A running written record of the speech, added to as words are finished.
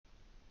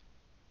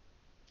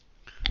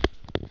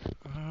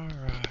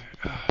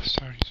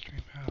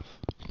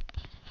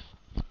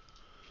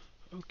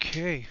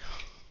Okay.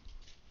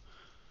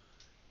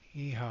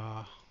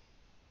 Yeehaw.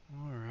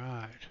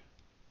 Alright.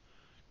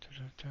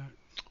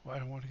 Well, I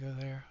don't want to go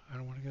there. I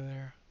don't want to go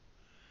there.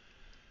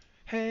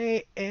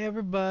 Hey,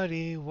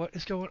 everybody, what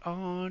is going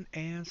on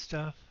and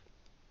stuff?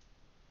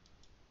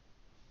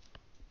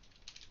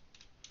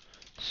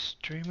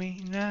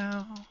 Streaming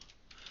now.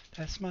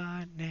 That's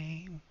my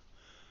name.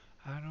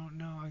 I don't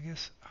know. I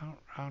guess I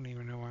don't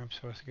even know where I'm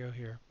supposed to go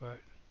here,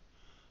 but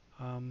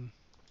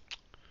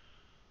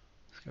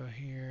let's go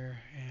here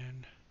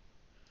and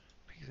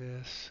pick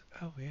this.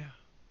 Oh yeah.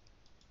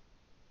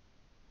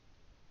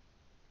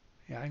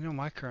 Yeah, I know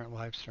my current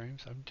live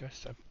streams. I'm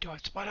doing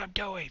what I'm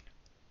doing.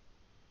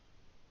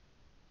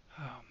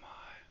 Oh my.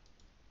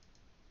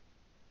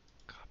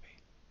 Copy.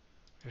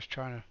 Just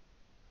trying to.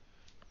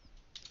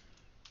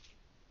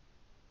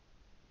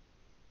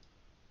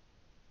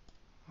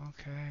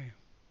 Okay.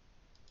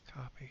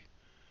 Copy.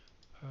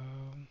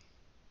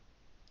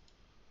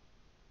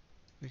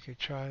 We could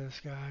try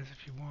this, guys,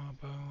 if you want.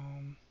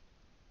 Boom.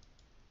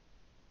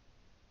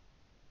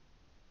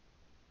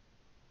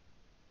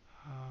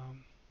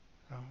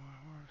 That one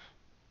works.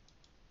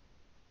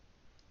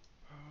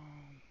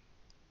 Boom.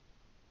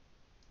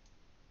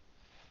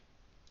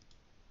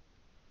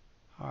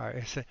 All right.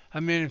 It's a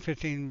minute and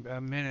 15.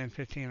 A minute and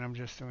 15. I'm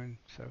just doing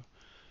so.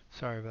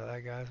 Sorry about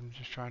that, guys. I'm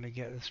just trying to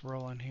get this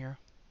rolling here.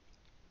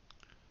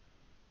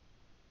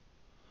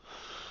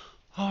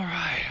 All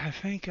right. I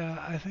think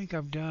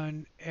I've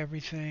done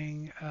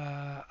everything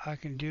I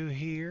can do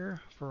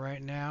here for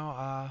right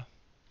now.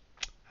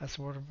 That's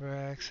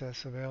Waterback.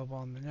 That's available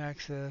on the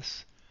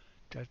Nexus.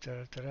 Da, da,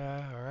 da,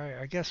 da. All right.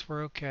 I guess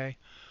we're okay.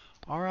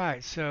 All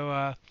right.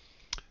 So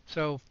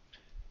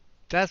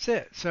that's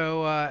it.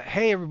 So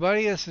hey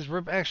everybody, this is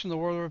Rip X from the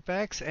World of Rip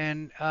X,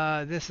 and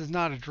this is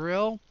not a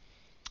drill.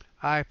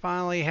 I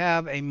finally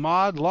have a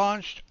mod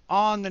launched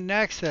on the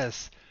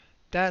Nexus.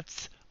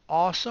 That's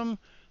awesome.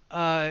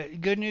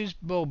 Good news,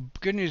 well,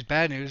 good news,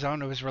 bad news. I don't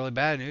know if it's really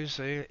bad news.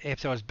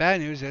 If it was bad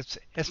news,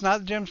 it's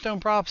not the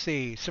Gemstone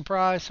Prophecy.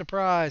 Surprise,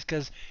 surprise,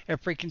 because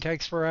it freaking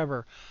takes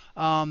forever.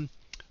 Um,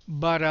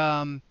 but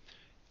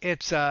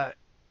it's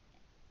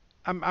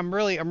I'm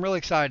really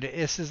excited.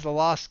 This is the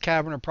Lost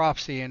Cavern of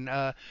Prophecy,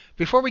 and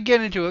before we get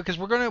into it, because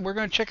we're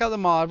gonna check out the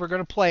mod, we're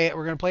gonna play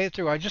it,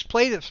 through. I just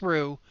played it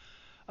through,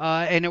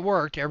 and it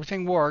worked.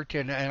 Everything worked,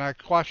 and I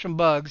squashed some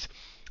bugs.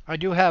 I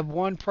do have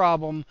one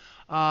problem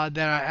that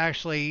I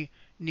actually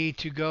need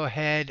to go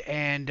ahead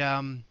and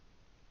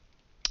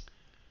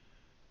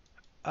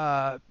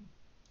uh,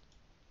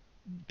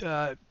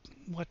 uh,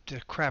 what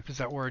the crap is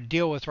that word?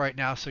 Deal with right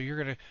now. So you're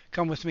gonna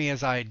come with me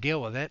as I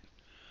deal with it.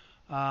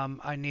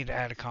 I need to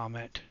add a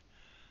comment.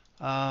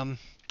 Um,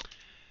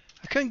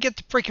 I couldn't get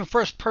the freaking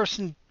first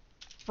person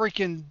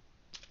freaking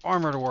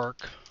armor to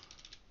work.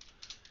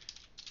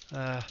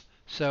 Uh,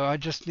 so I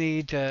just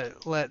need to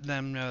let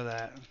them know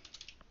that.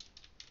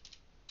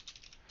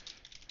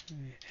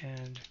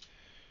 And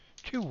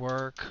to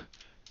work,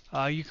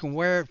 you can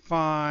wear it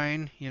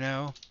fine, you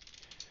know.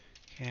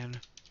 Can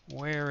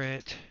wear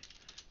it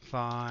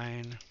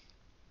fine.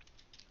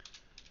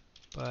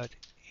 But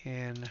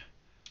in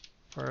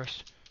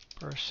first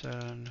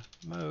person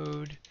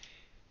mode,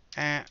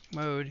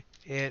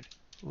 it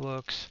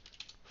looks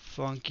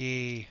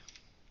funky.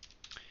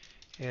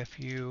 If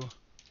you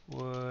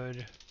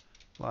would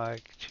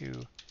like to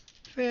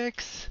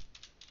fix,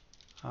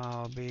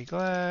 I'll be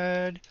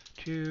glad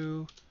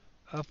to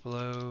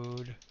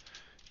upload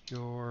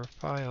your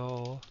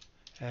file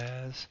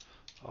as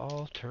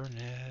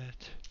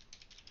alternate.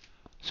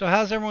 So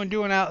how's everyone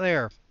doing out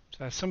there?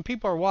 Some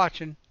people are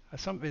watching.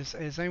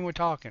 Is anyone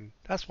talking?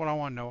 That's what I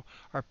want to know.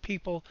 Are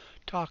people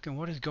talking?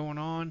 What is going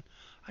on?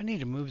 I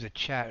need to move the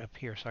chat up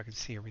here so I can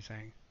see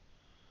everything.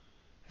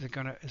 Is it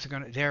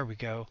gonna, there we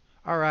go.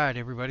 All right,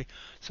 everybody.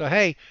 So,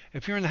 hey,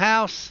 if you're in the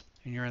house,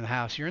 and you're in the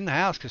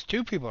house because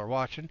two people are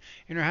watching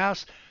in your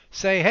house,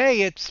 say,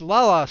 hey, it's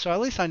Lala, so at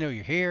least I know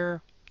you're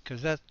here,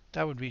 because that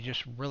would be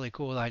just really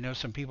cool. I know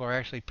some people are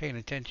actually paying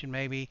attention,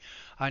 maybe.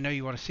 I know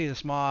you want to see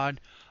this mod,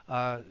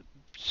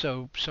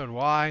 so do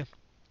I.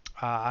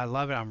 I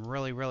love it. I'm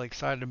really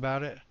excited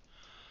about it.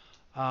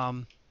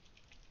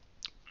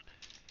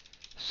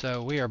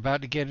 So we are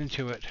about to get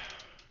into it.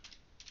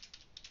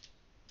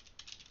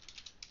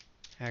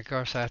 And of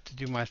course, I have to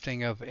do my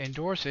thing of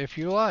endorse if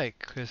you like,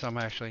 because I'm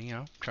actually,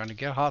 trying to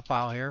get a hot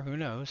file here. Who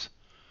knows?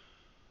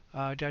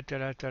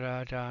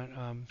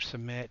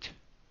 Submit.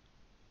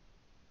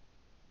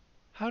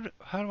 How do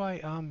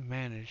I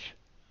manage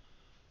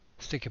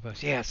sticky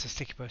post? Yeah, it's a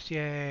sticky post.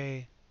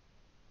 Yay!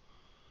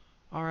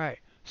 All right.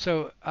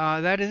 So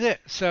that is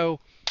it. So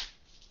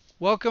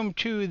welcome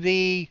to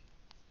the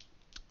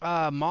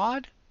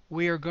mod.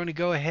 We are going to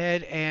go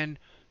ahead and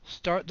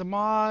start the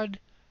mod,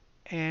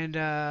 and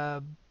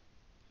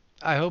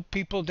I hope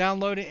people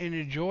download it and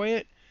enjoy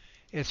it.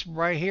 It's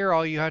right here.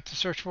 All you have to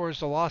search for is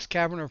the Lost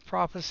Cavern of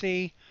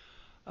Prophecy.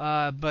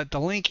 But the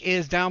link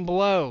is down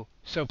below.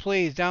 So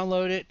please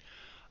download it,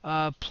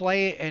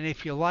 play it, and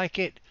if you like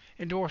it,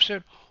 endorse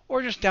it.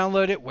 Or just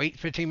download it, wait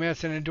 15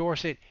 minutes and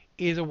endorse it.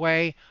 either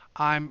way,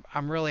 I'm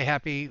really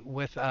happy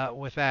with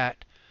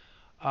that.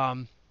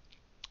 Um,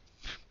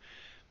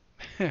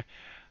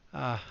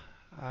 uh,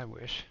 I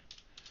wish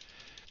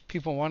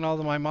people want all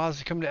of my mods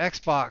to come to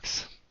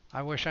Xbox.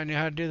 I wish I knew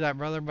how to do that,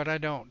 brother, but I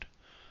don't.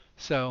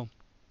 So,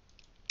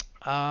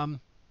 um,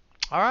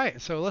 all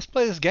right, so let's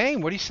play this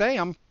game. What do you say?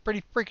 I'm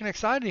pretty freaking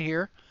excited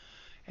here,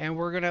 and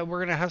we're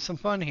gonna have some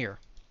fun here.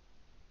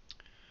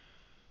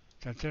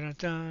 Dun dun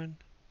dun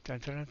dun dun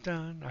dun dun.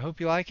 Dun. I hope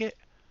you like it,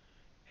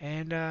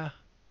 and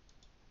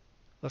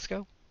let's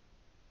go.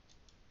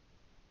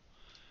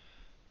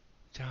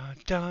 Dun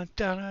dun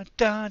dun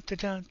dun dun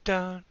dun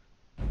dun.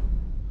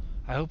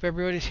 I hope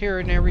everybody's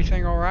hearing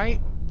everything all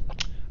right.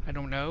 I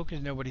don't know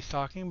because nobody's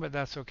talking, but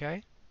that's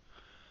okay.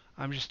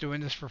 I'm just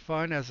doing this for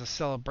fun as a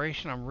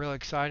celebration. I'm real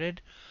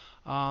excited.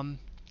 Um,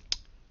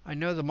 I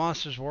know the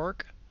monsters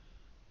work,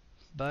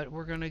 but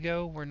we're gonna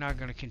go. We're not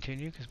gonna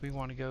continue because we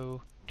want to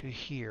go to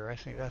here. I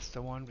think that's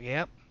the one.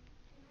 Yep,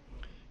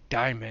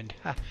 diamond.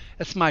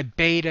 That's my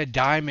beta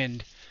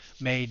diamond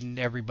maiden.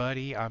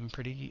 Everybody, I'm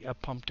pretty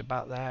pumped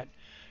about that.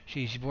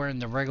 She's wearing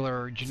the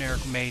regular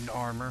generic maiden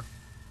armor,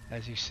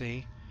 as you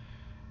see.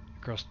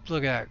 Girls,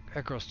 look at that.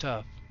 That girl's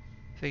tough.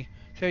 See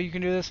how you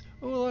can do this?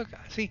 Oh, look.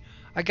 See,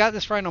 I got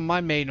this right on my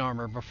maiden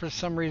armor, but for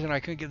some reason I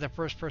couldn't get the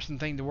first person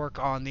thing to work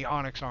on the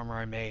onyx armor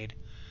I made.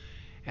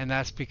 And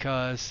that's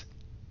because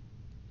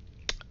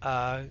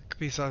I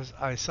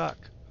suck.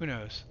 Who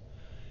knows?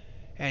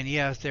 And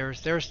yes,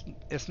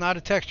 it's not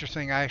a texture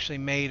thing. I actually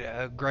made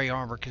a gray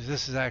armor because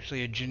this is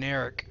actually a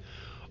generic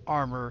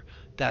armor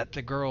that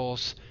the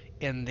girls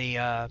in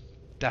the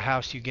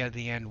house you get at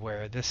the end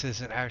wear. This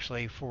isn't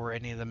actually for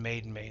any of the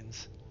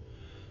maidens.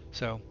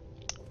 So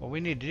what we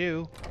need to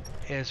do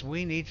is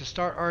we need to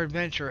start our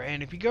adventure.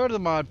 And if you go to the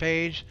mod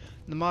page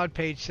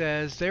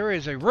says there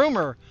is a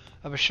rumor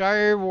of a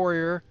Shire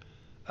warrior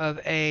of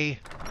a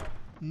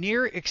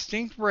near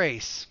extinct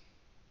race,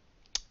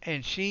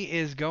 and she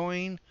is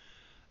going.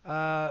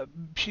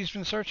 She's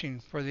been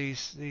searching for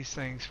these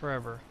things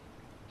forever.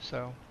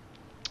 So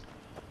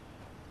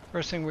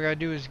first thing we gotta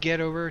do is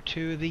get over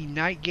to the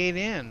Nightgate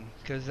Inn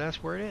because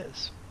that's where it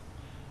is.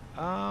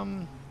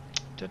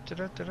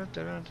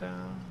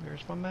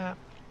 There's my map.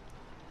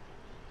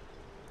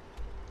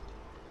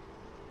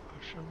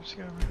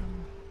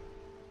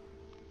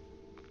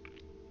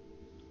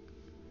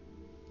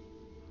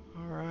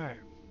 Alright.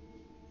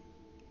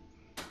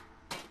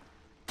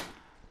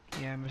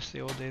 Yeah, I miss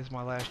the old days of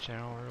my last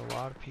channel where a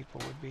lot of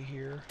people would be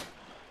here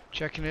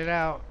checking it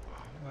out.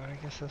 But I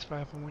guess that's what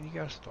happened when you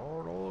gotta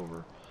start all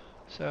over.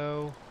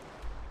 So,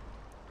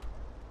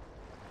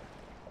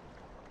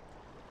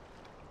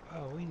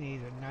 oh, we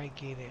need a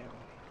Nightgate Inn.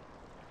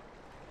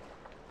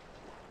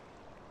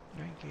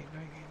 Nightgate.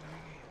 Nightgate Inn.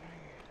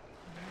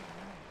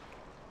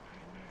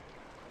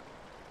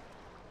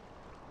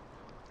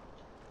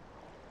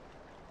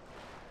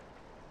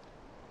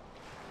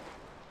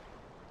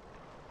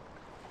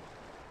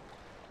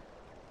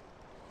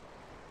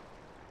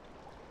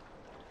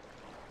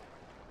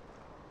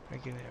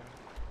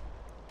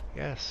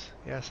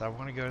 Yes, I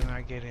want to go to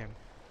Nightgate Inn.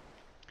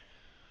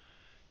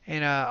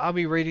 And I'll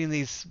be reading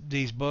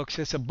these books.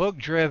 It's a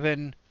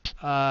book-driven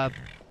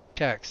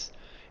text.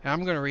 And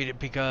I'm going to read it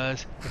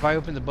because if I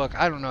open the book,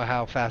 I don't know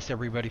how fast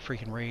everybody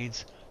freaking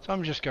reads. So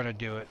I'm just going to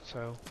do it.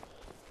 So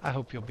I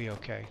hope you'll be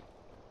okay.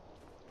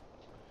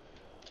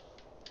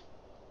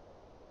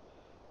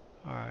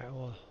 Alright,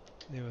 we'll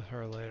deal with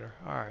her later.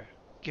 Alright,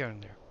 get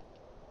in there.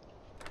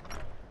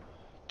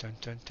 Dun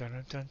dun dun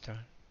dun dun dun.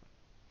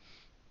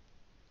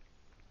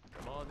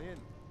 Come on in.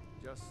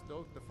 Just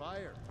stoke the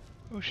fire.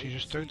 Oh, she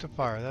just stoked the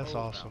fire. That's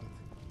awesome.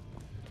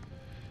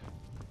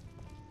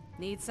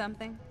 Need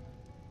something?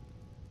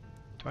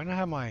 Do I not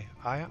have my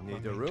eye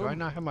on? Do I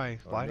not have my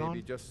light on?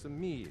 Maybe just some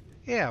mead.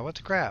 Yeah, what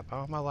the crap? I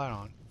don't have my light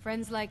on.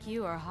 Friends like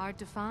you are hard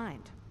to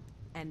find,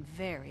 and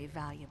very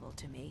valuable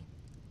to me.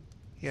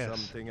 Yes.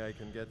 Something I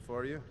can get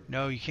for you?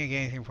 No, you can't get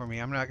anything from me.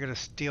 I'm not gonna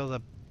steal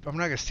a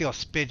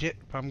Spidget,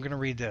 but I'm gonna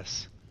read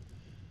this.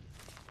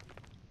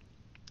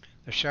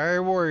 The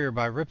Shire Warrior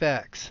by Rip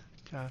X.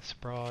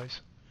 Surprise.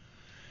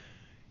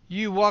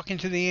 You walk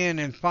into the inn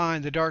and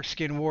find the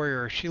dark-skinned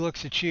warrior. She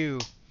looks at you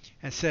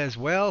and says,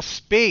 "Well,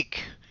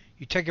 speak."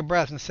 You take a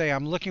breath and say,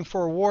 "I'm looking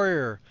for a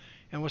warrior,"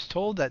 and was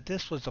told that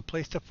this was the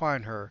place to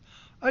find her.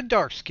 A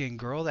dark-skinned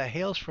girl that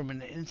hails from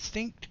an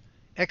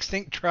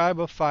extinct tribe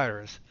of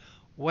fighters.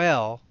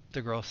 "Well,"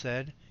 the girl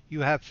said, "you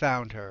have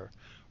found her.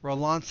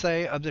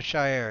 Rolance of the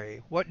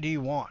Shire. What do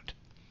you want?"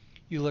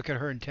 You look at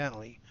her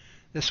intently.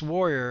 This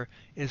warrior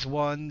is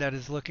one that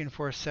is looking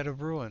for a set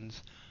of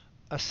ruins.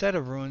 A set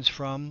of ruins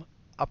from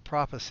a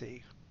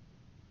prophecy.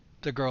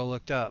 The girl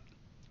looked up.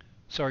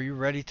 "So are you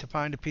ready to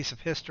find a piece of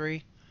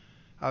history?"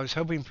 "I was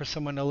hoping for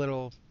someone a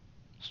little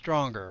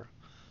stronger,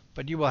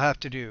 but you will have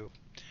to do."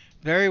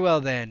 "Very well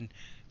then.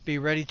 Be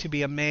ready to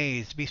be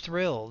amazed, be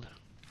thrilled,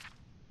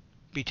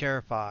 be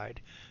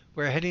terrified.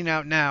 We're heading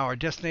out now. Our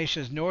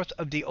destination is north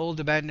of the old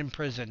abandoned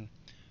prison.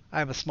 I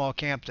have a small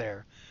camp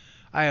there.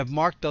 I have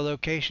marked the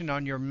location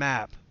on your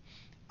map.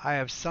 I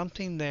have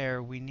something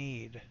there we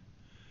need."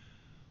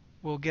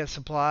 We'll get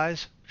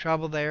supplies,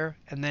 travel there,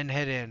 and then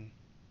head in.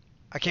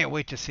 I can't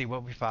wait to see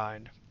what we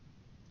find.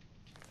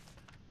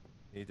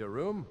 Need a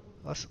room?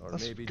 Or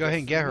Let's maybe go ahead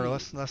just and some get her.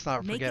 mead? Let's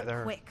not Make forget it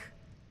her. quick.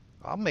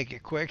 I'll make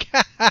it quick.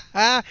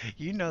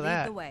 You know Lead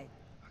that. the way.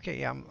 Okay,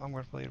 yeah, I'm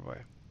going to lead the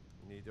way.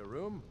 Need a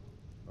room?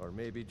 Or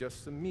maybe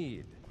just some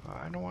mead?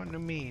 I don't want no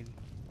mead.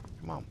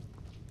 Come on.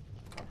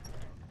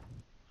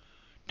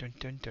 Dun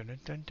dun dun dun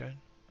dun dun.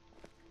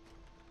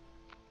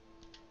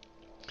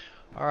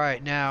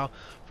 Alright, now,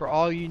 for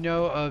all you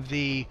know of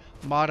the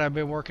mod I've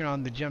been working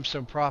on, the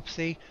Gemstone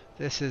Prophecy,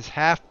 this is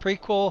half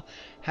prequel,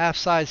 half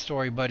side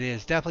story, but it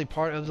is definitely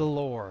part of the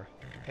lore.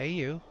 Hey,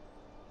 you.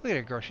 Look at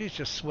her, girl. She's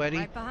just I'm sweaty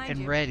right behind and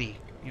you. ready.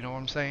 You know what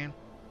I'm saying?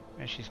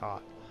 And she's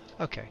hot.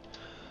 Okay.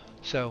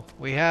 So,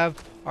 we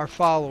have our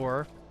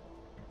follower.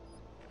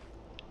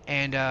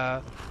 And,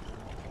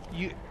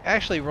 you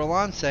actually,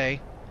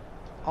 Rolance,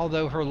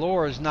 although her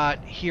lore is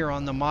not here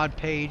on the mod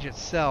page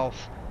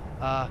itself,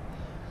 uh,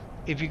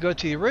 if you go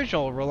to the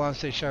original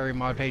Rolance Shari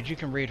mod page, you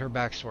can read her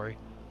backstory.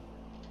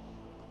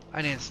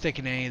 I didn't stick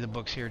in any of the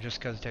books here just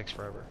because it takes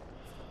forever.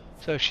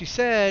 So she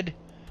said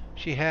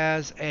she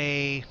has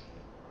a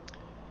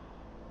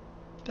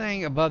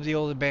thing above the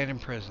old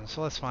abandoned prison.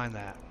 So let's find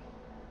that.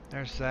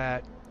 There's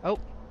that. Oh,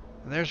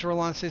 and there's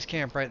Rolance's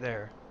camp right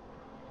there.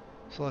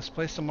 So let's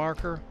place the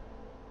marker.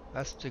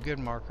 That's the good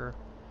marker.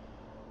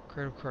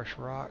 Cradle Crush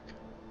Rock.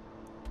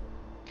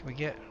 Can we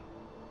get...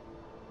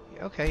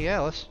 Okay, yeah,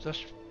 let's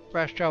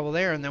fast travel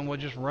there and then we'll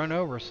just run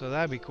over. So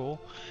that'd be cool.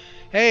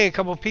 Hey, a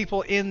couple of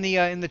people in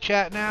the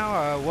chat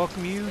now.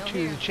 Welcome you Still to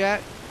here. the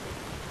chat.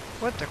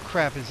 What the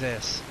crap is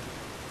this?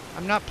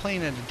 I'm not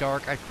playing in the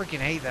dark. I freaking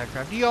hate that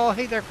crap. Do you all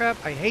hate that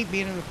crap? I hate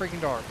being in the freaking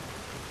dark.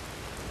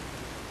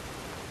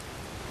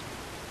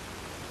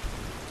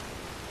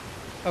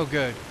 Oh,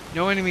 good.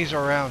 No enemies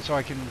are around, so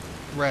I can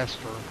rest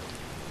or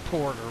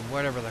port or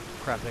whatever the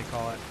crap they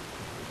call it.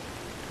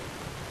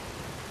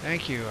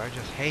 Thank you. I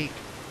just hate.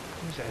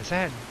 Who's that? Is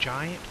that a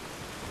giant?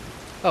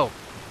 Oh.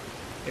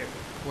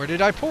 Where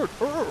did I port?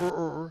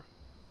 Alright.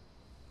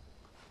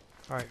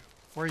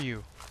 Where are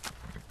you?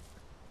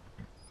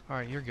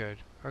 Alright, you're good.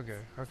 Okay,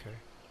 okay.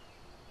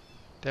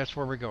 That's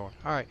where we're going.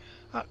 Alright.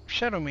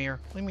 Shadowmere,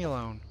 leave me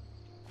alone.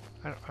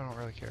 I don't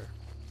really care.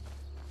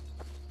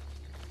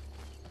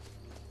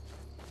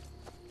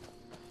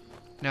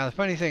 Now, the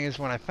funny thing is,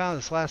 when I found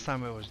this last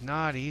time, it was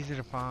not easy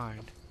to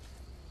find.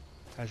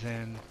 As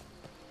in,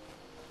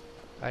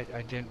 I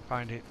didn't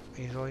find it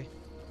easily.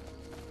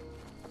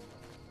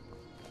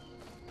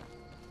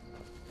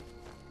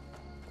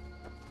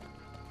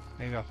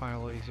 Maybe I'll find it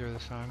a little easier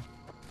this time.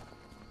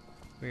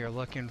 We are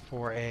looking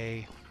for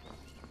a...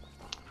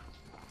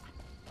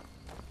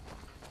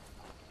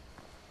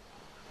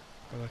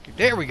 We're looking...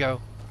 There we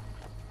go!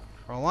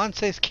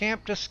 Rolance's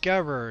camp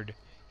discovered.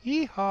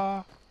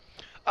 Yeehaw!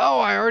 Oh,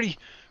 I already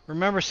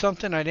remember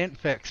something I didn't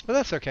fix, but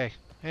that's okay.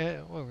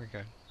 Yeah, well, we're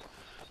good.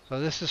 So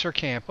this is her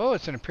camp. Oh,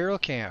 it's an Imperial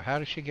camp. How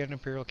does she get an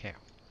Imperial camp?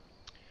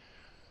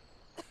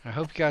 I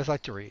hope you guys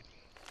like to read.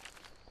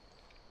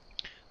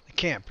 The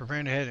camp,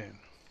 prepare to head in.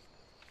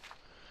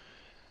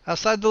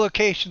 Outside the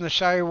location the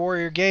Shire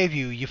warrior gave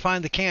you, you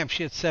find the camp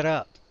she had set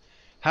up.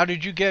 How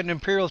did you get an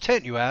Imperial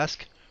tent, you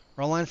ask?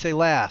 Rolance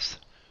laughs.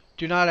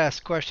 Do not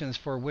ask questions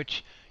for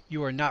which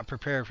you are not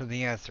prepared for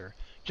the answer.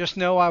 Just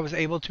know I was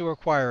able to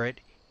acquire it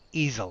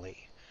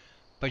easily.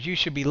 But you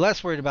should be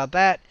less worried about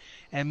that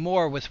and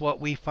more with what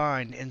we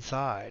find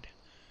inside.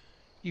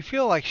 You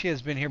feel like she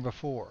has been here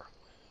before.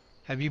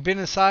 Have you been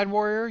inside,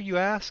 warrior, you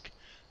ask?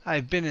 I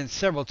have been in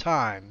several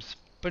times,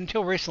 but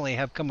until recently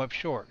have come up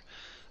short.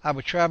 I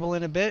would travel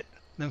in a bit,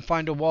 then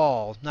find a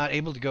wall, not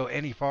able to go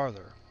any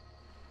farther.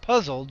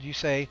 Puzzled, you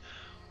say,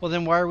 well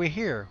then why are we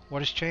here?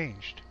 What has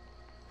changed?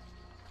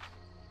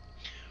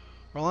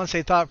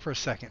 Rolance thought for a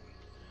second.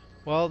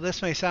 Well,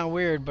 this may sound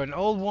weird, but an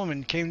old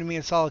woman came to me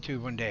in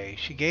solitude one day.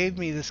 She gave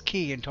me this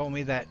key and told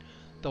me that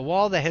the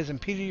wall that has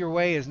impeded your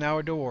way is now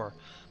a door,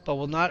 but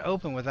will not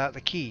open without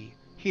the key.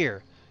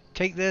 Here,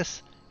 take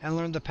this and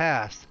learn the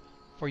past,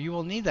 for you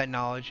will need that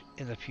knowledge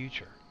in the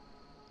future.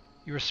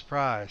 You were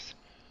surprised.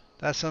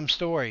 That's some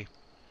story.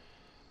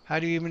 How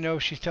do you even know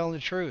if she's telling the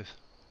truth?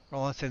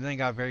 Rolance then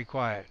got very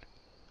quiet.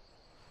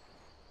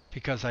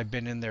 Because I've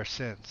been in there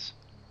since.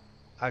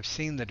 I've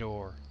seen the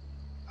door.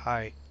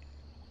 I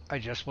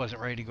just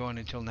wasn't ready to go in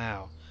until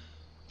now.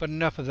 But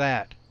enough of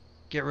that.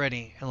 Get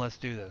ready and let's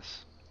do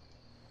this.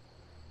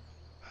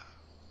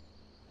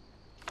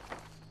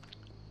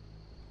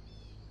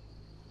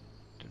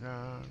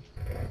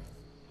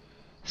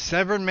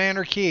 Severed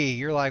Manor Key.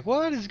 You're like,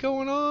 what is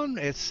going on?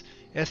 It's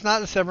not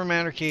the Severed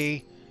Manor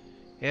Key.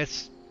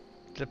 It's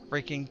the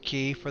freaking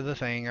key for the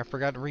thing. I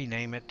forgot to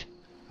rename it.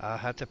 I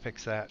had to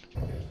fix that.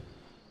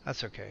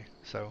 That's okay.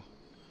 So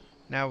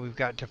now we've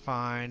got to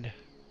find.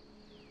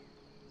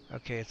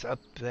 Okay, it's up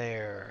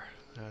there.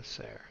 That's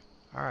there.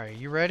 All right,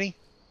 you ready?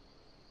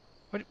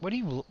 What are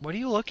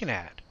you looking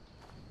at?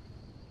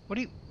 What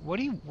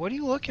are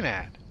you looking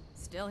at?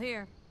 Still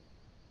here.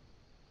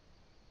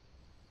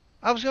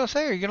 I was gonna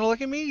say, are you gonna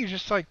look at me? You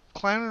just like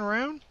clowning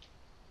around?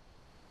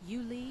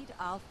 You lead,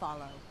 I'll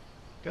follow.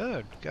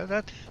 Good. Good.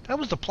 That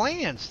was the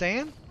plan,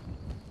 Stan.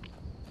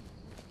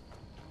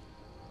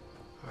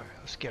 All right,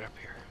 let's get up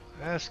here.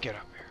 Let's get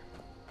up here.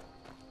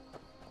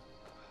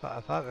 I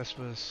thought this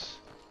was.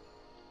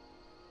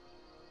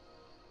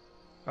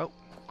 Oh,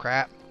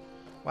 crap.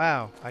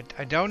 Wow,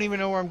 I don't even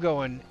know where I'm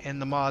going in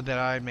the mod that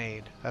I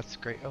made. That's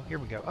great. Oh, here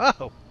we go.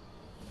 Oh!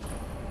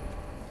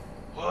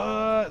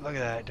 What? Look at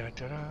that. Da,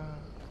 da, da.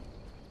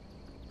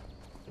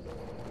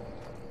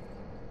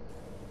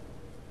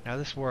 Now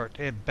this worked.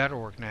 It better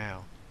work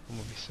now. I'm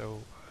gonna be so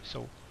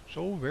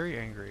very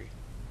angry.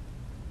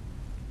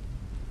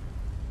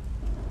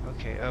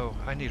 Okay, oh,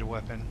 I need a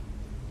weapon.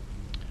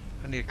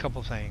 I need a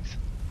couple things.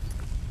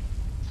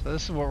 So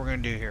this is what we're gonna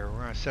do here. We're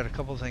gonna set a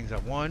couple things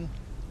up. One,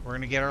 we're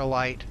gonna get our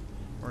light.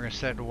 We're gonna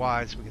set it to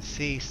wide so we can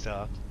see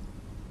stuff.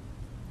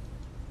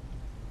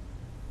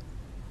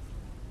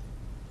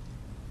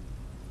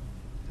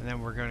 And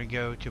then we're gonna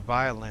go to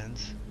buy a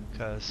lens,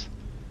 because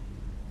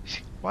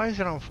why is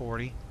it on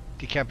 40?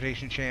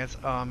 Decapitation chance,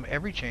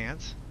 every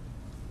chance.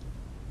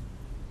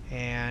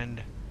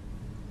 And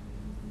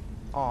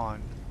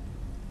on.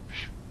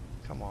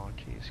 Come on,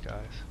 jeez,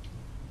 guys.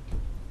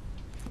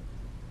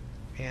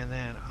 And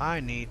then I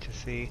need to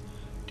see,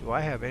 do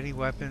I have any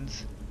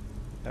weapons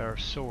that are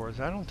swords?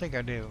 I don't think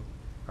I do.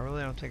 I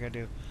really don't think I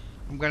do.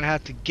 I'm gonna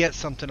have to get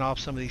something off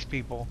some of these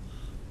people,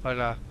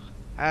 but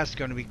that's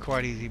gonna be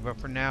quite easy.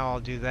 But for now, I'll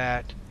do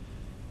that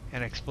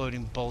and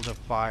exploding bolt of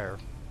fire,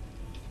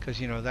 because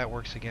you know that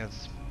works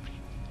against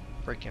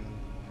freaking,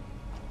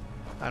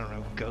 I don't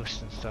know,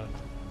 ghosts and stuff.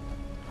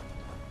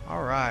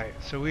 All right,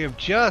 so we have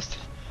just,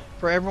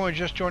 for everyone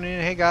just joining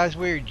in, hey guys,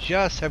 we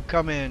just have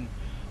come in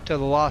to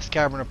the Lost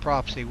Cavern of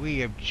Prophecy. We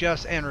have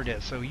just entered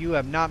it, so you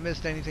have not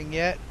missed anything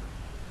yet.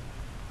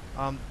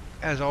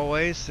 As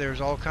always,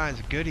 there's all kinds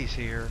of goodies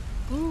here.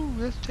 Ooh,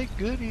 let's take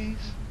goodies.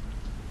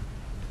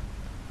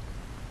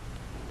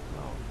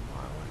 Oh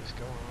my, what is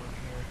going on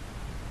here?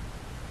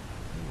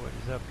 Ooh, what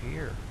is up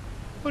here?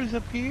 What is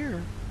up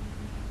here?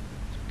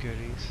 Some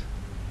goodies.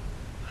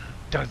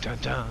 Dun dun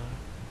dun.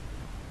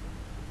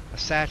 A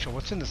satchel.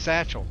 What's in the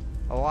satchel?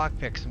 A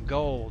lockpick, some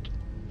gold.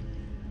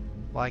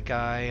 Like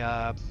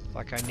I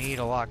need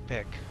a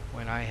lockpick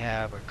when I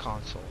have a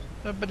console.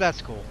 But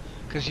that's cool,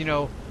 because you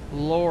know,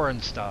 lore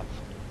and stuff.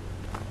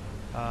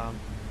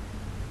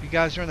 If you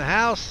guys are in the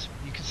house,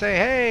 you can say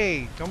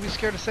hey. Don't be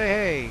scared to say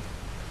hey.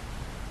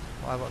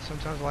 Well,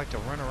 sometimes I like to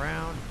run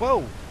around.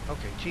 Whoa!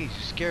 Okay, geez,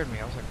 you scared me.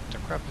 I was like, what the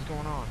crap is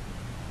going on?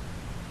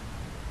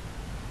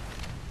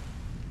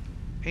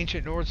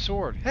 Ancient Norse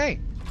sword. Hey,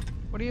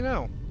 what do you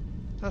know?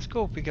 That's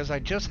cool, because I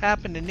just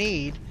happen to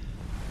need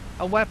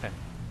a weapon.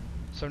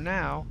 So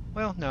now,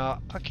 well, no,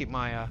 I'll keep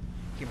my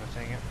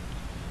thing here.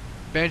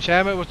 Bench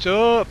Hammett, what's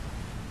up?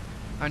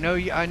 I know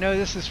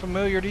this is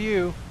familiar to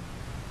you,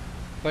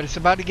 but it's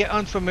about to get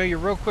unfamiliar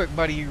real quick,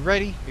 buddy. You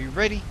ready? Are you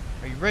ready?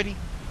 Are you ready?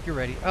 You're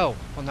ready. Oh,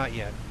 well, not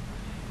yet.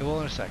 It will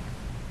in a second.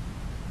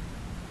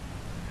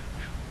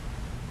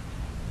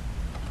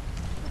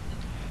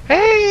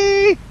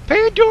 Hey,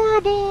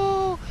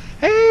 Pandorable!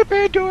 Hey,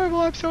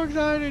 Pandorable! I'm so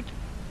excited.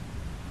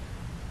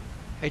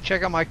 Hey,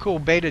 check out my cool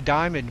beta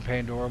diamond,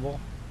 Pandorable.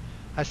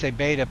 I say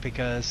beta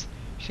because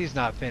she's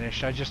not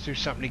finished. I just threw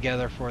something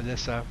together for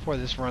this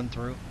run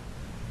through.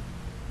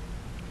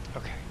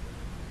 Okay.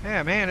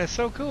 Yeah, man, it's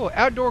so cool.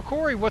 Outdoor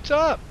Corey, what's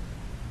up?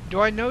 Do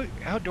I know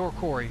Outdoor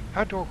Corey?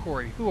 Outdoor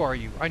Corey, who are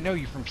you? I know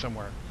you from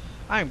somewhere.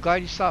 I am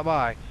glad you stopped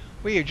by.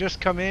 We have just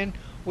come in.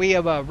 We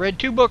have read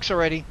 2 books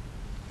already,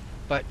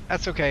 but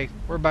that's okay.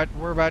 We're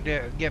about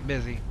to get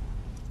busy.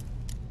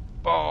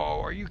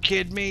 Oh, are you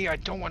kidding me? I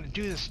don't want to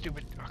do this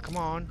stupid. Oh, come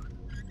on.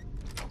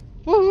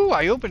 Woohoo!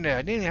 I opened it.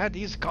 I didn't have to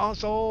use the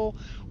console.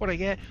 What'd I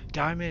get?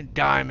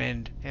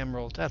 Diamond,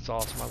 emerald. That's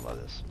awesome. I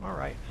love this. All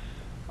right.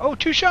 Oh,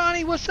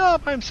 Tushani, what's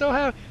up? I'm so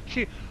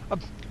happy.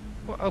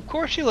 Of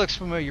course she looks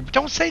familiar, but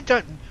don't say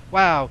that.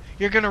 Wow,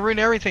 you're gonna ruin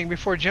everything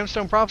before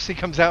Gemstone Prophecy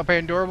comes out,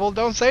 Pandorable.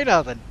 Don't say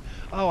nothing.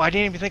 Oh, I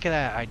didn't even think of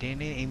that. I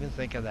didn't even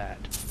think of that.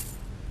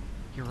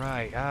 You're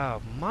right.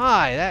 Oh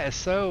my, that is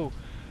so.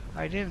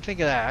 I didn't think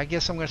of that. I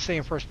guess I'm gonna stay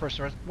in first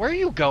person. Where are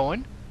you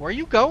going? Where are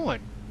you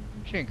going?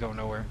 She ain't going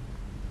nowhere.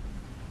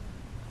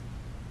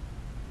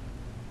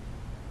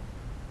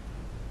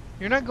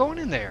 You're not going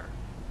in there.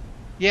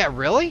 Yeah,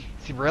 really?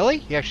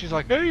 Really? Yeah, she's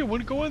like, hey, I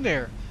want to go in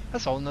there.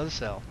 That's a whole nother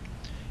cell.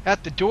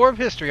 At the door of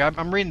history,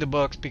 I'm reading the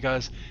books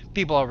because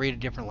people all read at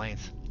different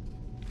lengths.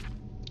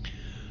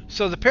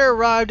 So the pair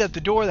arrived at the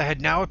door that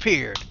had now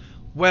appeared.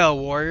 Well,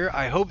 warrior,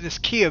 I hope this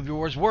key of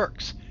yours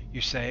works,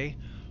 you say.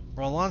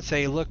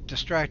 Rolance looked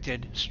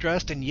distracted,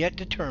 stressed, and yet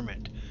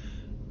determined.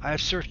 I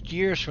have searched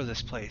years for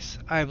this place.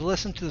 I have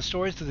listened to the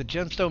stories of the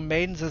Gemstone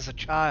Maidens as a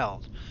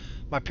child.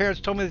 My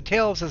parents told me the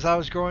tales as I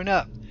was growing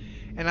up.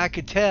 And I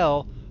could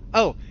tell.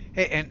 Oh,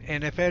 hey,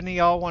 and if any of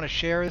y'all want to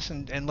share this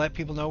and let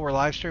people know we're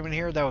live streaming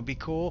here, that would be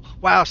cool.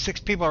 Wow, 6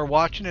 people are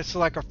watching. It's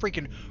like a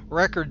freaking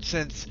record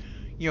since,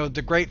 you know,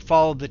 the great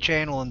fall of the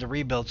channel and the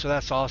rebuild. So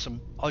that's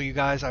awesome. All you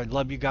guys, I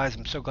love you guys.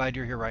 I'm so glad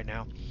you're here right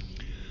now.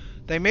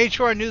 They made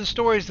sure I knew the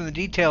stories and the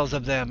details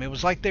of them. It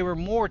was like they were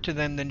more to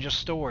them than just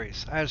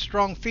stories. I had a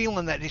strong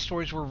feeling that these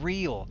stories were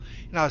real,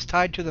 and I was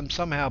tied to them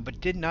somehow,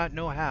 but did not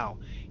know how.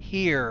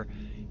 Here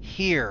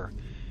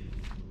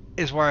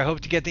is where I hope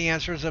to get the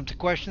answers of the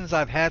questions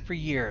I've had for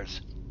years.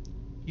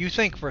 You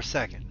think for a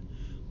second.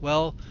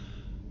 Well,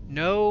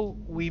 no,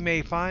 we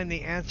may find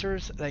the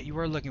answers that you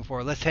are looking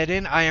for. Let's head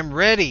in. I am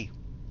ready.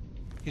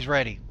 He's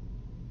ready.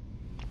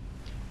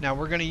 Now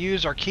we're going to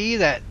use our key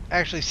that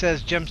actually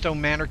says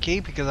Gemstone Manor Key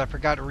because I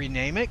forgot to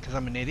rename it because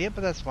I'm an idiot,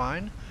 but that's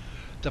fine.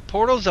 The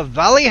Portals of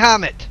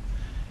Valleyhammett.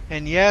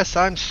 And yes,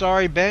 I'm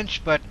sorry,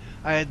 Bench, but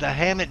the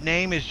Hammett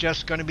name is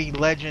just going to be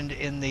legend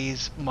in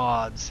these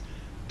mods.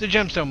 The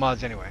Gemstone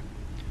mods, anyway.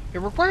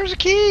 It requires a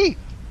key.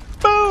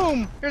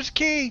 Boom! Here's a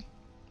key.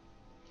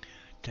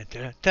 Man,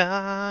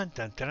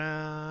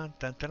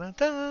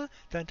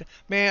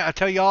 I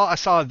tell y'all, I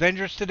saw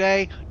Avengers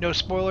today. No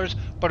spoilers,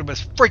 but it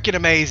was freaking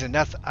amazing.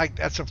 That's a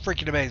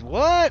freaking amazing.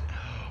 What?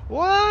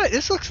 What?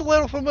 This looks a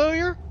little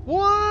familiar.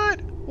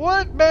 What?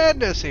 What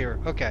madness here?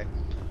 Okay.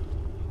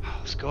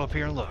 Let's go up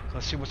here and look.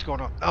 Let's see what's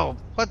going on. Oh,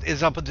 what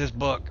is up with this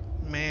book?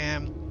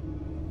 Man.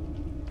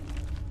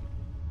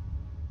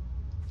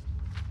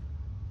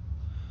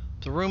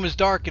 The room is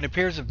dark and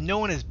appears as if no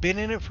one has been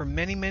in it for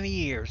many, many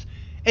years.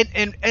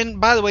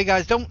 And by the way,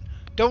 guys, don't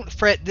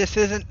fret. This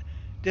isn't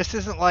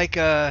like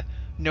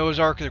Noah's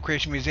Ark or the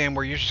Creation Museum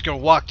where you're just gonna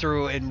walk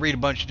through and read a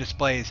bunch of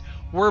displays.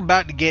 We're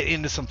about to get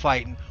into some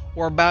fighting.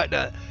 We're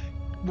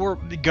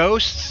the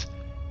ghosts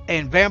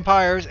and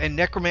vampires and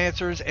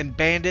necromancers and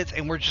bandits,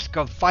 and we're just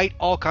gonna fight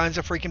all kinds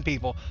of freaking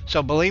people.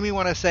 So believe me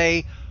when I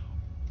say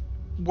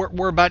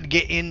we're about to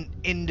get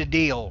in the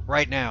deal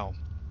right now.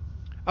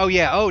 Oh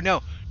yeah. Oh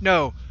no.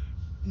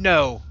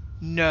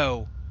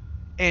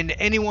 And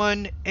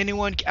anyone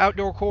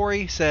outdoor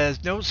Corey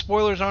says no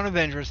spoilers on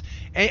Avengers.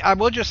 And I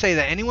will just say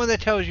that anyone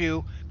that tells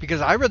you,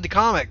 because I read the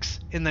comics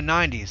in the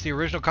 90s, the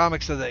original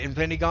comics of the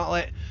Infinity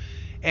Gauntlet,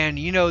 and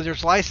you know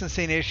there's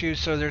licensing issues,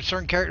 so there's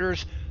certain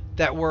characters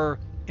that were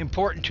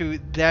important to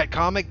that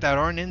comic that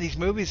aren't in these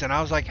movies, and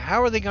I was like,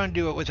 how are they going to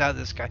do it without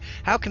this guy?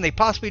 How can they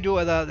possibly do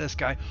it without this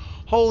guy?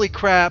 Holy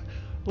crap.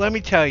 Let me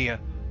tell you,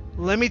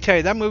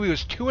 that movie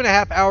was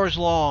 2.5 hours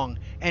long,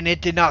 and it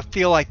did not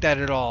feel like that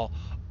at all.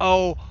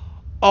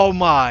 Oh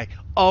my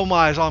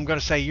is all I'm going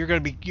to say.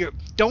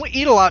 Don't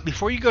eat a lot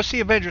before you go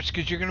see Avengers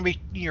because you're going to be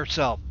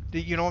yourself.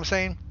 You know what I'm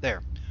saying?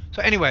 There.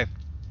 So anyway,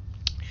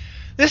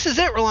 this is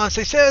it,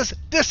 Rolance says.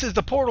 This is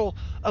the portal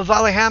of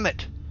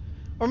Valleyhammett.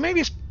 Or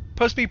maybe it's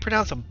supposed to be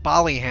pronounced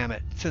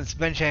Ballyhammett, since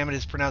Bench Hammett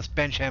is pronounced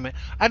Bench Hammett.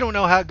 I don't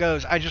know how it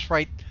goes. I just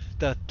write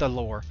the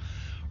lore.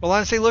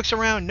 Rolance looks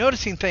around,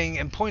 noticing things,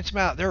 and points them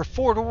out. There are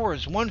 4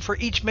 doors, one for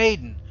each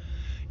maiden.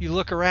 You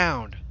look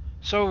around.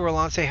 So,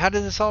 Rolance, how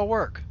did this all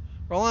work?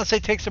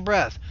 Rolance takes a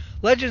breath.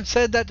 Legend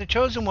said that the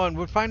Chosen One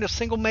would find a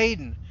single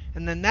maiden,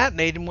 and then that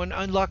maiden would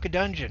unlock a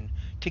dungeon.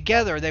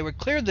 Together, they would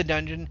clear the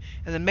dungeon,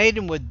 and the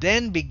maiden would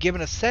then be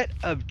given a set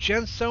of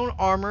gemstone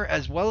armor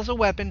as well as a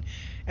weapon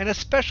and a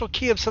special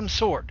key of some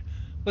sort,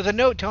 with a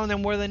note telling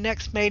them where the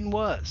next maiden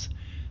was.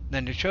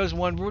 Then the Chosen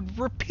One would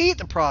repeat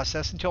the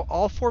process until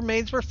all 4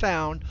 maidens were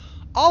found,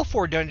 all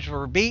 4 dungeons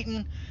were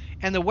beaten,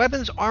 and the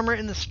weapons, armor,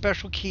 and the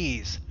special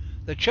keys.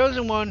 The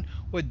Chosen One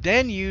would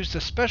then use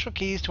the special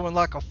keys to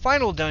unlock a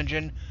final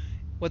dungeon,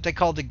 what they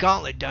call the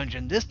Gauntlet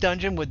Dungeon. This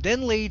dungeon would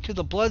then lead to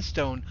the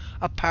Bloodstone,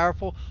 a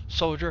powerful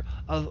soldier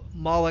of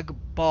Molag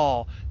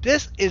Bal.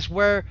 This is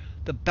where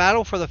the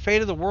battle for the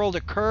fate of the world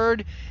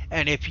occurred,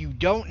 and if you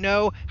don't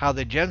know how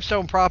the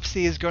Gemstone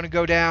Prophecy is going to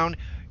go down,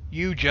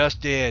 you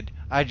just did.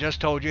 I just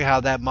told you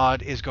how that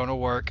mod is going to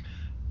work.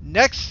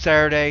 Next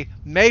Saturday,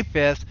 May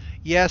 5th.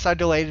 Yes, I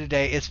delayed it a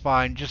day. It's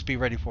fine. Just be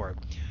ready for it.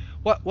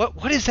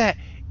 What is that?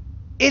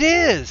 It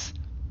is!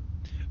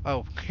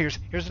 Oh,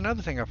 here's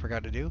another thing I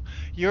forgot to do.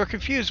 You're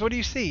confused. What do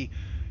you see?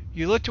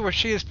 You look to where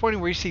she is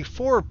pointing, where you see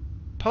 4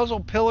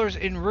 puzzle pillars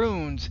in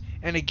runes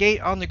and a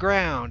gate on the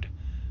ground.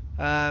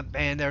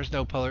 And there's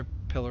no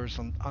pillars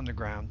on the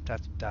ground.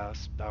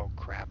 That's oh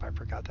crap! I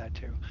forgot that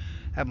too.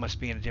 That must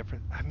be in a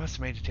different. I must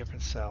have made a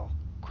different cell.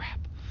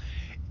 Crap.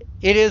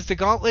 It is the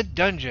Gauntlet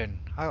Dungeon.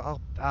 I'll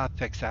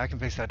fix that. I can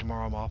fix that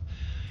tomorrow. I'm off.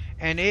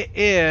 And it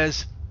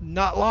is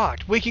not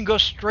locked. We can go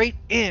straight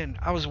in.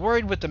 I was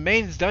worried with the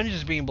main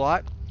dungeons being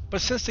blocked,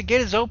 but since the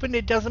gate is open,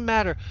 it doesn't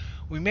matter.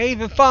 We may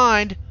even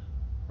find...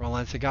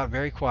 Rolanza got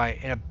very quiet,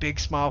 and a big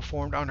smile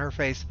formed on her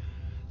face.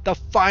 The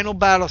final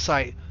battle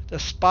site. The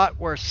spot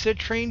where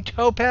Citrine,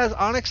 Topaz,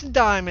 Onyx, and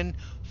Diamond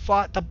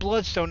fought the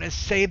Bloodstone and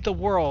saved the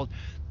world.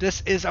 This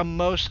is a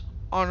most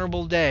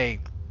honorable day.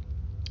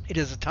 It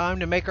is a time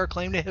to make our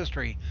claim to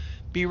history.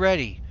 Be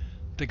ready.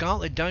 The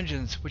Gauntlet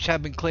dungeons, which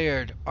have been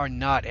cleared, are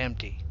not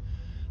empty.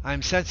 I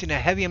am sensing a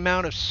heavy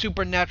amount of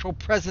supernatural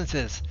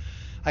presences.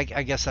 I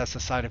guess that's a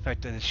side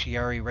effect of the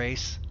Shiari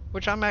race,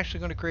 which I'm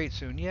actually going to create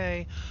soon.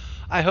 Yay.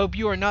 I hope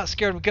you are not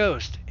scared of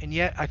ghosts, and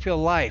yet I feel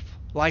life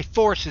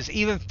forces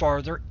even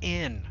farther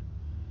in.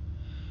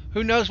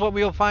 Who knows what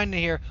we will find in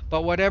here,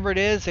 but whatever it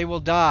is, they will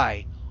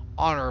die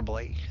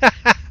honorably.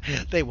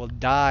 They will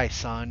die,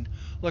 son.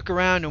 Look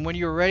around, and when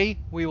you're ready,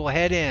 we will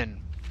head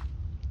in.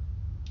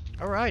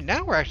 Alright,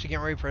 now we're actually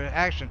getting ready for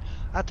action.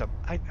 I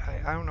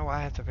don't know why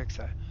I have to fix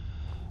that.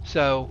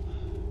 So,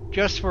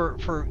 just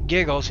for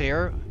giggles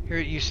here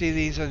you see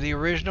these are the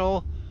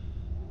original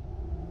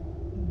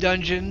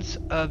dungeons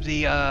of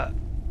the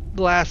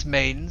Glass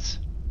Maidens.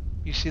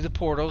 You see the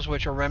portals,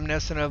 which are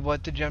reminiscent of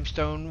what the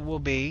gemstone will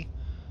be.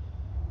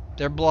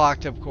 They're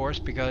blocked, of course,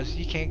 because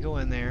you can't go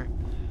in there.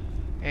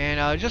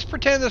 And just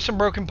pretend there's some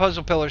broken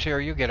puzzle pillars here.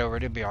 You'll get over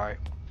it. It'll be alright.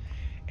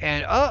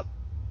 And up.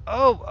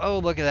 Oh,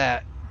 look at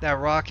that. That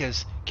rock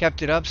has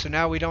kept it up, so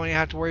now we don't even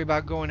have to worry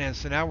about going in.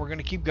 So now we're going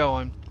to keep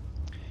going.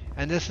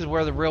 And this is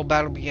where the real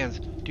battle begins.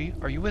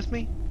 Are you with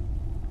me?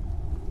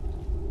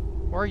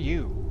 Where are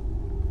you?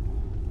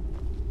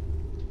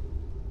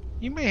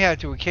 You may have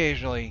to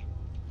occasionally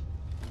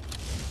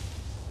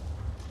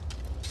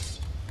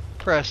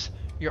press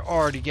your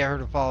R to get her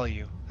to follow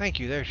you. Thank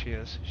you. There she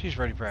is. She's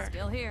ready for action.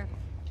 Still here.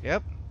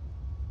 Yep.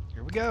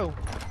 Here we go.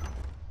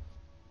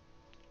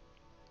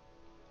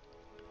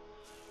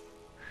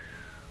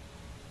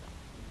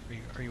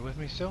 Are you with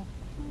me still?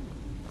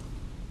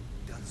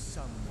 Does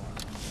someone...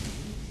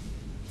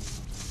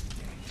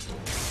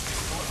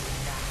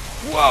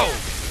 Whoa!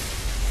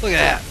 Look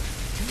at that.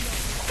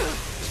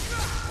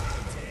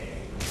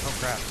 Oh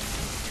crap.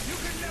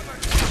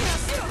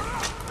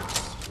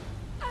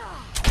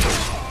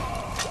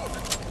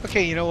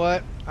 Okay, you know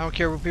what? I don't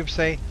care what people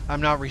say.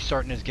 I'm not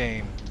restarting this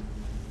game.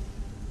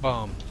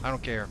 Boom. I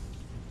don't care.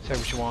 Say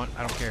what you want.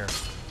 I don't care.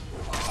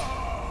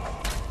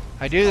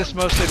 I do this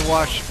mostly to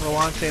watch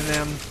Rolante and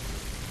them,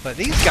 but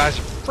these guys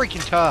are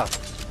freaking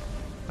tough.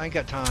 I ain't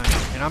got time.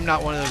 And I'm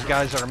not one of those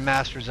guys that are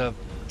masters of,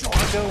 oh,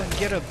 I'll go and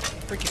get a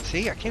freaking...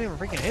 See, I can't even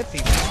freaking hit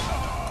people.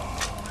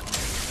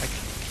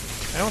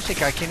 I don't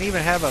think I can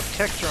even have a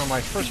texture on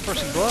my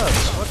first-person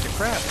gloves. What the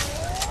crap?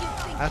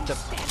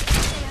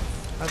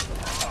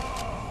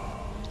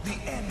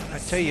 I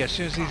tell you, as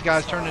soon as these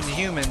guys turn into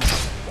humans,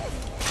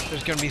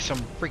 there's going to be some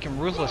freaking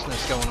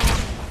ruthlessness going on.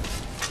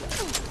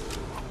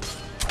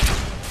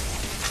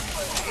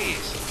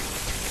 Jeez.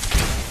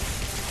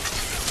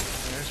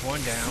 There's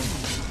one down.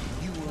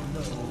 You will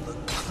know the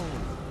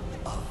code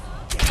of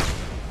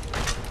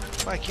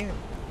death. I can't.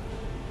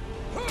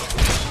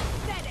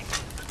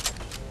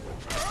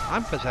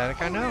 I'm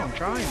pathetic, I know. I'm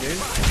trying, dude.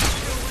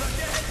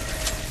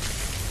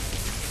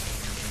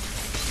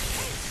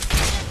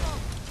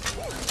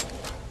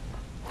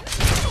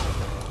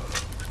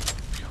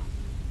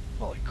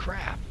 Holy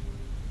crap.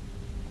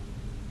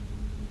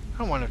 I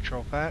don't want to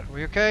troll fat. Are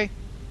we okay?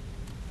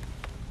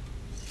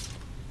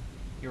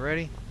 You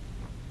ready?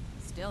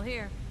 Still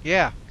here.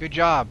 Yeah, good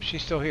job.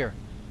 She's still here.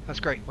 That's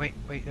great. Wait,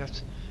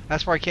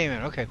 that's where I came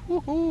in. Okay.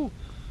 Woohoo!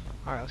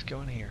 Alright, let's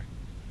go in here.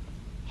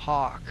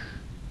 Hawk.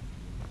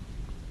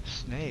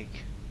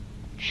 Snake.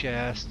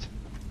 Chest.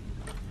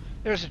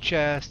 There's a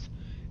chest.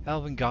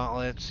 Elven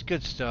gauntlets.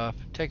 Good stuff.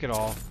 Take it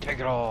all. Take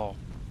it all.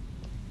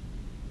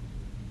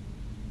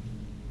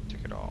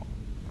 Take it all.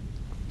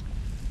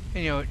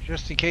 And you know,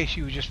 just in case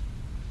you just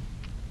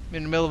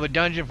in the middle of a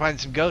dungeon find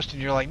some ghosts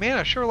and you're like, man,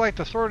 I sure like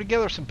to throw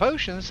together some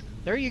potions.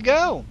 There you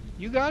go.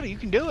 You got it. You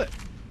can do it.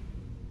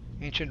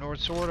 Ancient North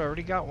sword. I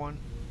already got one.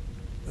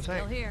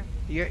 Still here.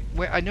 Yeah,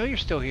 wait, I know you're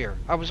still here.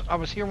 I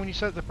was here when you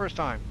said it the first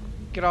time.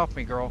 Get off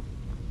me, girl.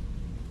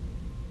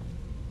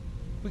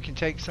 We can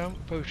take some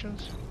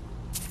potions.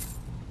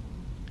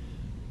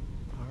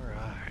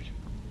 Alright.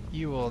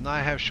 You will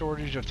not have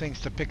shortage of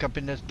things to pick up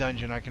in this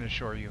dungeon, I can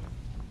assure you.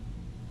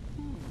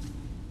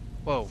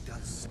 Whoa.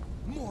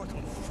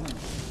 Mortal fool.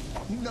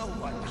 No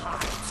one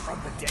hides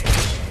from the dead.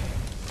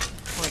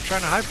 Well, I'm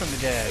trying to hide from the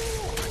dead.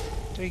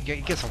 There you go.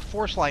 You get some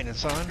force lightning,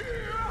 son.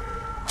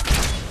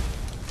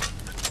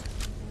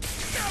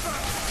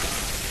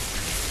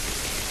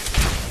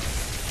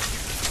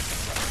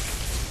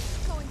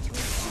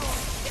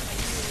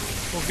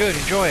 Well, good.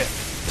 Enjoy it.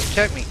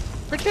 Protect me.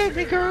 Protect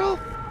me, girl.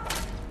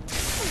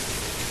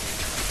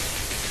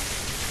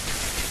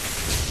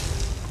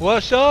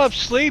 What's up?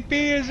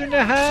 Sleepy is in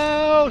the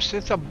house.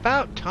 It's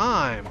about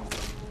time.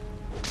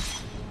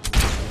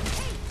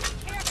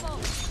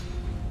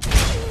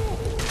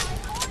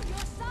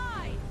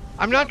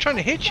 I'm not trying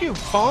to hit you,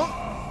 punk.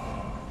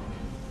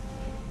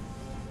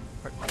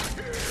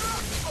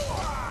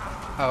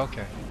 Oh,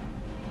 okay.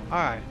 All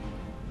right.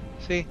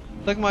 See,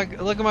 look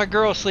at my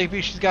girl,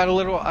 Sleepy. She's got a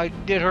little. I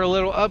did her a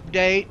little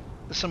update,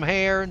 some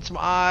hair and some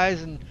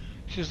eyes, and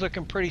she's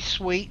looking pretty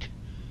sweet.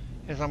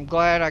 As I'm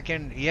glad I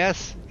can.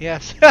 Yes.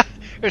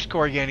 There's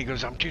Corey again. He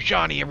goes, "I'm too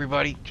shiny,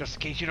 everybody. Just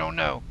in case you don't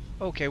know."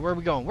 Okay, where are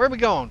we going? Where are we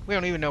going? We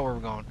don't even know where we're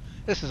going.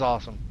 This is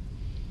awesome.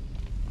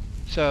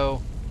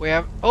 So we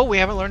haven't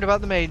learned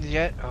about the maidens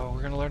yet. Oh,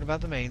 we're gonna learn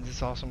about the maidens.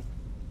 It's awesome.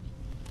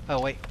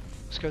 Oh wait,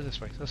 let's go this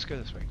way. Let's go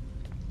this way.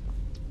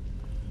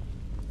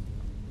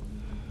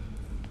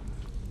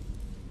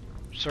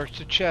 Search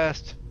the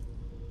chest.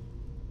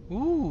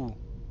 Ooh,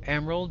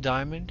 emerald,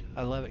 diamond.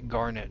 I love it.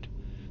 Garnet.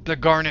 The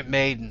Garnet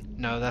Maiden.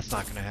 No, that's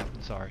not gonna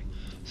happen.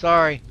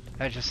 Sorry.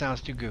 That just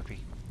sounds too goofy.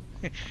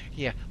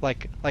 Yeah,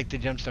 like the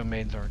gemstone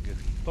maidens aren't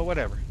goofy, but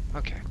whatever.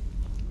 Okay.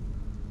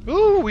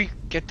 Ooh, we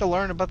get to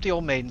learn about the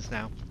old maidens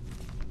now.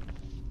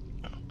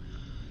 The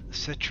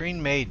citrine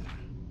maiden.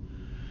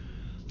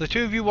 The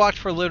two of you watch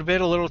for a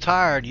little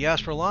tired. You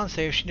ask Rolance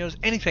if she knows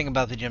anything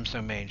about the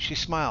gemstone maiden. She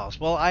smiles.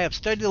 Well, I have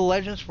studied the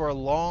legends for a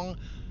long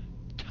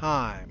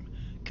time.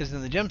 Because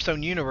in the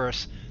gemstone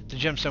universe, the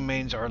gemstone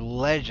maidens are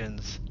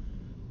legends.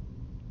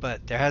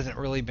 But there hasn't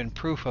really been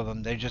proof of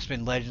them. They've just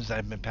been legends that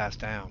have been passed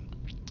down.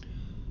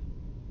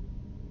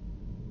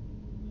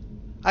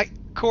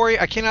 Corey,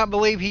 I cannot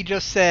believe he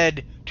just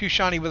said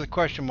Tushani with a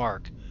question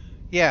mark.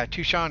 Yeah,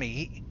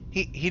 Tushani.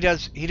 He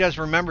does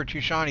remember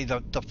Tushani,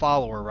 the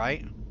follower,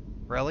 right?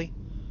 Really?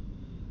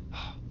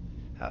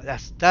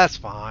 That's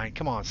fine.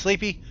 Come on,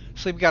 Sleepy.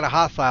 Sleepy got a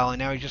hot file and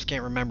now he just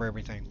can't remember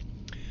everything.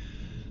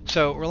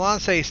 So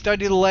Rolance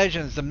study the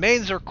legends. The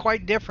maidens are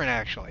quite different,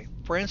 actually.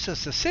 For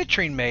instance, the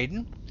citrine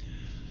maiden.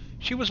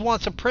 She was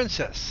once a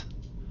princess.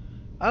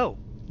 Oh,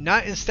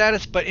 not in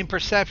status, but in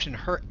perception.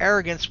 Her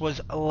arrogance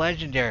was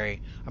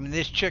legendary. I mean,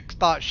 this chick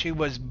thought she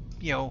was,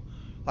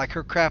 like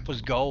her crap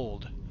was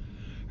gold.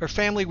 Her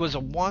family was a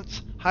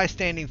once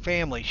high-standing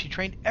family. She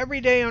trained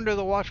every day under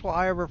the watchful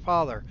eye of her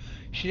father.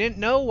 She didn't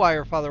know why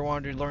her father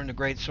wanted her to learn the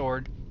great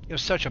sword. It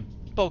was such a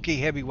bulky,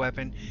 heavy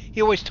weapon.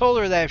 He always told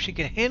her that if she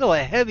could handle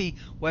a heavy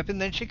weapon,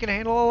 then she could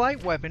handle a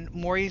light weapon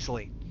more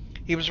easily.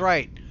 He was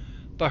right.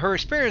 But her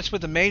experience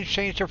with the mage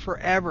changed her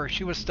forever.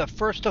 She was the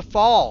first to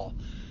fall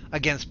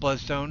against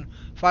Bloodstone,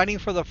 fighting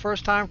for the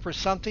first time for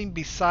something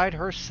beside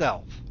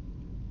herself.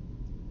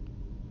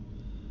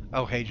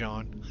 Oh, hey,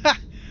 John. Ha!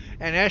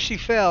 And as she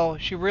fell,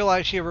 she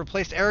realized she had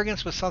replaced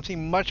arrogance with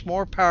something much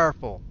more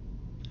powerful.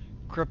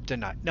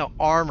 Kryptonite. No,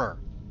 armor.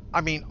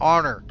 I mean,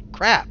 honor.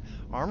 Crap.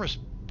 Armor's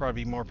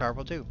probably more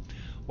powerful, too.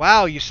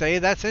 Wow, you say?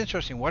 That's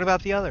interesting. What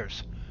about the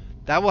others?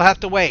 That will have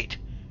to wait.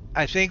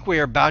 I think we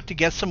are about to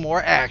get some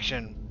more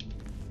action.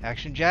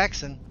 Action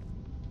Jackson.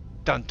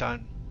 Dun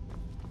dun.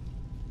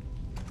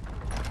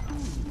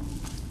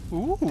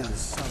 Ooh.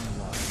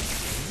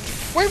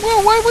 Wait,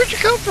 where'd you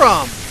come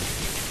from?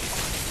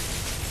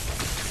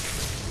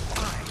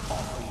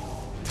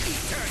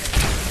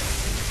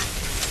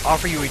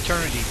 Offer you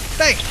eternity.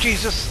 Thanks,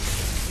 Jesus.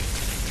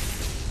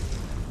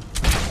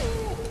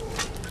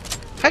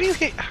 How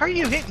are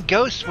you hitting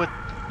ghosts with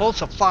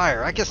bolts of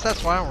fire? I guess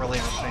that's what I don't really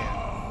understand.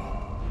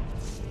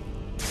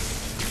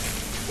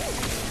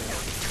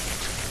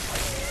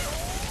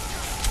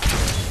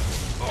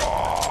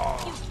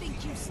 Oh. You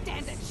think you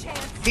stand a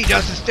chance? He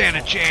doesn't stand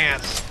a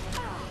chance.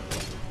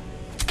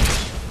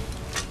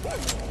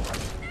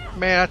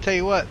 Man, I tell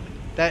you what,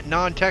 that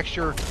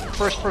non-texture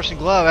first-person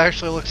glove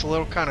actually looks a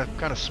little kind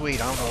of sweet.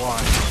 I don't know why.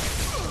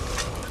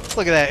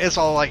 Look at that. It's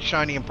all like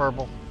shiny and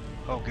purple.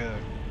 Oh, good.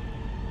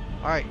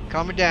 All right,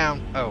 calm it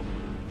down. Oh,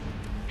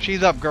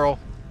 she's up, girl.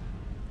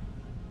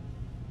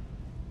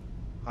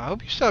 I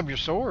hope you still have your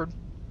sword.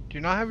 Do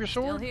you not have your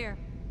sword? Still here.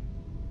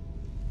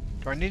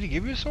 Do I need to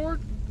give you a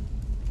sword?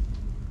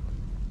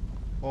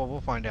 Well,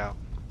 we'll find out.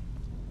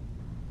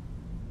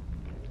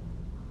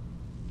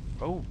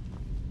 Oh.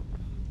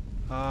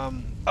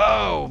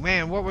 Oh,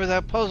 man, what were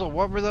that puzzle?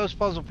 What were those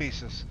puzzle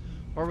pieces?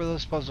 What were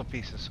those puzzle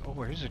pieces? Oh,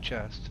 here's a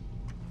chest.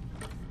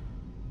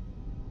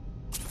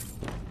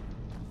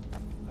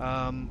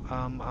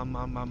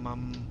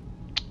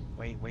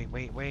 Wait.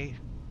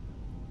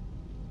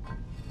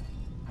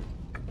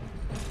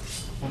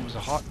 What was a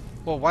hot?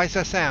 Well, why is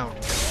that sound?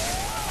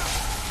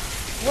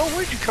 Well,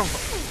 where'd you come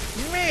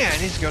from? Man,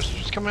 these ghosts are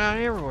just coming out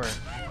everywhere.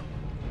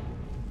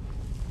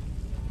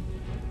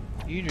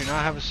 You do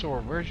not have a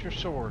sword. Where's your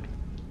sword?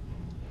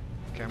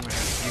 Okay, I'm gonna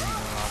have to give you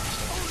one,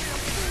 obviously.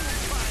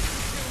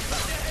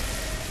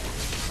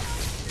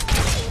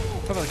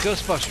 How about the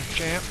Ghostbusters,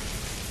 champ?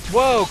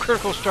 Whoa,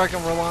 critical strike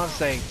on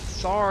Rolance.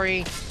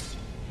 Sorry.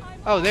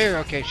 Oh, there.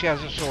 Okay, she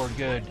has a sword.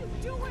 Good.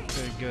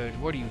 Good.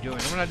 What are you doing?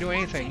 I'm not doing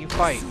anything. You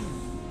fight.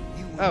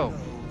 Oh.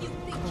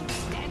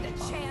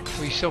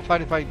 Will you still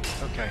fight if I...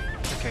 Okay.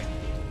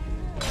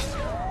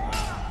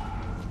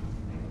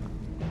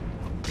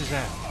 Who's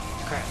that?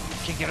 Crap.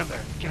 Can't get up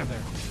there. Get up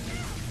there.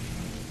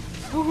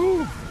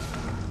 Woohoo!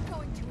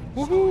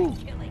 Woohoo!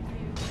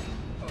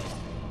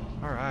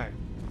 Alright.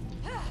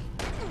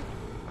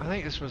 I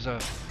think this was a...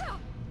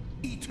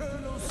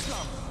 Eternal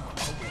slumber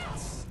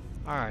awaits.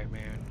 Alright,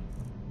 man.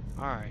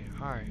 Alright.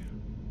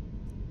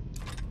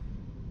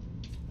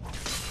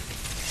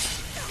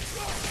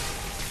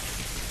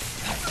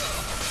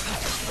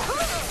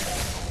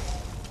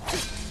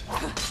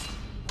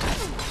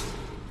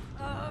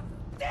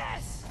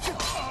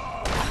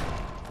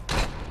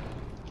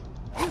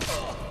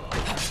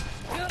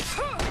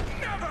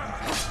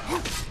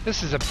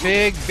 This is a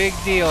big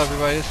deal,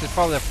 everybody. This is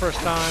probably the first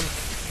time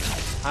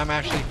I'm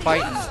actually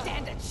fighting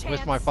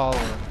with my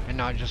follower and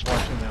not just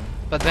watching them.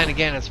 But then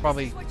again, it's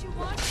probably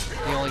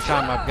the only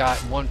time I've got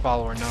one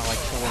follower, not like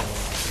 4 of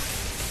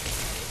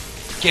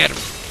them. Get him,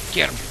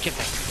 get him.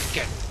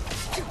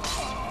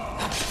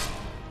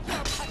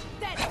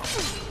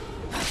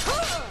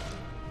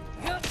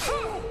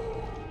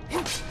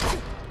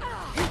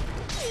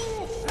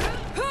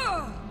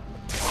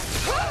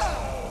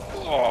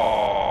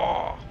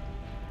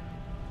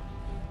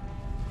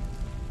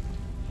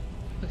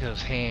 Look at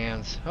those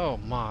hands. Oh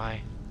my.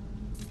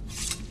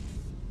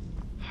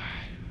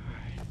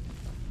 Alright.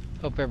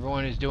 Hope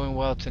everyone is doing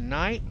well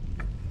tonight.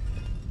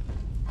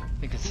 I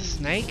think it's a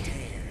snake.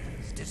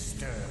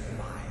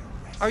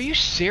 Are you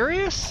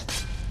serious?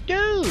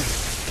 Dude!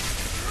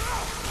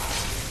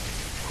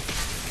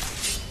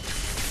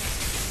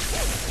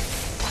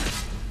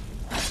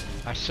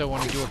 I so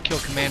want to do a kill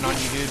command on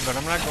you, dude, but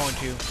I'm not going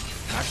to.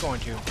 Not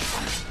going to.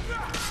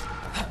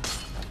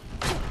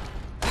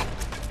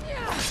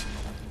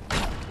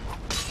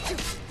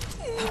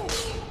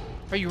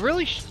 Are you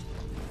really?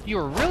 You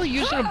are really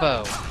using a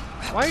bow.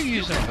 Why are you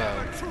using a bow?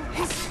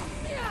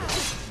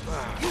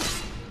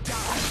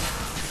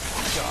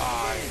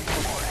 God.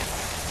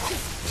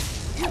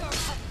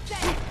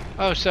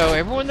 Oh, so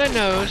everyone that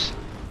knows,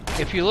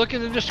 if you look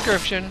in the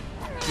description,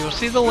 you'll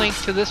see the link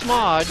to this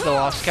mod, the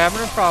Lost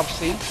Cavern of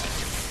Prophecy.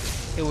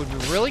 It would be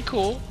really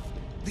cool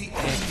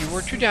if you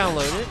were to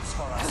download it.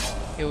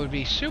 It would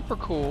be super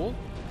cool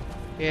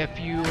if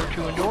you were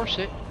to endorse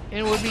it.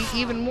 And it would be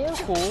even more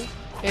cool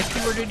if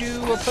you were to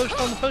do a post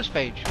on the post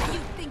page. You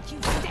think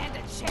you stand a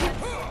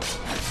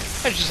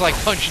chance? I just like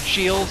punching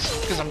shields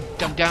because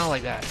I'm down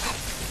like that.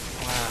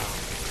 Wow.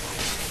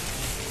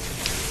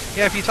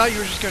 Yeah, if you thought you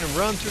were just going to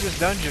run through this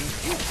dungeon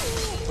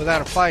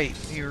without a fight,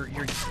 you're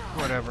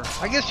whatever.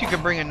 I guess you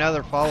could bring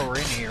another follower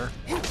in here.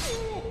 I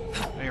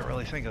didn't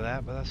really think of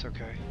that, but that's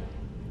okay.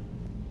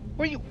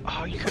 What are you?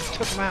 Oh, you could have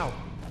took him out.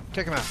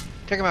 Take him out.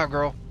 Take him out,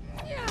 girl.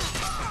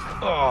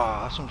 Oh,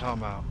 that's what I'm talking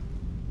about.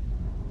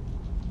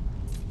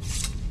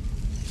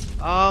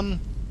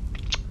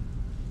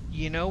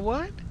 You know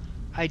what?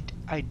 I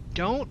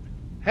don't.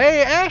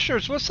 Hey,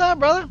 Asher's, what's up,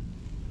 brother?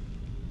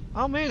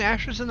 Oh man,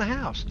 Asher's in the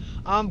house.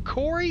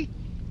 Corey,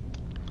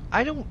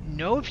 I don't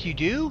know if you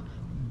do.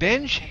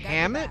 Benj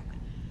Hammett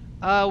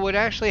would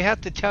actually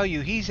have to tell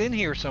you he's in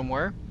here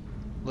somewhere,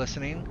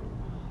 listening.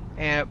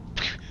 And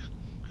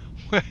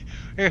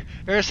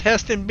there's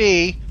Heston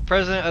B,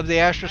 president of the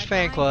Asher's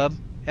fan club,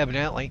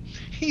 evidently.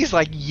 He's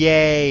like,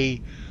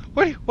 yay.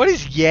 What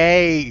is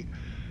yay?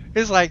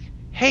 It's like,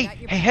 hey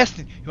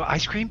Heston, you want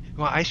ice cream? You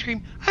want ice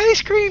cream?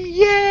 Ice cream,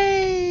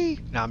 yay!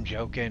 No, I'm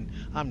joking.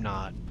 I'm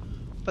not.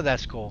 But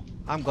that's cool.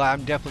 I'm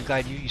definitely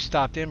glad you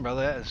stopped in,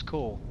 brother. That is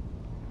cool.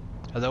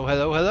 Hello,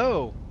 hello,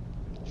 hello.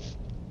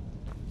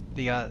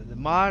 The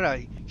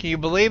mod, can you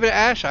believe it,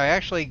 Ash? I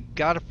actually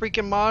got a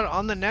freaking mod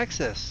on the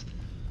Nexus.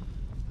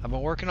 I've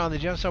been working on the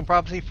Gemstone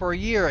Prophecy for a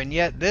year, and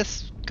yet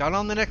this got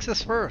on the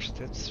Nexus first.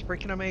 It's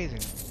freaking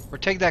amazing. Or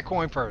take that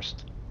coin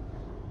first.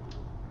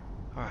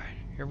 Alright,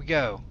 here we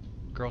go.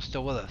 Girl's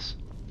still with us.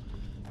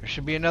 There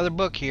should be another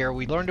book here.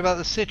 We learned about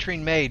the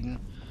Citrine Maiden.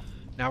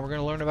 Now we're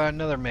going to learn about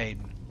another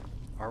maiden.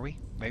 Are we?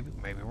 Maybe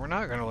we're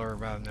not going to learn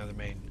about another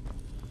maiden.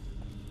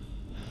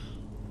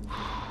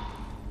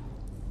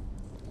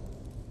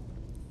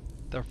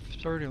 The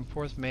third and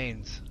fourth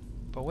maidens.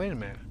 But wait a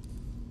minute.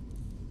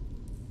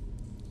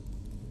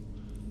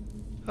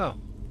 Oh.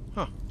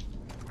 Huh.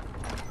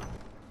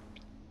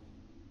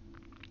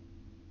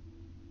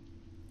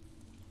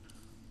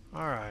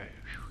 Alright.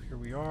 Here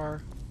we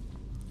are.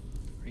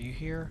 Are you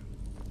here?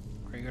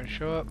 Are you going to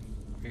show up?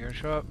 Are you going to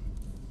show up?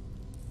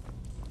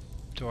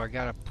 Do I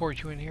gotta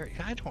port you in here?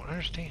 I don't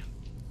understand.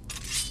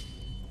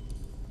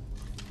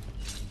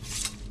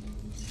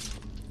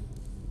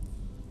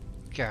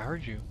 Okay, I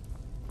heard you.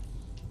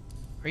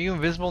 Are you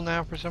invisible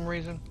now for some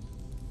reason?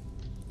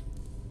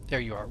 There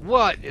you are.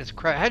 What is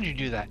crap? How did you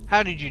do that?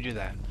 How did you do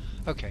that?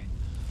 Okay,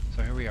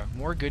 so here we are.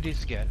 More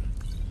goodies to get.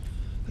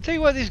 I'll tell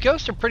you what, these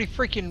ghosts are pretty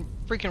freaking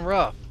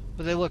rough,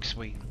 but they look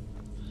sweet.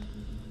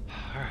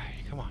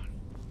 Alright, come on.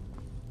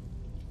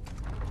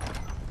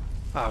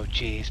 Oh,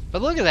 jeez.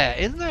 But look at that.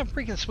 Isn't that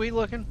freaking sweet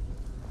looking?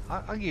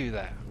 I'll give you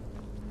that.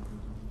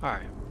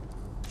 Alright.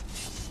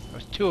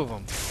 There's two of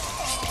them.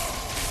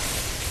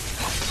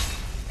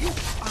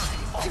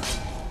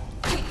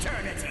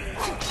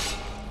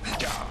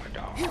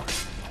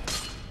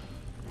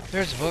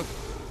 There's a book.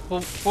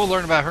 We'll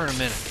learn about her in a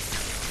minute.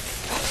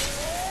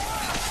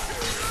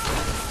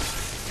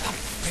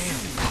 Man,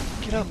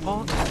 get up,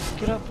 punk.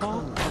 Get up,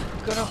 punk.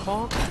 Get up,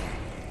 punk.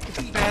 Get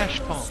the bash,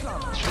 punk.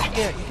 That's what you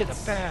get. You get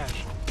the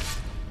bash.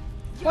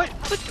 What?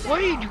 Why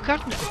you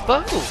got the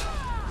bow?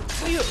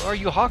 Are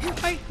you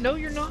Hawkeye? No,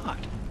 you're not.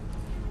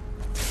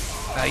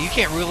 You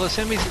can't rule this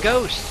enemy's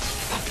ghost.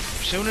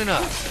 Soon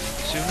enough.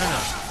 Soon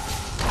enough.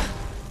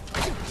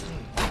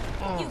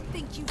 You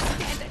think you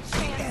stand a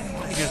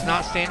chance? He does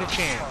not stand a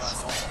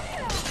chance.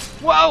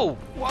 Whoa!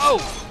 Whoa!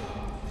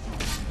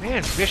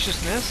 Man,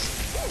 viciousness.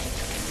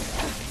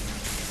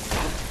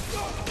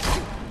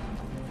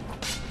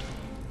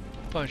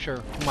 Punch her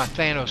with my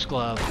Thanos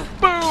glove.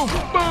 Boom!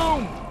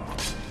 Boom!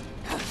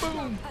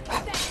 Boom!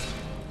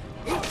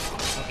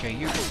 Okay,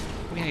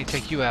 we need to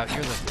take you out.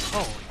 You're the...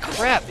 Holy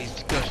crap,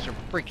 these ghosts are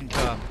freaking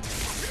tough.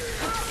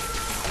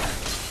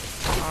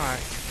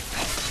 Alright.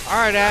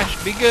 Alright,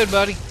 Ash. Be good,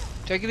 buddy.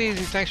 Take it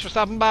easy. Thanks for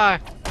stopping by.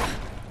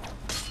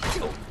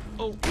 Oh.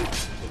 Oh.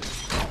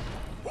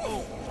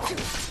 Oh.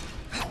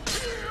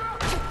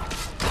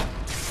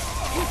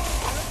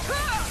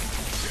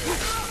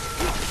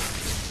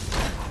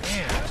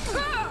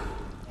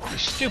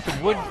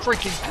 stupid wood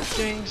freaking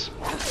things.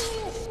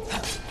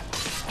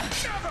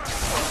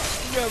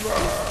 Never.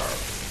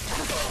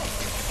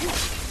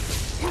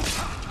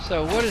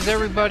 So what has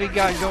everybody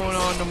got going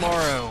on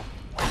tomorrow?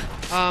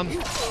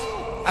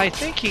 I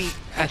think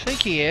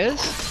he is.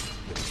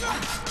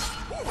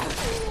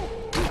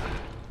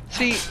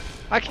 See,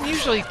 I can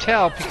usually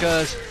tell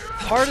because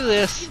part of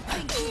this,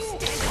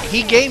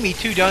 he gave me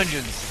 2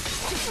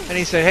 dungeons, and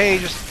he said, "Hey,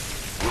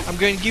 I'm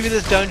going to give you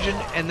this dungeon,"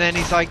 and then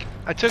he's like,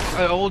 "I took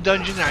an old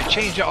dungeon and I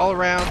changed it all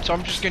around, so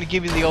I'm just going to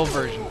give you the old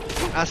version."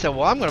 And I said,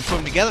 "Well, I'm going to put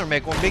them together and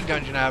make one big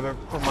dungeon out of it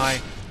for my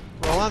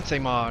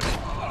Rolance mod."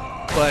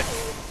 But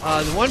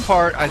the one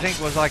part I think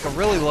was like a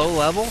really low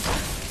level,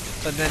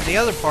 but then the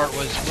other part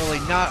was really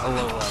not a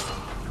low level.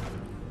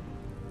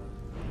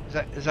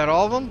 Is that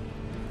all of them?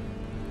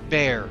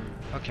 Bear.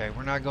 Okay,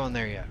 we're not going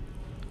there yet.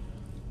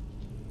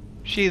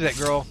 Sheath it,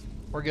 girl.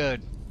 We're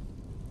good.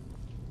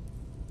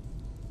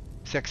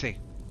 Sexy.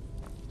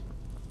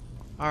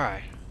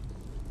 Alright.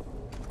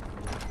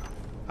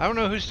 I don't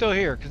know who's still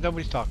here, because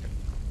nobody's talking.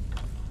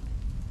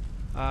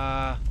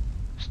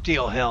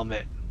 Steel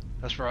helmet.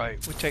 That's right.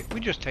 We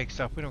just take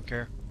stuff. We don't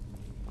care.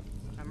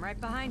 I'm right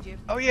behind you.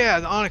 Oh yeah,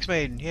 the Onyx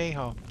Maiden. Yay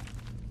ho.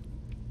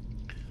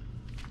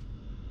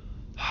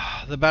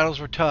 The battles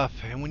were tough,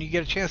 and when you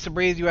get a chance to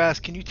breathe, you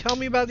ask, "Can you tell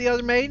me about the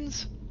other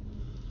maidens?"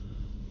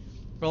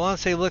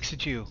 Rolance looks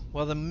at you.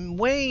 Well, the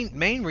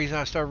main reason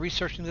I started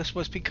researching this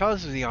was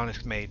because of the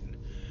Onyx Maiden.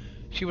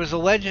 She was a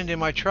legend in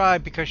my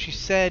tribe because she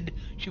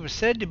was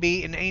said to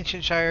be an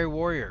ancient Shire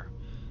warrior.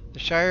 The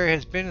Shire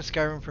has been in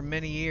Skyrim for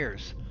many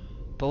years.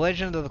 The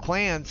legend of the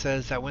clan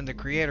says that when the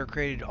Creator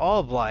created all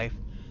of life,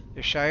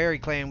 the Shire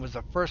clan was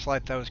the first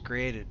life that was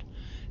created.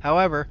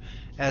 However,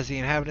 as the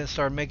inhabitants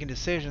started making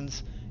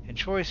decisions and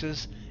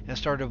choices and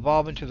started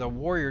evolving to the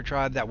warrior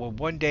tribe that would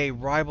one day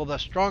rival the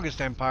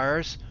strongest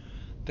empires,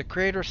 the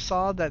Creator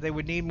saw that they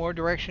would need more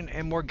direction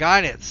and more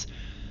guidance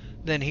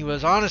than he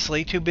was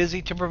honestly too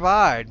busy to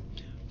provide.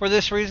 For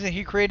this reason,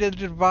 he created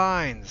the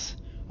Divines.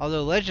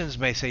 Although legends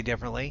may say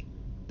differently,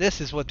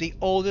 this is what the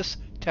oldest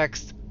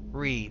texts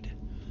read.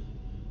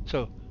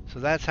 So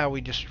that's how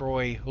we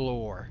destroy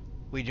lore.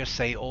 We just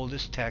say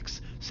oldest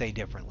texts say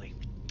differently.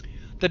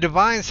 The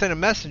Divine sent a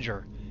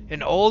messenger,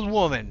 an old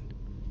woman,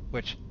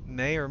 which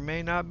may or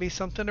may not be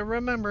something to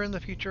remember in the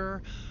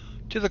future,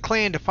 to the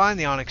clan to find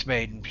the Onyx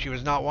Maiden. She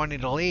was not wanting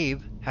to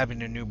leave,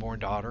 having a newborn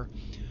daughter.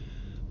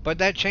 But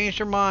that changed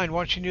her mind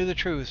once she knew the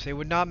truth. It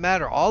would not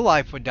matter. All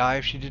life would die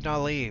if she did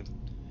not leave.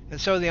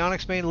 And so the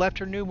Onyx Maiden left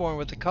her newborn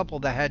with a couple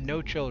that had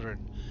no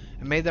children,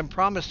 and made them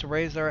promise to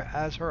raise her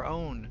as her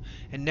own,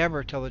 and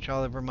never tell the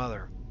child of her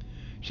mother.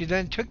 She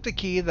then took the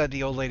key that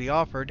the old lady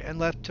offered, and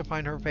left to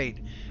find her fate.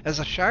 As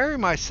a Shirey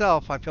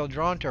myself, I feel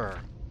drawn to her.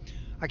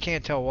 I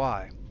can't tell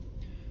why.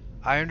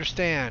 I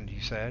understand,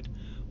 he said.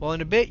 Well, in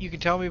a bit you can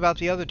tell me about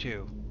the other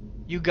 2.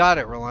 You got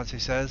it, Rolance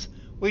says.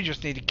 We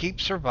just need to keep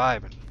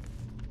surviving.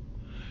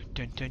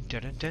 Dun dun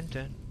dun dun dun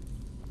dun.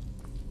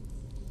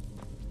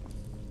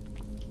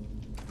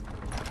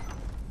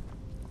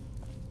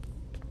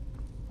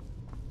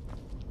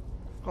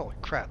 Holy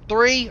crap.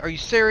 3? Are you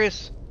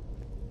serious?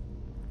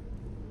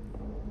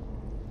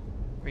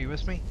 Are you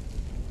with me?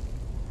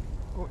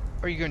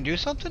 Are you going to do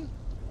something?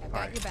 I've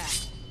got your back.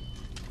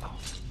 Oh.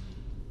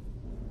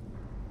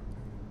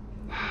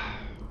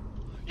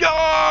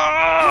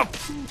 Yeah!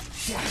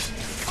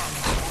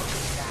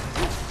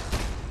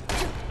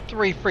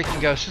 3 freaking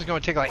ghosts. This is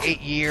going to take like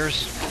 8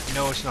 years.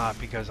 No, it's not,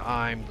 because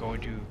I'm going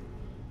to...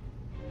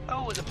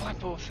 Oh, the Black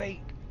Bow of Fate.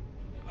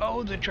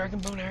 Oh, the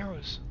Dragonbone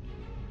arrows.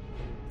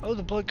 Oh,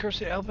 the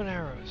blood-cursed elven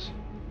arrows.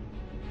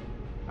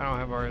 I don't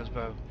have Ario's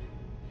bow.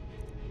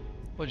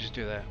 We'll just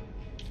do that.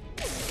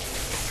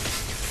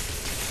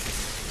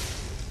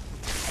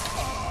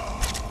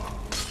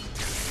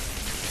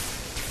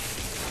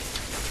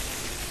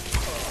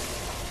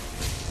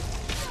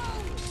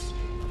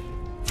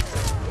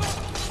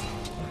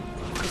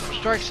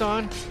 Strike's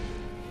on.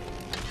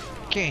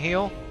 Can't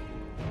heal.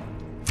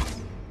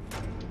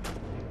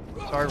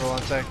 Sorry,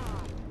 Rolance.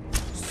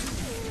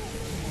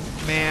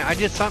 Man, I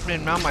did something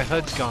and now my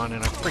HUD's gone,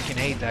 and I freaking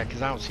hate that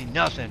because I don't see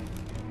nothing.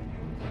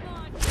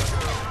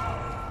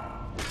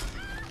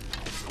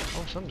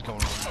 Oh, something's going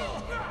on.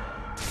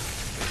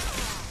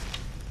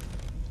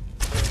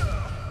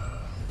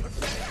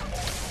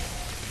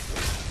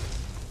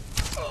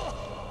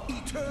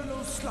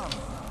 Eternal slumber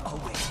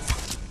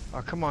awaits.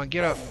 Oh, come on,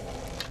 get up.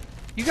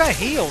 You got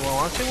heal,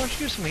 Rolance. Why don't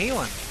you do some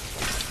healing?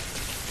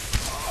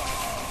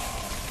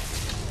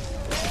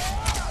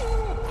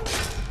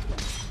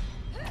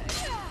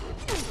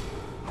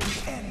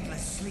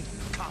 Endless sleep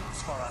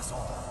comes for us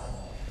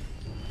all.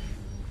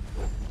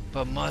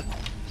 But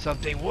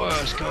something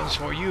worse comes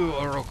for you,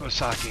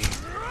 Orokosaki.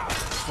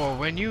 For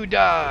when you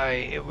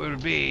die, it will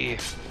be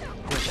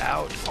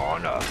without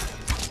honor.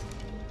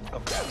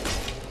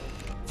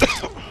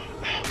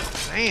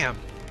 Damn.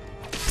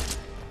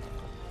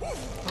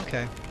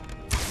 Okay.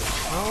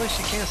 Well, at least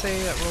you can't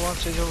say that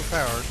Rolance is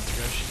overpowered,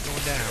 because she's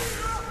going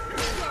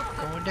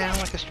down. Going down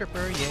like a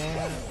stripper,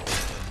 yeah.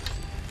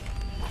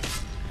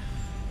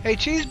 Hey,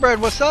 cheese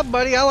bread, what's up,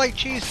 buddy? I like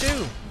cheese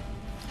too.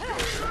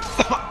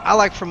 I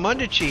like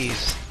Fremunda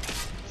cheese.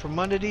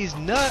 Fremunda these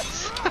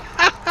nuts.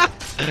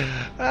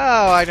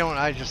 Oh,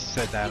 I just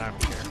said that. I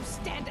don't care. You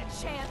stand a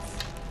chance.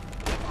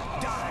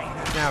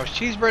 Now, is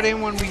cheese bread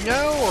anyone we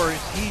know, or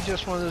is he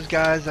just one of those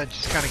guys that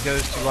just kind of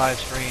goes to live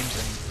streams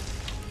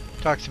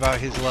and talks about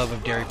his love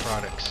of dairy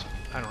products?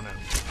 I don't know.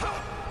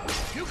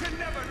 You can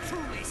never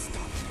truly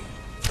stop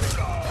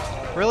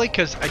me. Really?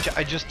 Because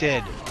I just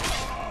did.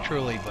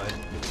 Truly, but...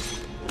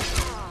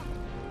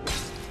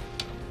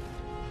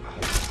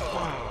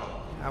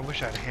 I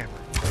wish I had a hammer.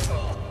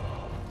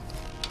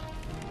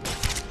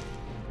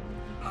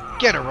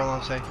 Get her,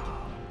 Rolante.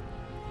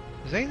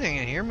 Is there anything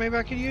in here maybe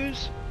I could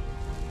use?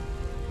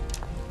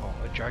 Oh,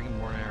 a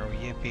Dragonborn arrow.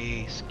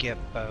 Yippee. Skip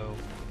bow.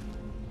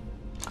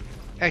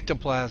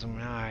 Ectoplasm.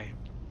 Hi.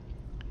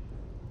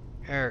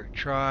 Eric,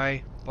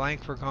 try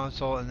blank for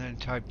console and then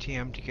type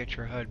TM to get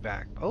your HUD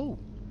back. Oh.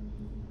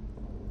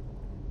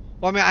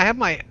 Well, I mean, I have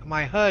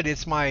my HUD.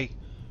 It's my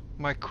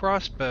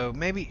crossbow.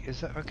 Maybe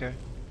is that okay?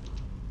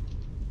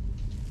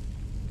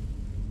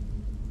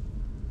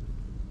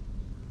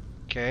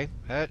 Okay,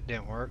 that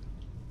didn't work.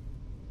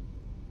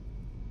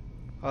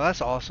 Oh,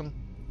 that's awesome.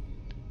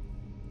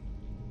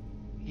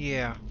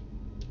 Yeah.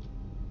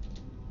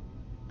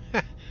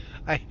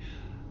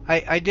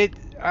 I did.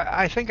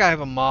 I think I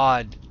have a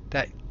mod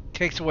that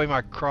takes away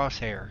my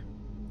crosshair.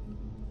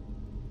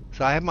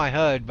 So I have my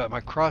HUD, but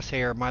my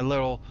crosshair, my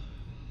little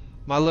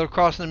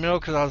cross in the middle,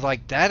 because I was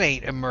like, that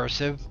ain't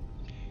immersive,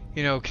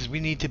 you know, because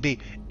we need to be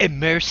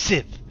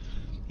immersive,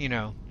 you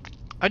know.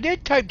 I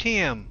did type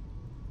TM.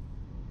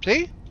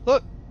 See?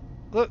 Look.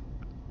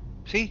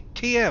 See?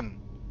 TM.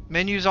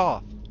 Menu's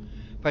off.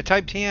 If I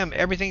type TM,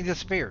 everything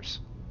disappears.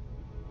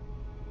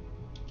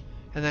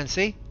 And then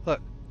see?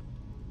 Look.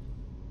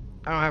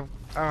 I don't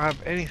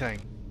have anything.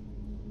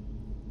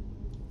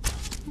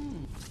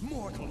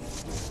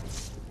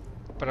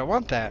 But I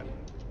want that.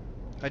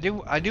 I do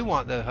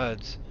want the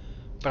HUDs.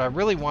 But I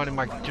really wanted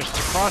just the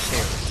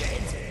crosshairs.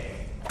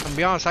 And to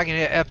be honest, I can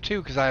hit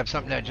F2 because I have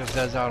something that just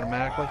does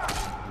automatically.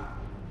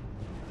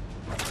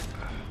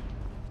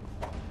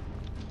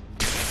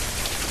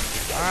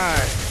 Alright,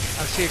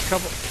 I see a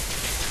couple.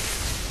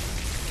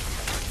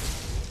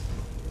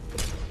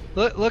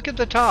 Look at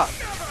the top.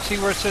 See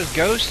where it says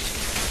ghost?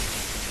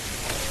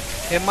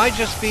 It might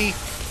just be,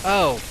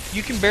 oh,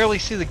 you can barely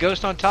see the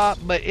ghost on top,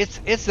 but it's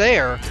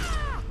there.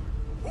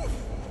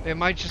 It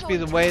might just be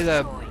the way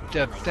the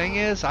thing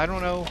is. I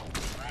don't know.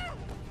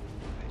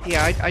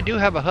 Yeah, I do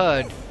have a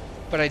HUD,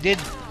 but I did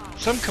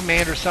some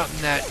command or something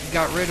that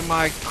got rid of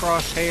my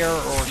crosshair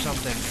or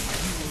something.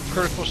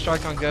 Critical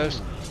strike on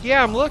ghost.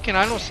 Yeah, I'm looking.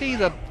 I don't see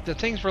the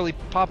things really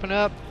popping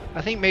up.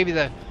 I think maybe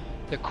the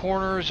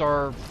corners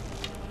are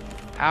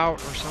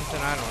out or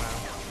something. I don't know.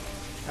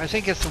 I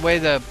think it's the way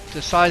the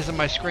size of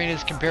my screen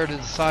is compared to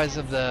the size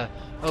of the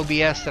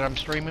OBS that I'm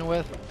streaming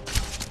with.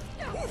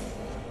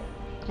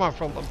 Come on,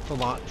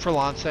 for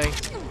Lance. Hey, be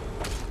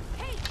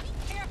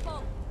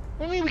careful.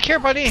 What do you mean be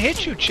careful? I didn't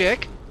hit you,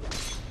 chick.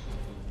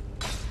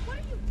 What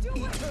are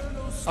you doing?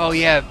 Oh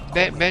yeah,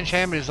 Bench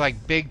Hammond is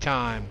like big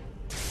time.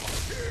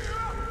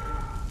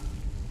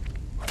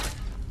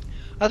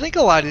 I think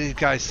a lot of these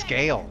guys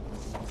scale.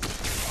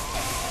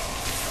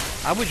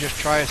 I would just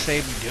try to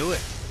save and do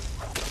it.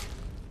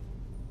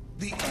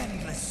 The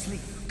endless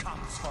sleep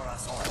comes for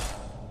us all.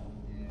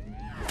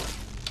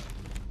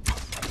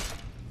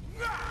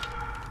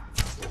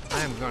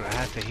 I am going to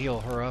have to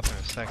heal her up in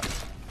a second.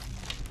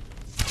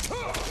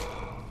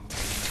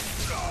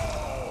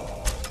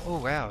 Oh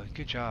wow,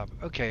 good job.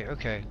 Okay.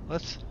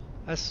 Let's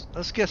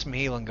get some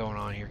healing going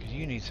on here because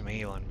you need some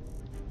healing.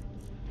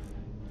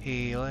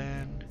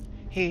 Healing.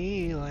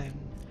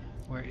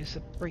 Where is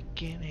the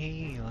freaking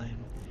healing?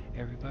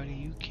 Everybody,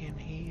 you can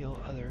heal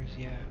others.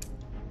 Yeah.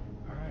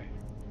 All right.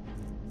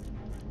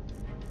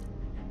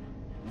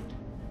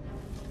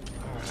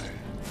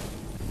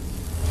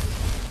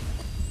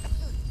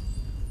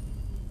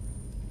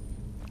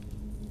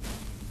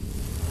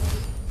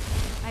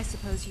 I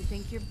suppose you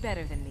think you're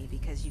better than me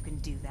because you can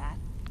do that.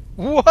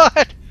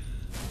 What?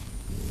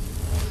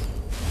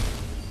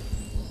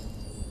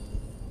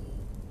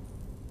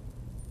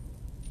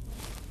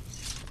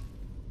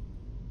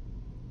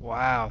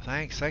 Wow,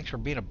 thanks for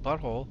being a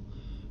butthole.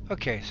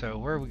 Okay, so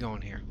where are we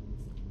going here?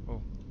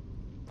 Oh.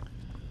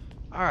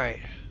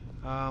 Alright.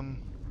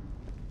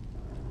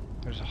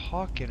 There's a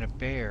hawk and a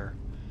bear.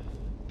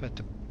 But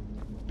the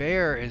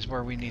bear is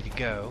where we need to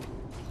go.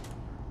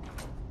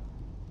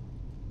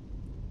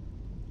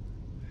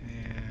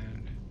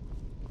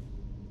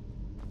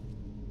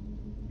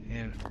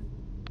 And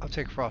I'll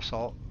take frost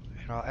salt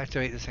and I'll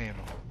activate this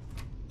handle.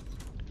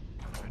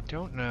 I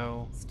don't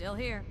know. Still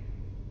here.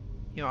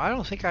 You know, I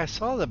don't think I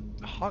saw the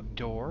hawk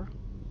door,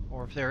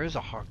 or if there is a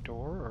hawk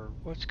door, or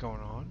what's going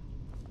on.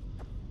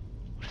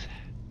 What is that?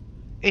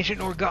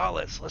 Ancient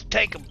Norgalis. Let's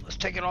take them. Let's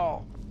take it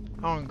all.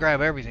 I don't want to grab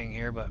everything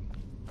here, but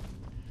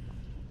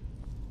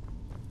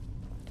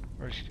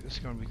it's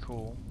going to be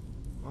cool.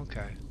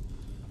 Okay.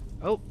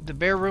 Oh, the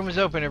bear room is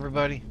open,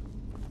 everybody.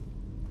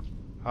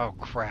 Oh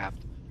crap.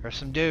 There's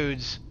some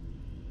dudes.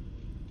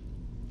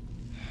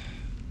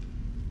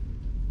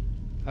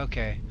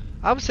 Okay.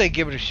 I would say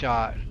give it a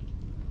shot.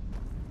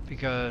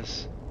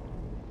 Because...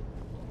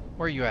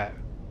 Where are you at?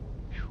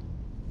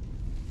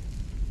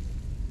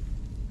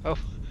 Oh.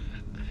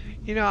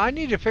 You know, I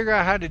need to figure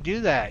out how to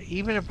do that.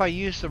 Even if I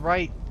use the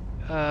right...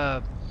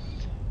 the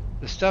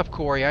stuff,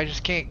 Corey, I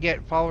just can't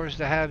get followers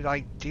to have,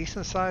 like,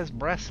 decent-sized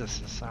breasts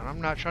this time.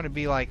 I'm not trying to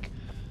be, like,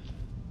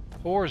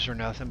 whores or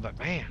nothing, but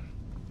man.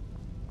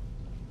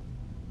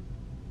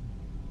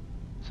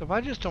 So if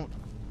I just don't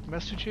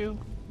mess with you,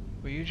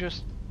 will you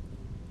just...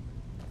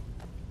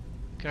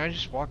 Can I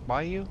just walk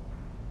by you?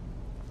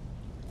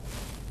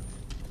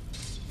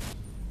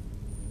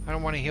 I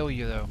don't want to heal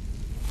you, though.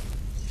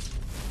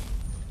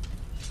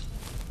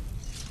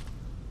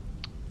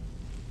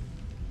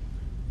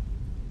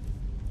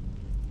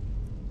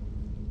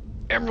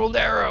 Emerald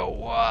arrow,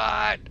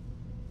 what?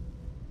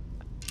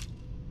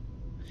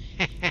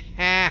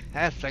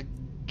 That's a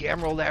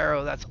emerald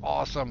arrow, that's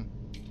awesome.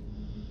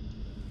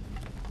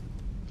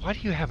 Why do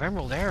you have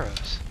emerald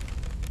arrows?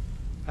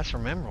 That's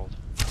from emerald.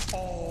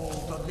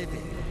 All the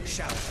living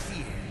shall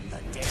fear the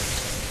dead.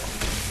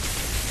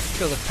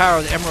 Feel the power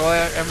of the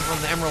emerald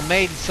from the Emerald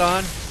Maiden,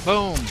 son.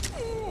 Boom.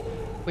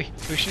 We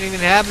shouldn't even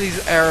have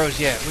these arrows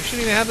yet. We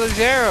shouldn't even have these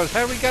arrows.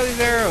 How do we got these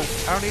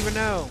arrows? I don't even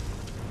know.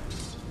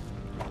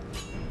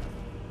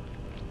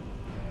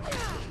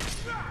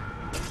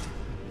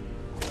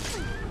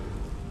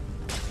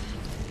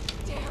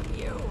 Damn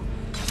you!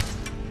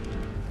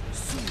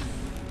 Soon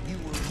you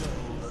will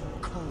know the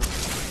cold.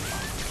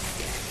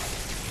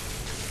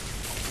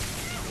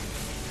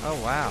 Oh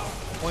wow.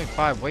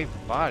 0.5 weight per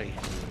body.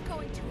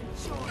 Going to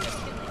enjoy.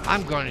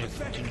 I'm going to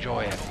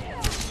enjoy it.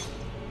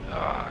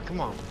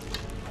 Come on.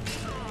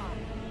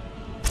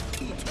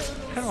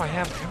 How do I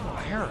have emerald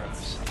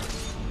arrows?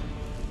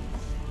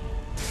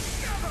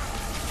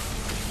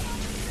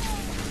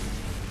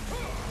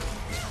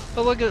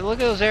 Oh, look at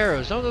those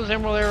arrows. Don't those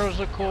emerald arrows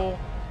look cool?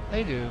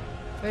 They do.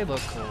 They look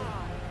cool.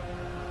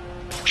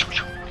 Just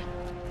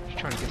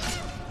trying to get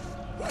some.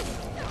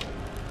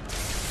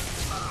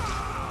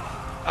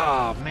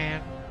 Oh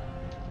man.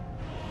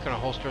 Gonna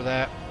holster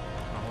that.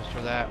 Gonna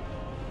holster that.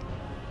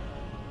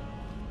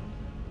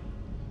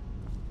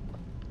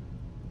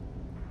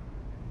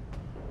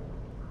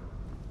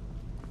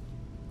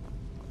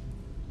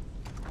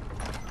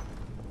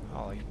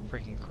 Holy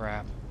freaking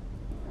crap.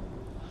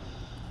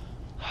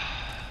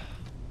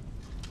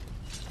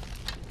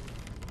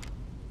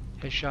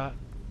 Headshot.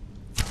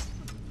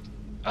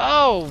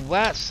 Oh,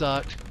 that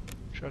sucked.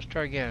 Let's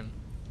try again.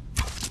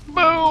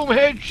 Boom!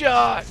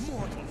 Headshot!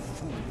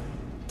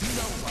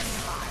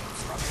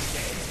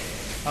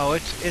 Oh,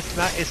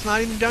 it's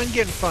not even done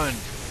getting fun.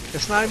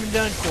 It's not even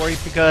done, Corey,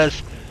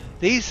 because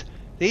these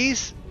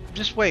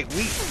just wait.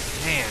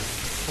 Man,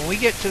 when we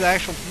get to the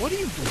actual, what do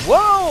you?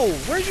 Whoa!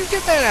 Where'd you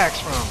get that axe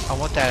from? I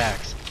want that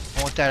axe.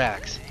 I want that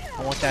axe.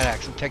 I want that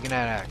axe. I'm taking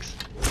that axe.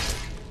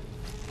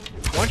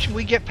 Once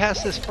we get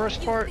past this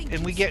first part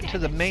and we get into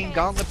the main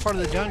gauntlet part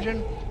of the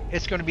dungeon,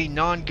 it's going to be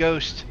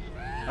non-ghost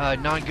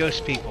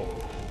people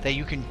that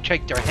you can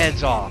take their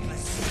heads off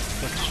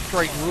with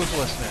straight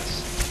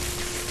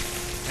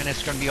ruthlessness, and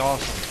it's going to be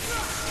awesome.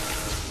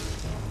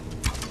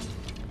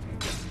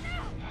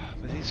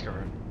 But these guys.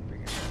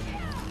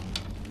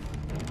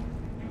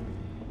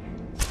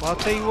 Well, I'll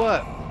tell you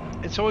what.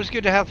 It's always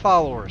good to have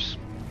followers,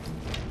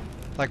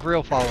 like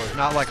real followers,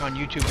 not like on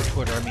YouTube or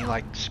Twitter. I mean,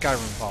 like Skyrim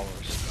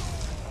followers.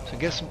 So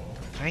get some.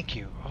 Thank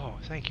you. Oh,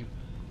 thank you.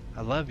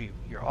 I love you.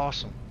 You're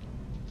awesome.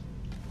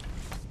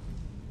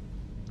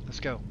 Let's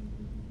go.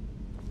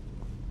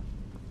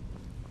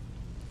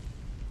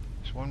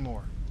 There's one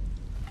more.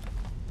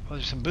 Oh,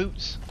 there's some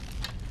boots.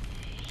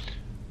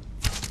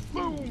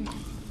 Boom.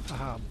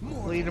 I'm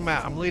leading them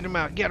out. I'm leading them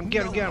out. Get them,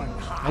 get them, get them.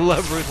 I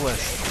love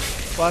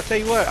Ruthless. Well, I'll tell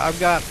you what. I've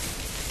got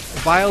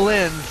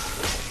violins,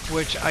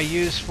 which I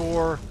use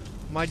for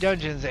my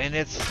dungeons, and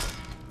it's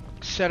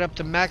set up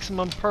to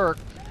maximum perk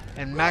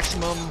and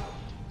maximum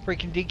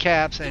freaking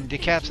decaps, and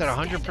decaps at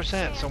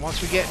 100%. So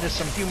once we get into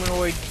some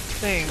humanoid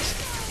things,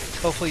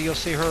 hopefully you'll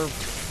see her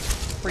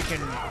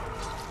freaking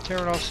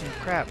tearing off some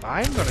crap.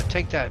 I'm gonna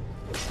take that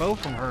bow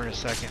from her in a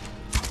second.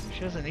 She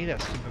doesn't need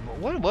that stupid bow.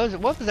 What was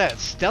it? What was that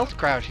stealth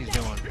crouch she's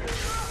doing?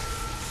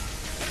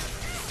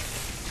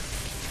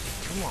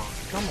 Come on,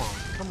 come on,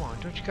 come on.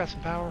 Don't you got some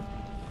power?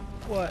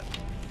 What?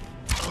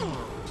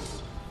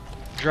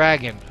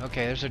 Dragon.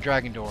 Okay, there's a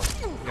dragon door.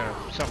 We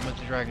got something with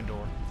the dragon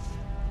door.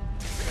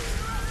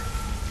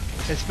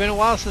 It's been a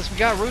while since we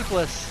got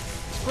Ruthless.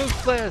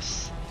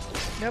 Ruthless!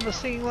 Never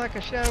seen like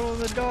a shadow in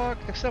the dark,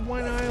 except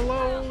when I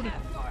load.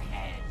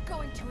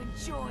 Going to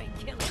enjoy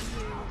killing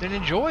you. Then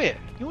enjoy it.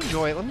 You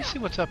enjoy it. Let me see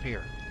what's up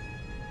here.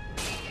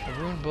 A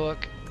rune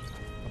book,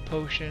 a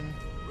potion,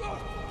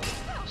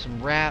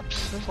 some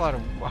wraps. There's a lot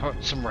of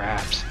some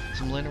wraps,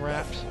 some linen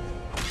wraps.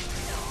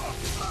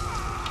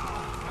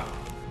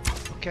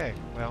 Okay,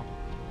 well.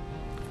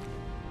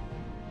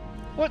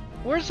 What?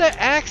 Where's that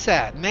axe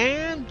at,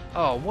 man?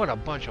 Oh, what a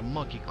bunch of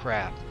monkey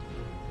crap.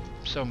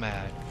 I'm so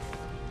mad.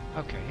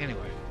 Okay,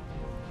 anyway.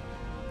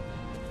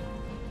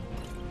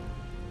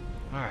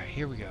 Alright,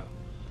 here we go.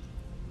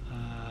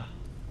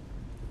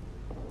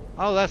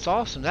 Oh, that's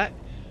awesome. That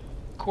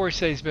Corey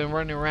said he's been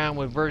running around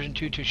with version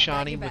 2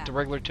 Toshani with the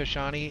regular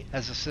Toshani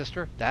as a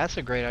sister. That's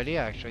a great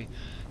idea, actually.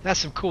 That's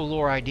some cool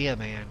lore idea,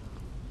 man.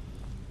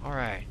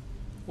 Alright.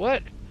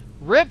 What?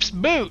 Rip's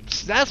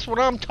boots! That's what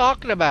I'm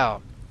talking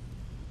about!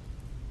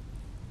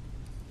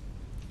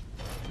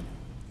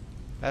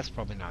 That's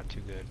probably not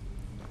too good.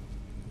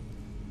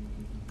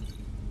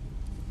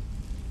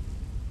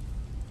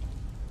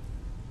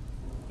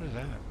 What is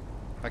that?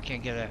 I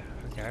can't get that.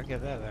 Okay, I'll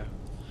get that though.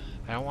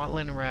 I don't want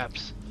linen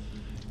wraps.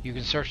 You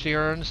can search the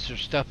urns.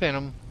 There's stuff in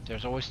them.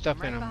 There's always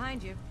stuff in them.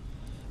 Behind you.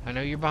 I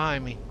know you're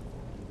behind me.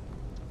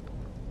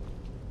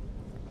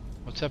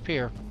 What's up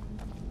here?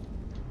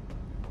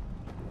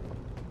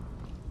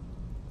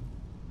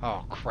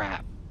 Oh,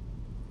 crap.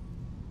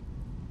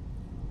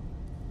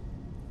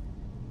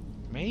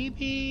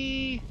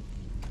 Maybe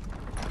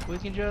we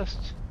can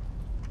just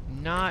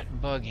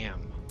not bug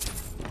him.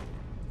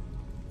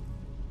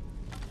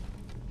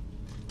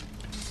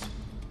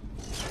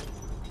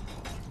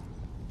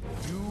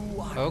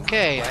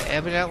 Okay,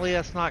 evidently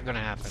that's not going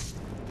to happen.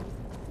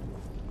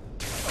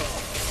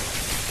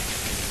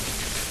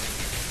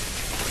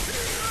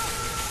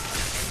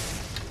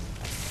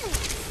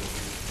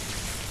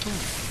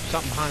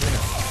 Something behind there.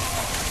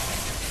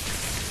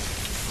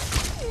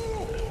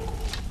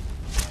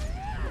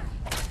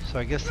 So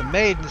I guess the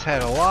maidens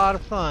had a lot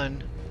of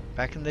fun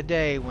back in the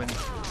day when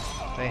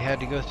they had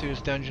to go through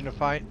this dungeon to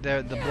fight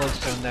the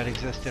bloodstone that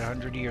existed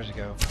 100 years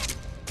ago.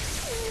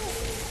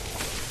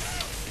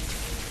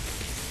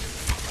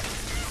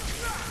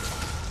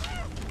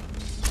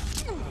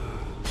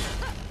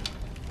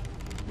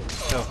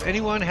 So if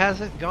anyone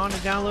hasn't gone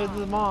and downloaded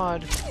the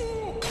mod,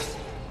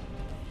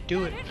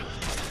 do it.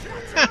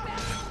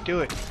 Do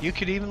it. You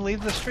could even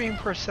leave the stream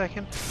for a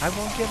second. I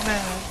won't get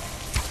mad.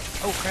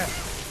 Oh crap.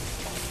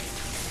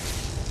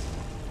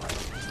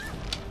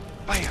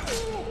 Bam.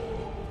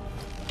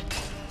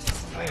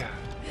 Bam.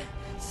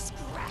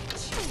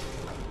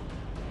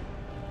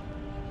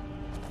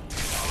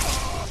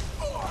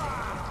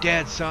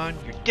 Dead, son.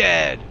 You're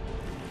dead.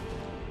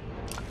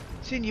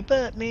 Seen your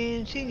butt,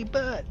 man. Seen your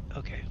butt.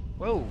 Okay.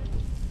 Whoa.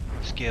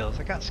 Skills.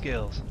 I got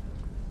skills.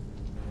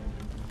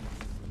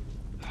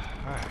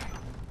 Alright.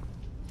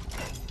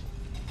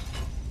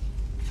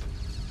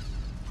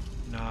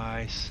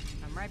 Nice.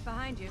 I'm right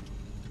behind you.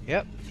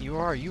 Yep, you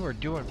are. You are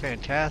doing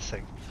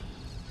fantastic.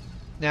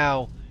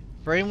 Now,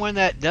 for anyone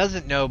that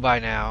doesn't know by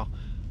now,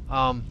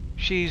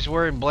 she's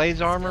wearing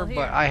Blaze armor,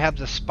 but I have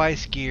the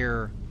Spice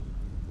Gear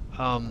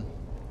on,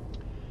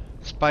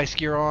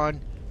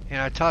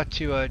 and I talked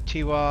to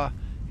Tiwa,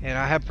 and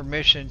I have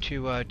permission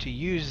to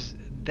use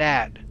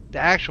that, the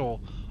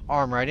actual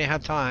armor. I didn't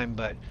have time,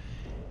 but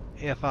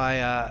if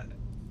I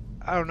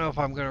don't know if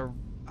I'm gonna,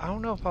 I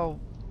don't know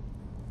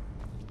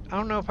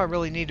if I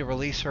really need to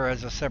release her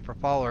as a separate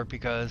follower,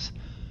 because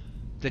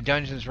the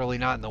dungeon's really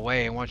not in the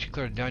way, and once you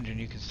clear the dungeon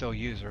you can still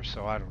use her,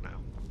 so I don't know.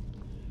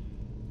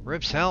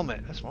 Rip's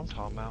helmet, that's what I'm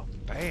talking about.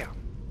 Bam.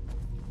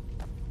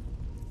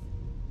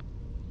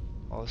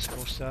 All this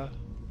cool stuff.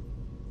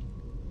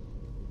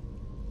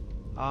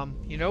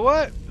 You know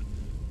what?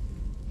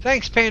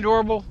 Thanks,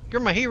 Pandorable. You're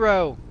my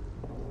hero.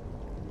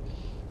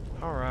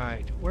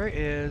 Alright, where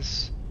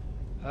is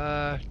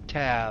Tab?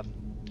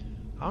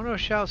 I don't know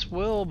if shouts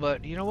will,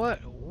 but you know what?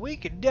 We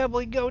could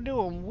definitely go do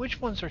them. Which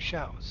ones are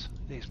shouts?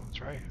 These ones,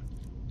 right?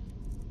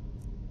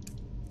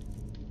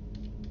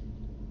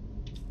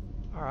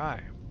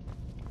 Alright.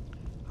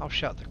 I'll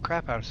shout the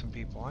crap out of some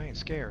people. I ain't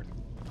scared.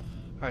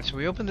 Alright, so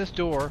we open this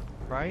door,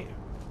 right?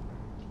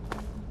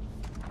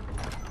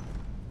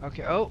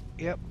 Okay, oh,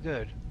 yep,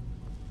 good.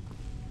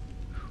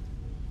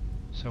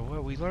 So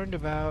what we learned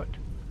about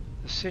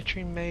the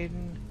Citrine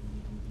Maiden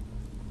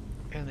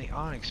and the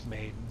Onyx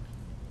Maiden.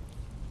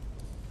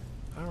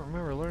 I don't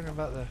remember learning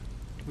about the...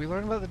 Did we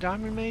learn about the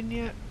Diamond Maiden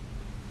yet?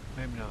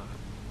 Maybe not.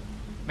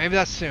 Maybe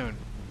that's soon.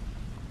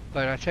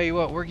 But I tell you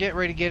what, we're getting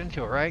ready to get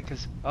into it, right?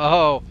 Cause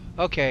oh,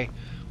 okay,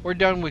 we're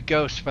done with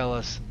ghosts,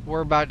 fellas.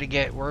 We're about to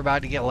get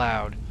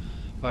loud.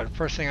 But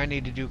first thing I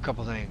need to do a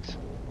couple things.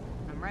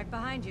 I'm right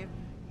behind you.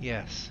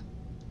 Yes.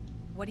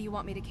 What do you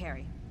want me to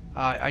carry?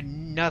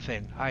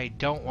 Nothing. I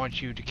don't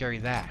want you to carry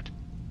that.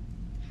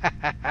 Ha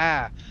ha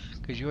ha.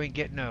 Cause you ain't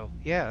getting no.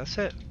 Yeah, that's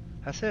it.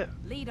 That's it.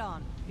 Lead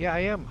on. Yeah, I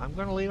am. I'm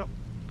gonna lead on.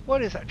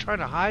 What is that? Trying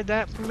to hide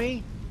that from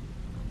me?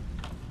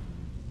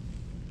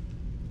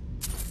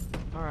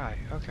 Alright,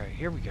 okay,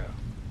 here we go.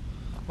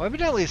 Well,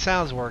 evidently the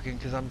sound's working,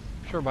 because I'm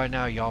sure by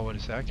now y'all would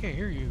have said, I can't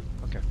hear you.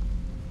 Okay.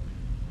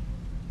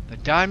 The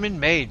Diamond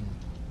Maiden.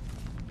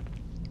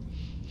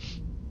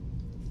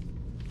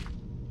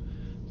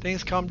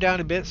 Things calm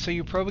down a bit, so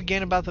you probe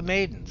again about the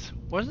maidens.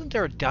 Wasn't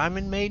there a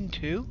Diamond Maiden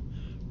too?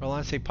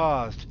 Rolance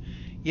paused.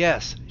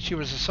 Yes, she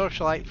was a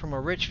socialite from a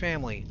rich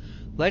family.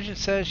 Legend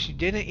says she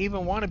didn't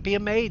even want to be a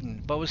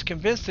maiden, but was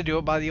convinced to do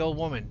it by the old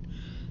woman.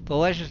 The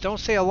legends don't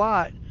say a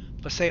lot,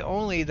 but say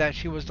only that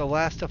she was the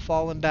last to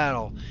fall in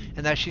battle,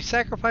 and that she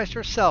sacrificed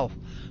herself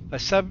by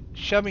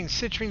shoving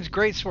Citrine's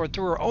greatsword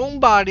through her own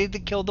body to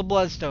kill the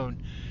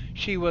Bloodstone.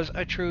 She was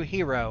a true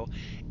hero.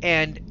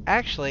 And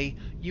actually,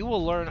 you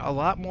will learn a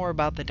lot more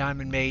about the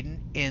Diamond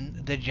Maiden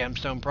in the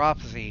Gemstone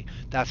Prophecy.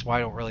 That's why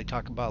I don't really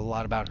talk about a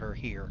lot about her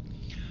here.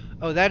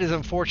 Oh, that is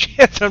unfortunate.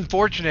 It's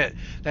unfortunate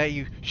that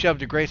you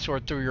shoved a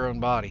greatsword through your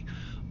own body.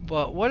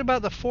 But what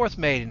about the fourth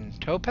maiden?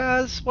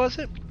 Topaz, was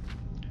it?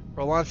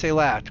 Rolance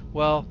laughed.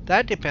 Well,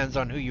 that depends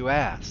on who you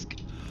ask.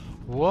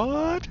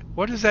 What?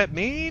 What does that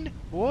mean?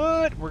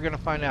 What? We're going to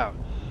find out.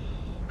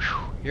 Whew.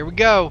 Here we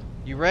go.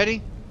 You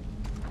ready?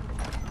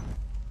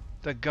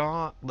 The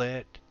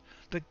gauntlet.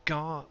 The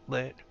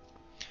gauntlet.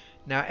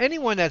 Now,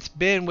 anyone that's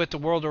been with the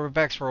World of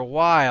Vex for a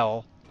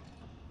while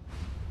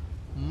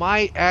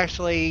might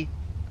actually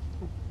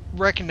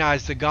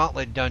recognize the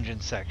gauntlet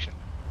dungeon section.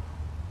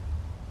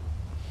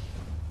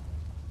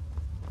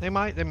 They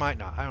might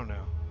not. I don't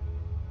know.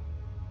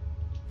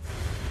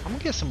 I'm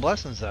gonna get some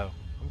blessings though.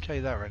 I'm gonna tell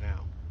you that right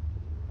now.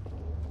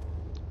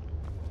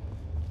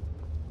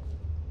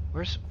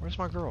 Where's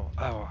my girl?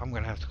 Oh, I'm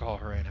gonna have to call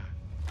her, ain't I?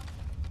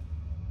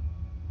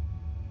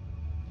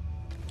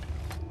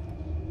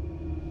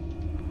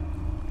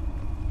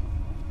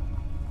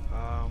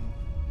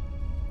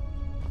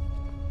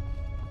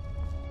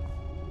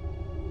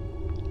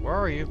 Where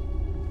are you?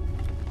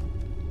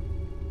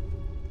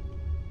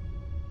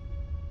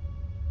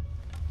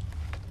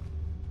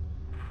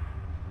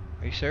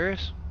 Are you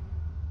serious?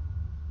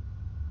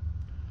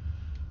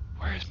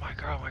 Where's my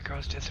girl? My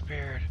girl's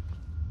disappeared.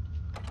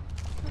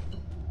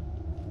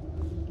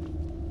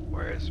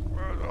 Where's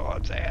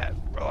Rolance at?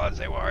 Rolance,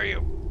 where are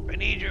you? I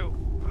need you.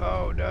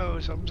 Oh no,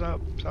 something's up.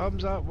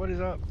 Something's up. What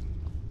is up?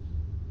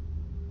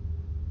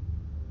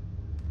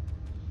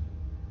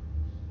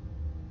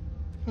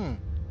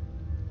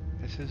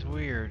 This is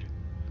weird.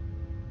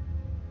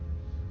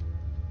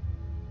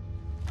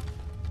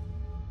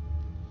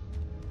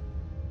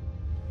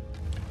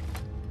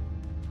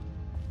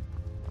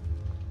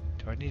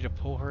 Do I need to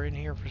pull her in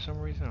here for some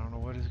reason? I don't know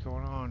what is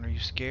going on. Are you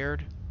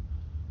scared?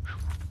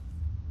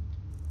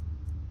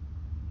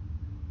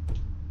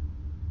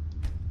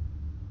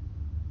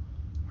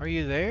 Are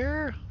you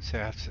there? See,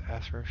 I have to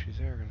ask her if she's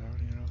there because I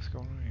don't even know what's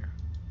going on here.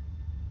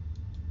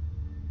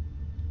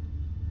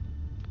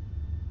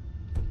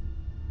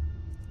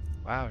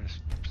 Wow, does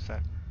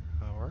that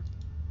work?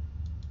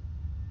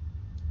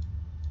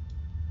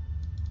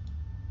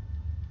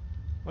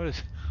 What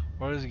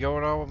is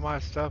going on with my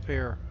stuff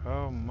here?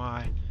 Oh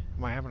my,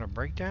 am I having a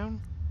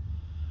breakdown?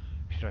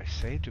 Should I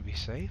save to be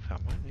safe? I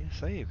might need to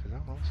save because I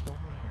don't know what's going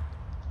on here.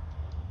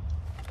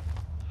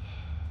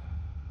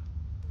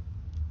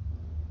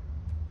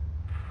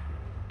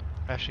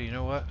 Actually, you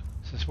know what?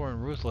 Since we're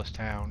in Ruthless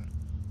Town,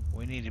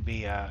 we need to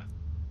be get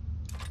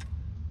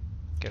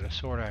a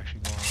sword action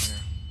going on here.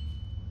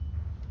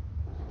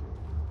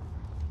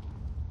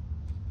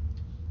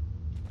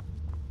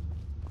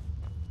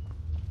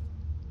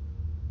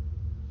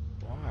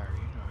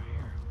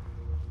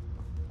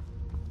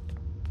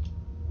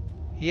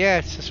 Yeah,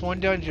 it's just one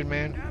dungeon,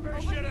 man.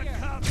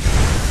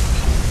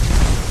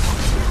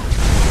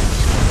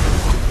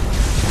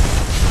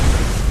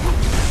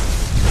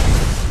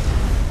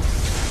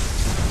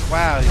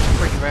 Wow, these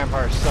freaking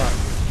vampires suck.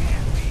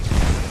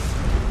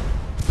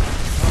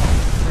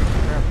 Oh,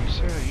 freaking crap, you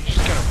serious? You just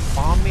gonna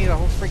bomb me the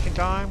whole freaking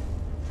time?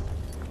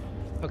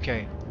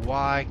 Okay,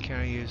 why can't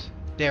I use...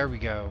 There we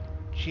go.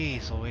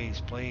 Jeez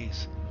Louise,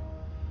 please.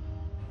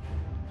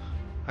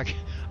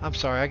 I'm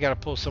sorry, I gotta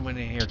pull someone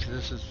in here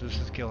because this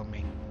is killing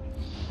me.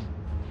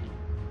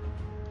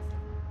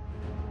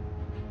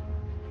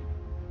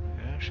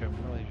 And actually, I'm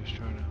really just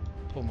trying to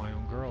pull my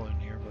own girl in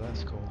here, but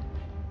that's cool.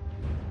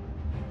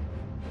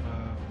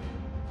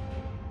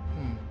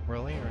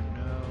 Really? Or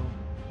no?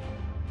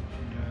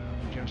 No.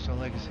 Gemstone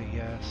Legacy,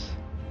 yes.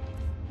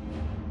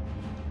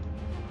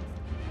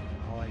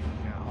 All I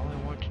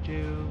want to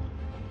do.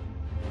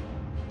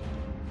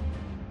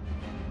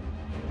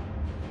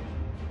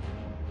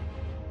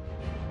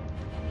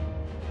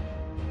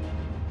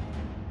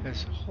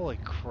 Is holy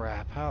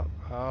crap!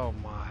 Oh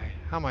my!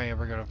 How am I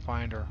ever gonna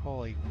find her?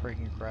 Holy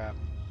freaking crap!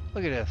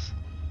 Look at this!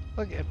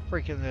 Look at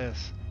freaking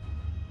this!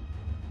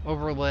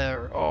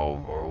 Overlord!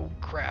 Oh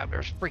crap!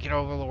 There's freaking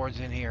overlords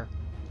in here!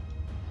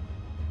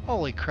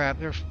 Holy crap!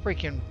 There's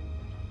freaking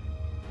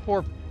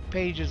 4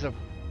 pages of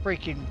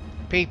freaking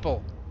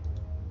people.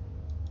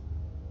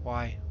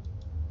 Why?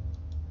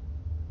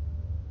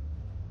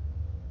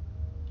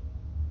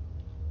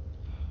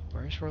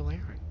 Where's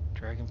Rolaren?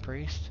 Dragon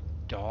Priest?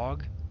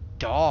 Dog?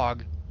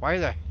 Dog?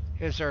 Why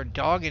is there a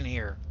dog in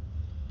here?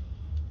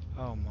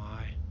 Oh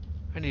my.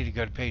 I need to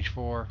go to page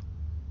 4.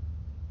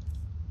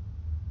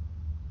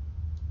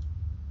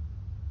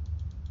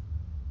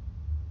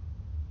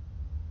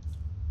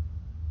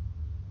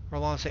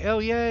 Rolance say, oh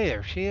yay,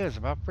 there she is.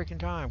 About freaking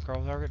time.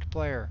 Carl target to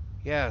player.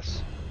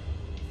 Yes.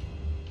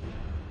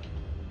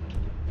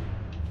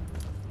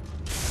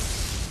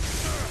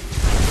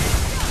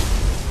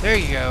 There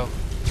you go.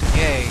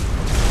 Yay.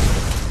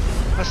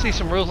 I see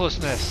some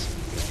ruthlessness.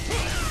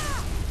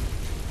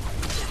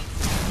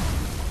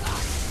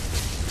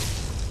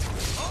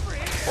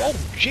 Oh,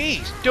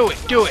 jeez. Do it.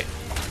 Do it.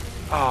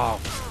 Oh,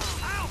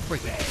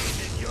 freaking.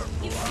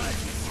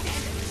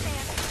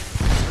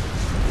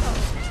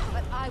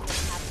 But I will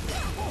have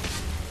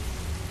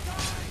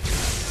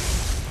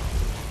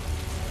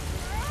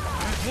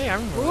Hey, I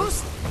remember.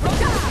 Bruce,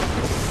 Roda!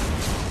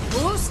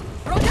 Bruce,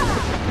 Roda!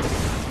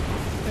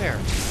 There.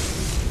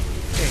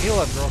 Okay, heal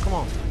up, girl. Come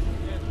on.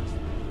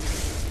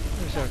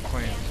 Where's our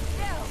queen?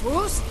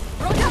 Bruce,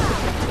 Roda!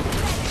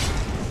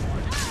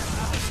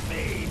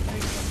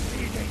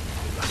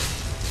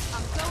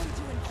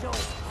 I'm going to enjoy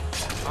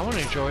it. I want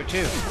to enjoy it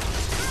too.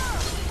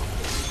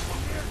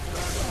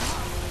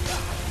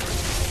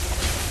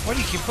 Why do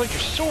you keep putting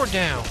your sword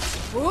down?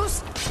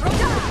 Bruce,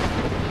 Roda!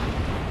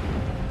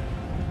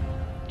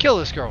 Kill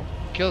this girl.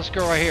 Kill this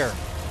girl right here.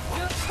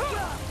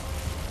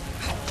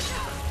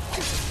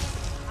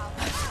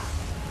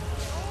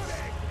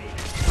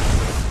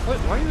 What?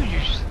 Why would you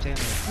just stand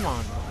there? Come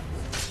on.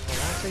 Why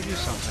don't they do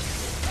something?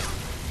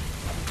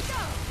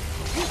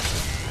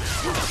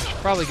 She's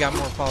probably got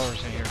more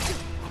followers in here.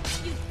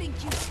 You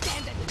think you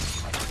stand a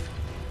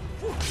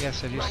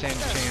Yes, I do stand a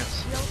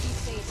chance. will be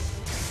faded.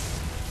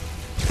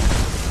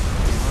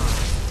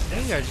 I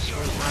think I just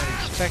was not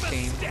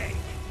expecting.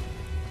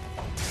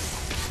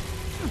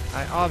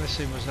 I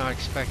obviously was not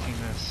expecting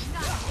this.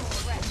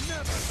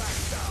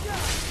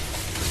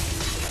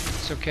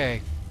 It's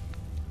okay.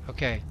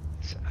 Okay.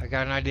 I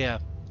got an idea.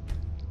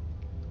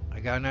 I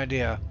got an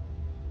idea.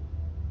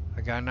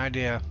 I got an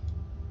idea.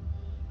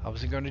 I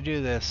wasn't going to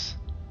do this,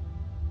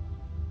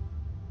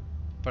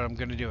 but I'm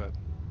going to do it.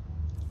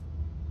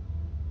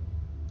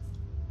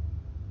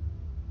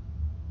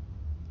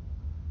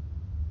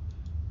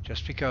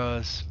 Just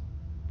because.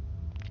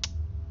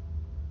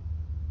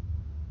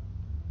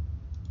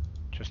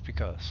 Just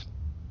because.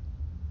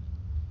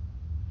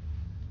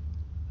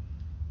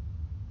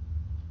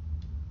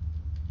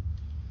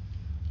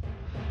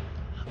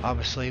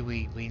 Obviously,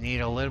 we need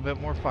a little bit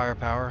more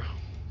firepower,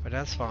 but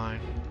that's fine.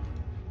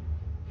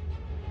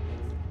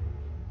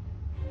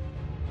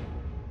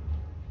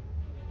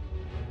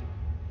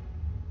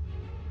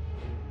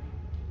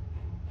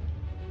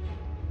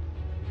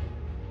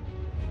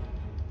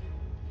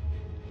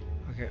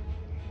 Okay.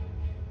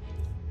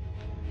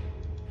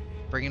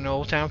 Bringing the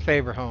Old Town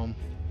Favor home.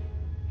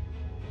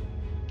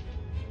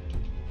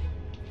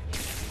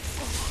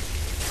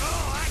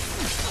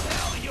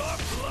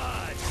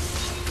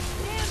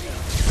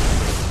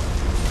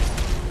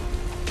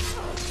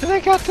 They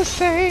got the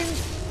same.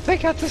 They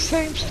got the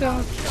same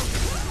stuff.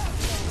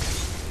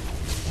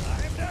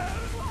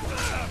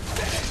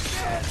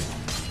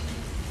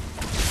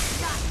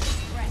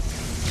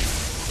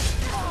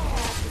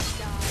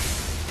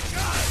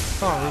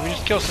 Come on, we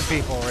just killed some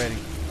people already.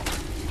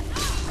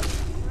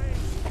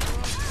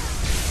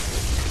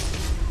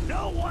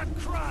 No one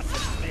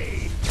crosses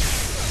me.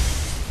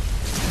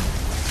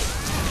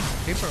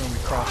 People are gonna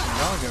be crossing.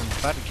 Y'all are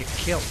about to get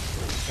killed.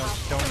 Y'all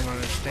just don't even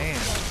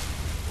understand.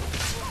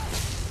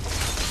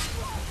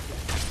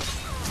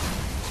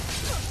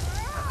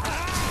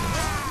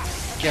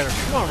 Get her.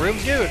 Come on,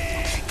 Ruben, do it.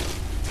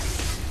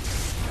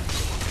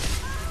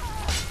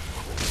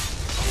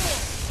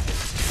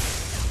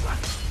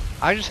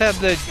 I just have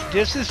the.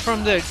 This is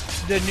from the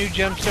new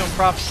Gemstone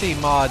Prophecy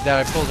mod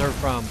that I pulled her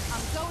from.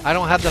 I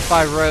don't have the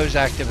 5 rows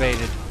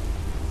activated.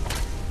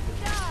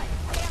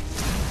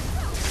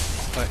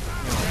 But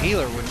you know, a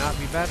healer would not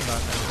be bad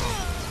about that.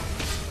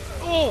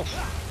 Oh!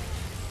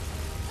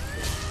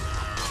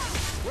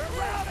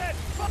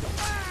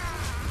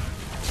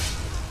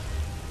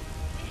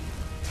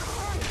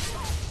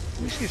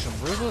 Can we see some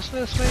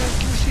ruthlessness, man?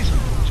 Can we see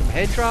some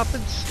head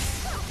droppings?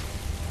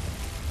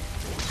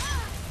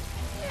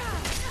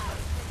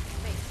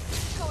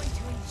 Going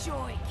to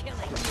enjoy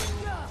killing you.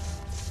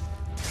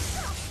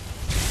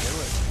 Do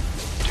it.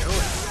 Do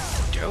it.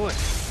 Do it.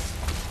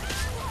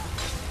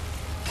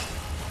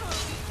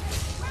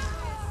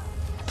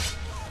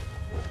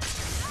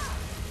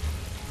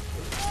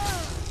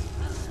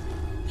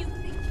 You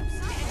think you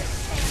stand a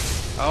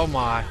chance? Oh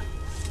my.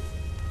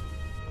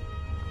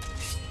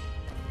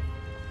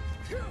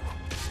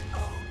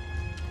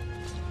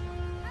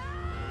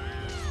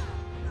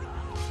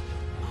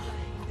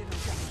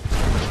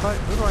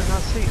 Who do I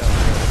not see? Oh,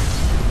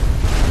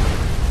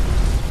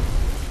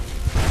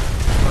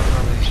 I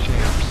remember these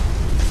champs.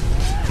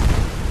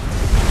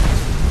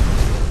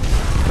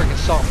 Freaking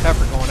salt and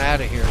pepper going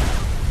out of here.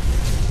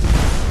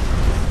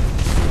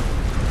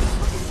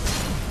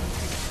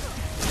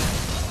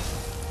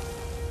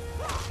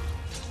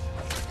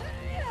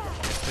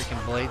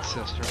 Freaking blade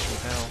sisters from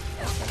hell.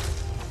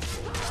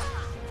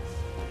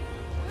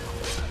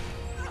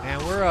 Okay. And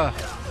we're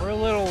a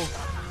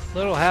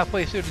little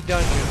halfway through the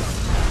dungeon.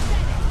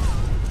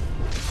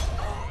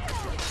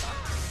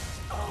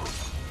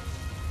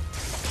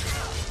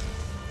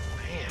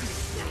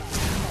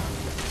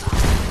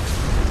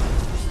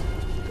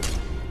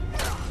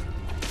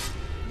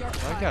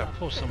 I gotta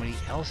pull somebody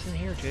else in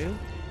here too.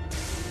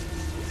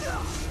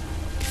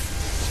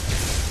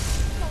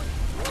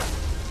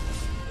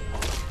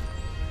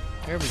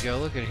 There we go.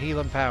 Look at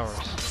healing powers.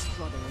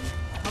 Brother,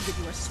 I'll give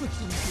you a swift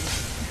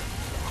infusion.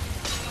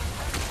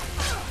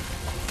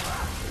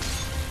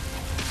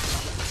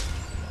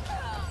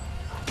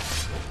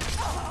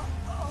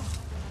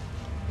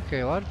 Okay,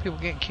 a lot of people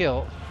getting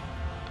killed,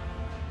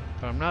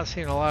 but I'm not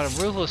seeing a lot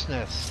of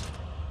ruthlessness.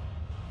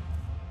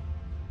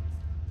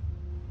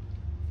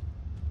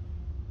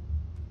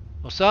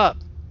 What's up?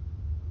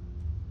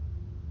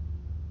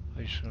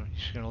 Are you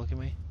just gonna look at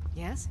me?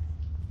 Yes?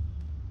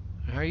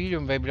 How are you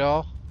doing, baby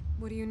doll?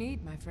 What do you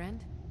need, my friend?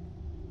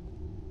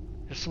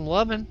 Just some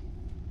loving,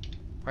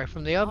 right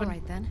from the oven. All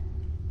right then.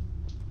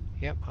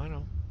 Yep, I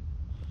know.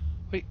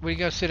 Wait, you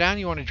gonna sit down?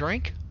 You want a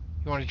drink?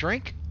 You want a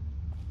drink?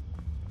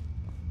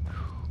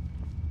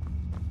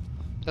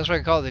 That's why I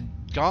call it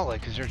the gauntlet,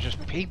 because they're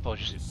just people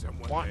just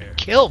wanting to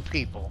kill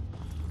people.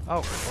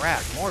 Oh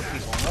crap, more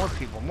people, more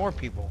people, more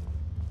people.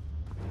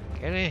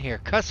 Get in here,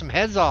 cut some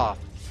heads off.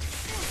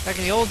 Back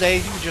in the old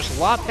days, you could just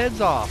lop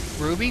heads off.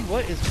 Ruby,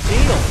 what is the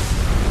deal?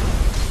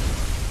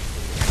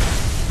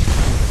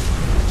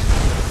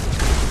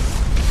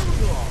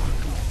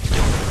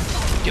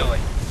 Do it.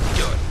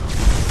 Do it.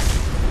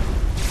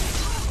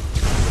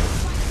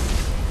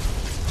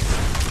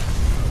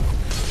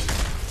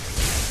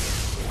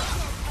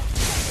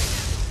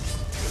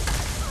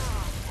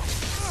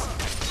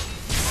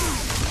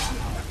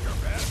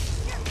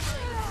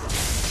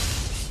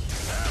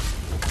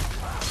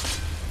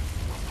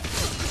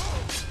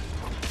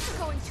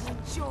 Going to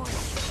enjoy.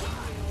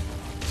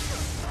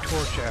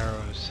 Torch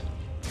arrows.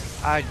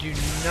 I do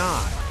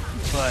not,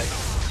 but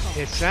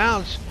it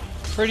sounds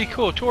pretty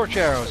cool. Torch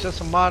arrows. That's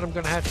a mod I'm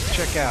going to have to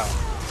check out.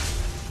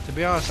 To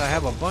be honest, I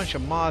have a bunch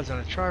of mods and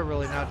I try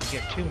really not to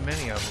get too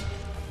many of them.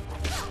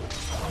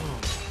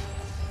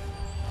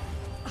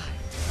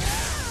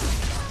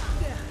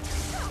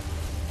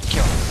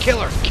 Kill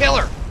her! Kill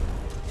her!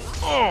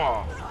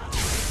 Oh!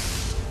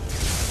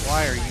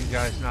 Why are you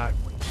guys not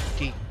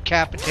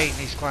decapitating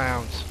these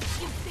clowns?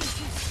 You think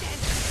you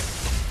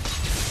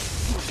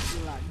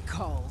stand Blood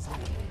calls me.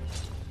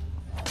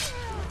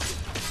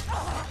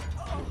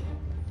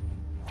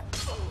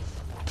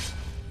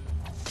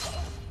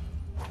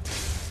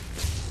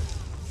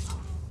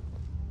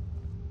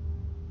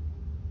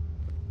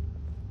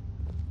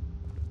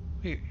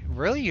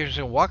 Really? You're just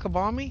gonna walk up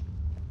on me?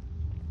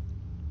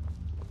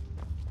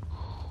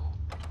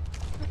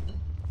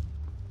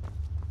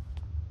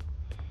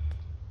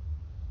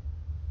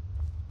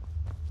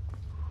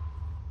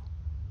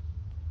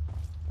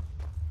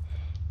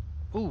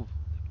 Ooh,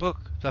 book,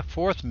 The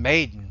Fourth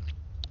Maiden.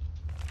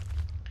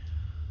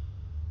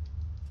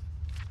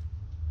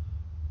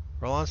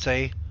 Roland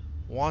say,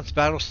 wants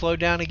battle slowed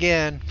down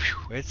again.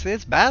 Whew,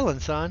 it's battling,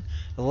 son.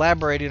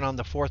 Elaborating on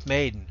the Fourth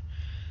Maiden.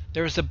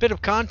 There is a bit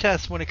of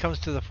contest when it comes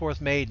to the Fourth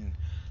Maiden.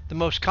 The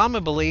most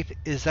common belief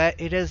is that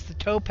it is the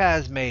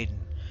Topaz Maiden.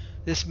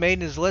 This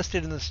maiden is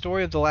listed in the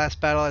story of the last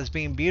battle as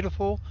being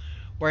beautiful,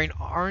 wearing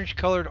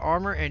orange-colored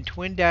armor and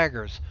twin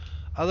daggers.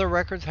 Other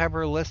records have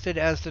her listed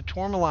as the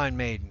Tourmaline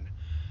Maiden.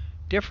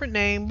 Different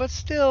name, but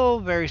still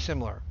very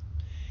similar.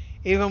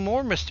 Even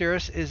more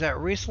mysterious is that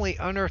recently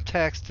unearthed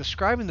texts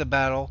describing the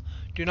battle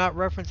do not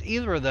reference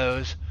either of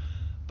those,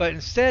 but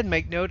instead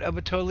make note of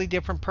a totally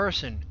different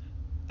person.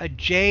 A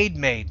Jade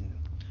Maiden.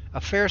 A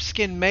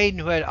fair-skinned maiden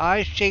who had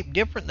eyes shaped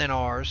different than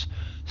ours,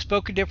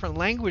 spoke a different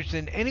language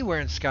than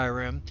anywhere in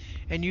Skyrim,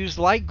 and used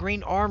light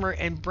green armor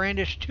and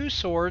brandished two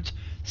swords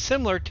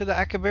similar to the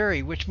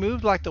Akabari, which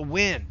moved like the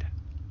wind.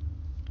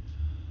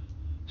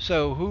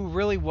 So, who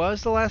really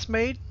was the last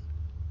maiden?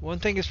 One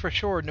thing is for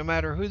sure, no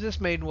matter who this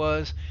maiden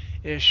was,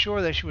 it is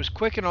sure that she was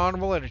quick and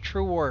honorable and a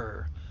true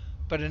warrior.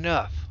 But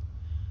enough.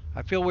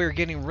 I feel we are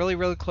getting really,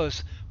 really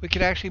close. We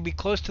could actually be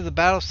close to the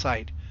battle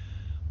site.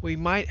 We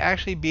might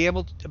actually be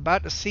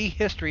about to see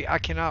history. I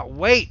cannot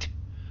wait.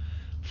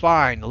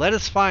 Fine, let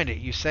us find it,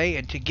 you say,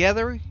 and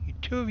together, you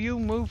two of you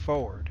move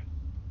forward.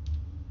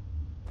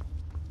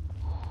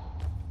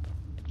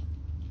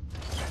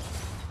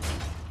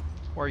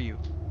 Where are you?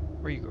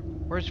 Where are you?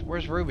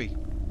 Where's Ruby?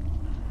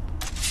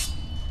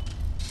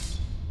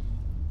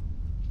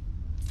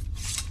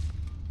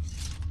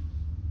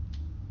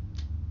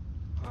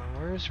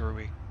 Where is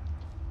Ruby?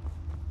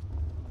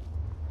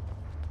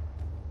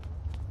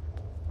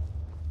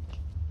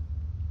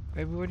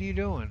 Baby, what are you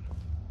doing?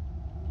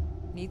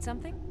 Need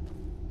something?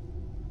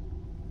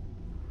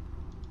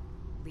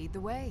 Lead the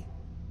way.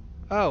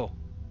 Oh.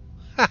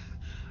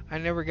 I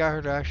never got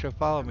her to actually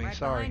follow me, Right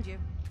sorry. behind you.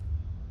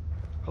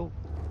 Oh.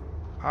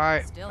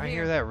 Alright, Still I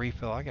hear here. that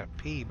refill. I got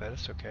to pee, but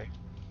it's okay.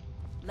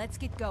 Let's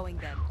get going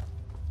then.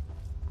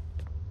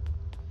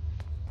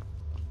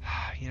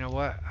 You know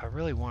what? I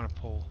really want to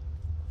pull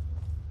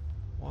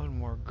one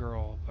more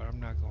girl, but I'm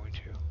not going to.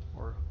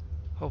 Or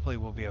hopefully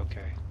we'll be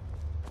okay.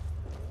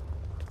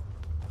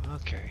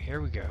 Okay,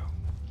 here we go.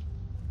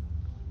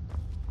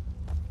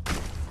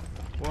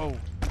 Whoa.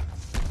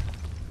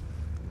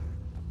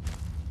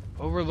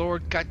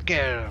 Overlord, got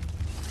get him.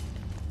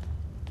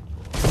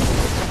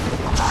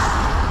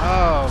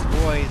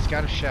 Oh boy, he's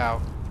got to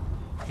shout.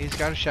 He's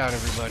got to shout,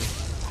 everybody.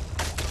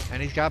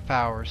 And he's got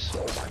powers.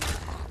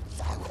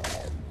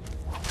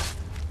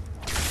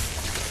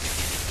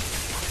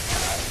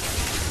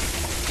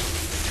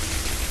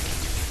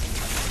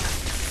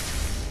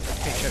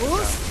 Hey, check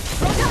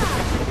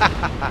this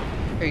out.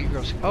 Here you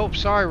go. Oh,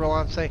 sorry,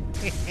 Rolance.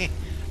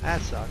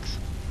 That sucks.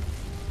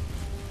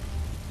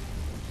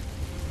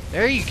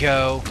 There you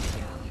go.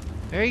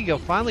 There you go.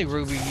 Finally,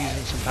 Ruby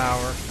using some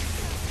power.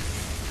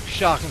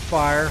 Shock and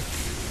fire.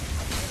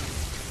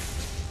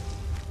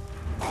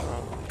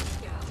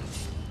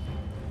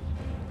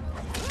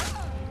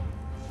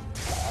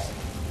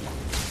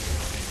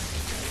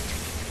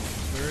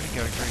 We already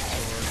got a great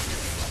sword.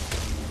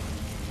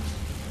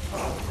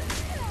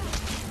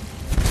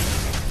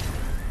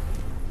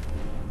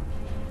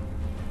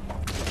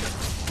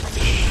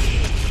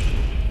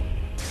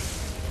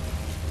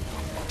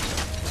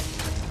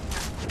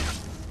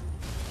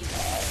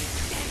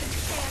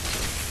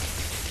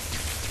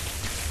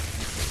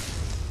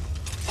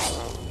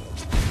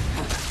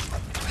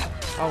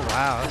 Oh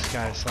wow, this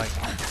guy's like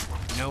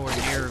nowhere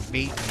near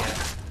beaten yet.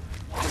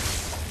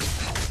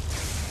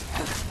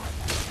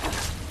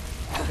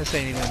 This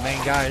ain't even the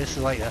main guy, this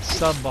is like a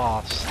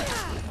sub-boss.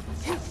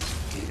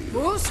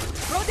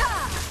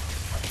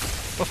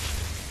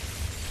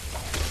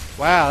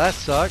 Wow, that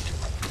sucked.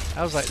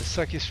 That was like the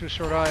suckiest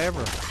sword I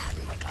ever.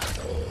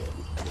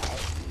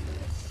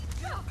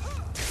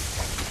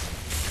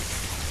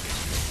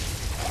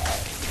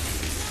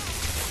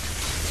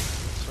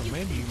 So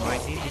maybe you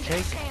might need to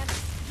take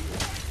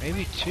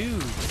maybe two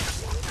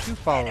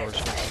followers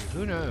with you.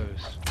 Who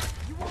knows?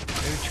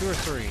 Maybe 2 or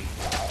 3.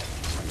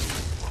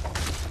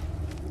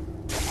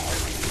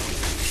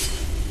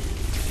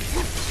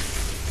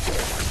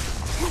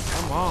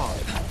 Come on.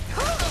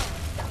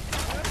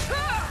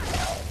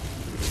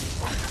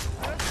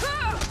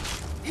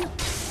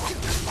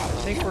 I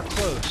think we're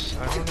close.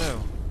 I don't know.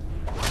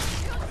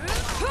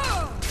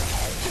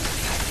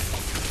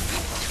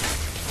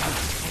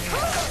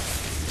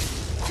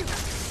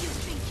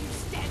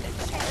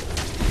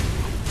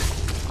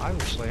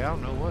 Obviously, I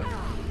don't know what.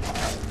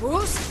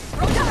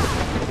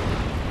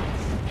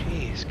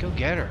 Jeez, go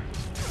get her.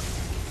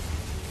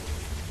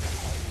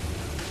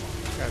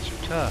 These guys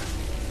are tough.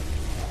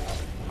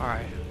 All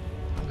right,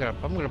 I'm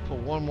gonna pull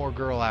one more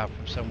girl out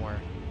from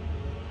somewhere.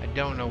 I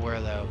don't know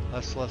where though.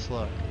 Let's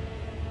look,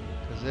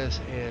 because this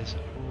is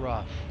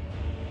rough.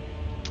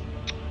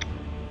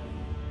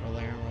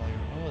 Rolaren.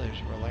 Oh,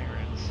 there's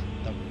Rolarans.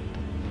 The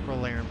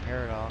Rolaren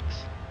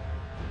paradox.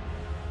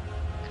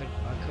 I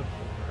could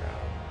pull her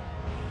out.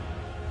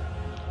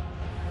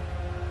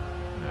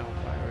 No,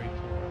 I already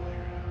pulled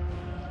Rolaren out.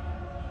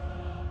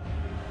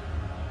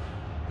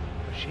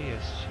 But she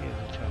is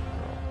a tough girl.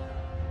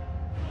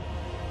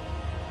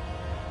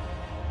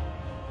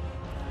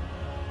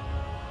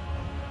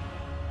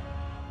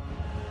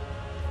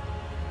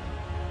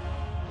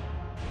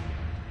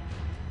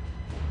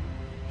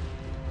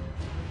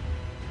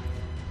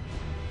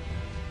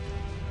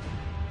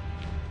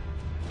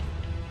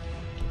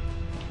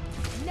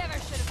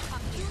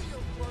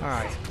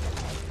 Alright.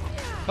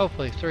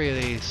 Hopefully 3 of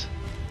these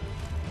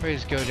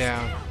go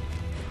down.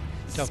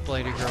 Tough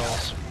bladed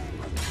girls.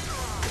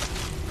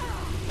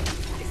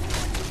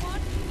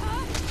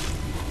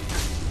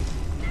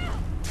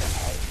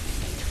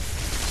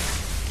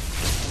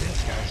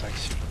 This guy's like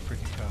super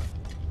freaking tough.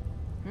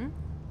 Hmm?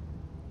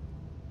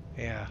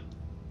 Yeah.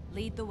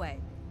 Lead the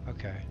way.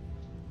 Okay.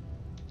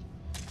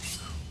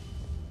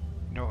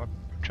 No, I'm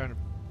trying to.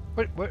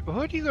 What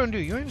are you gonna do?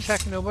 You ain't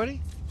attacking nobody?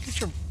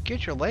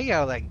 Get your leg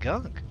out of that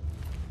gunk.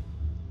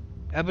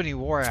 Ebony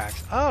War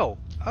Axe. Oh!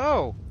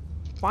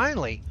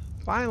 Finally.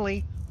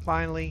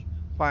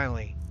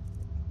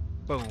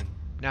 Boom.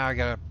 Now I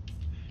got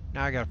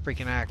a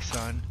freaking axe,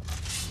 son.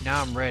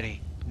 Now I'm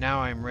ready.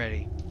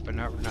 But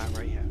not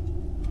right yet.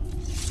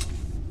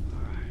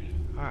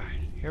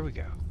 Alright, here we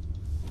go.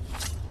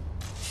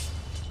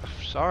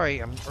 Sorry,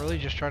 I'm really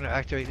just trying to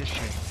activate this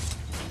chain.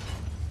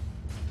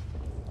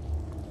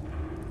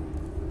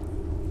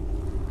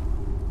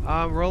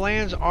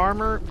 Roland's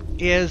armor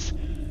is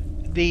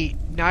the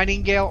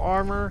Nightingale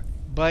armor,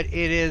 but it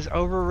is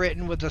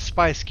overwritten with the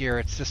Spice Gear.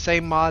 It's the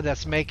same mod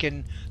that's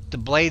making the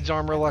Blade's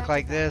armor look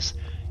like this.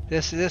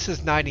 This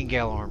is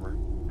Nightingale armor.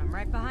 I'm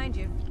right behind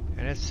you.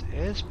 And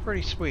it's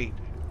pretty sweet.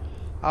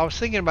 I was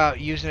thinking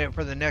about using it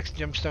for the next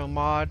gemstone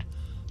mod,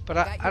 but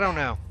I don't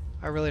know.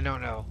 I really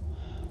don't know.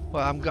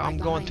 Well, I'm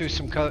going through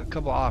some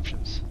couple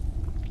options.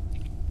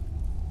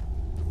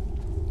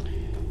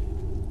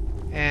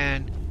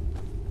 And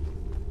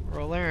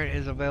Rolaren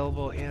is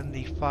available in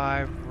the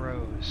 5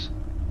 rows.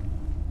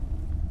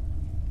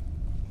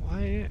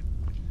 Why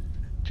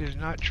did it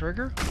not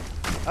trigger?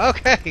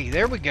 Okay,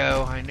 there we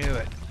go. I knew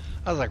it.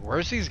 I was like,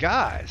 where's these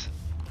guys?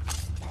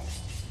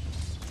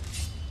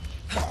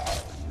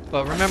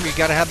 But remember, you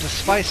gotta have the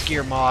Spice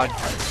Gear mod,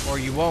 or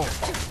you won't.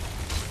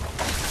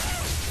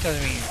 Because,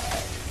 I mean,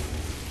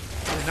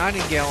 the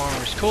Nightingale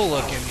armor is cool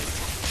looking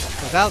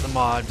without the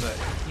mod, but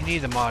you need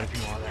the mod if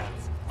you want that.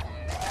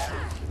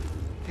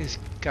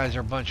 Guys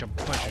are a bunch of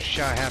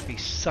shy happy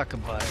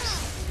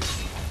suckabugs.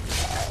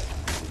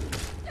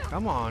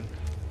 Come on.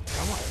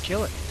 Come on.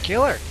 Kill it.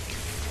 Kill her.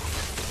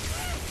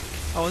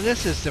 Oh, and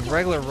this is the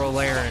regular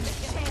Rolaren.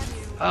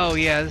 Oh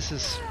yeah, this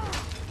is...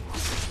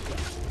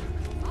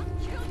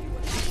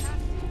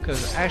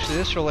 Because actually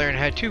this Rolaren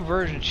had two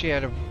versions. She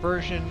had a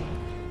version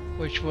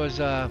which was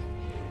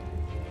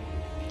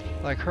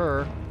like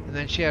her, and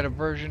then she had a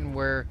version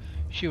where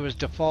she was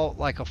default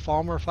like a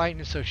Falmer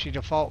fighting, so she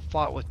default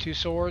fought with two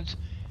swords,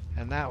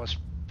 and that was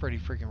pretty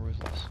freaking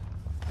ruthless.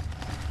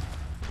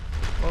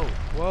 Whoa,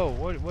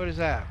 whoa, what is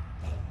that?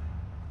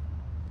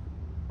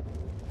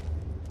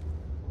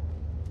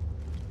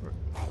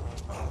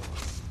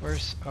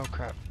 Where's... oh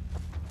crap.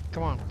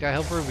 Come on, gotta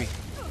help Ruby.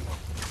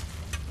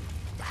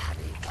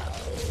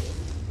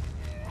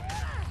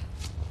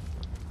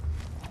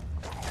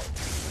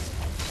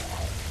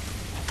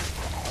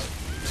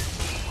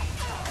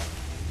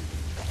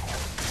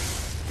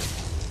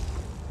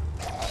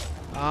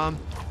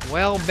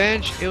 Well,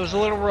 Bench, it was a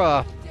little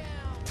rough.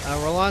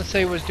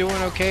 Rolance was doing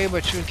okay,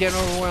 but she was getting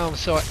overwhelmed,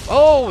 so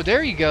oh,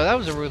 there you go, that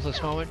was a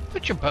ruthless moment.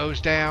 Put your bows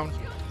down.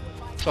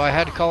 So I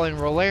had to call in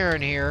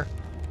Rolaren here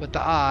with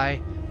the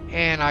eye,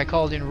 and I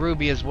called in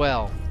Ruby as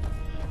well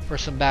for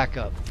some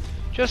backup.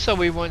 Just so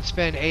we wouldn't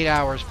spend 8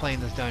 hours playing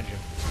this dungeon.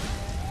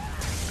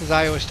 Because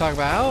I always talk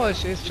about, oh,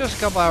 it's just a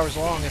couple hours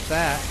long, if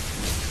that.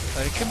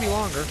 But it could be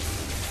longer.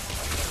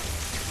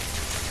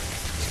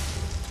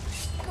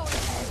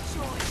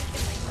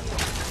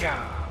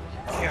 Yeah,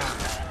 yeah,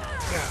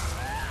 yeah.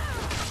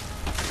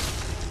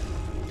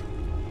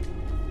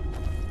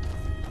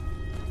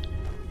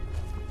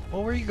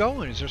 Well, where are you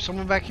going? Is there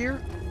someone back here?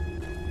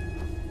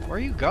 Where are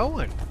you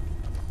going?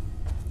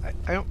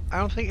 I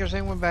don't think there's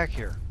anyone back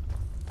here.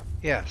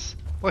 Yes.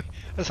 Wait,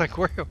 it's like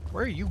where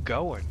are you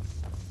going?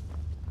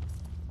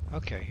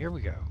 Okay, here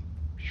we go.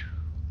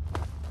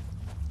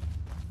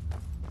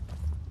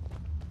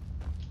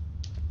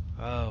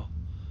 Oh.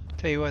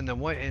 Tell you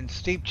what, in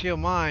Steep Chill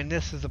Mine,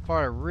 this is the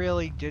part I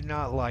really did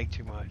not like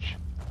too much.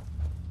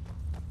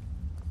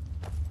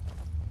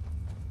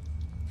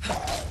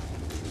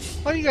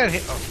 What do you got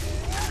hit? Oh.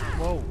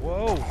 Whoa,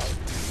 whoa.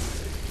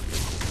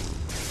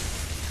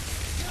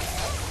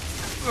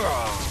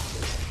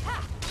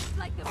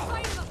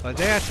 But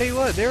I tell you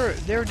what,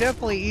 they're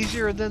definitely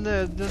easier than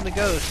the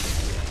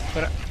ghosts.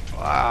 But if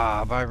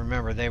I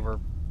remember, they were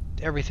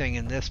everything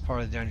in this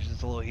part of the dungeon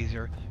is a little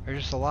easier.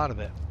 There's just a lot of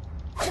it.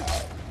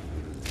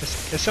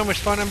 It's so much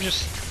fun. I'm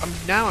just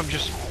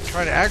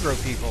trying to aggro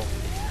people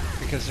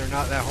because they're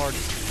not that hard to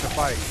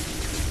fight.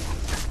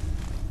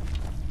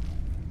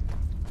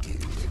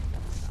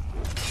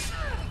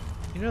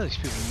 You know these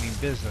people mean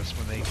business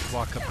when they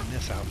walk up in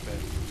this outfit.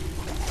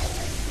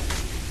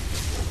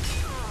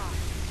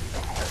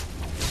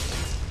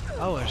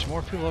 Oh, there's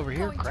more people over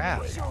here?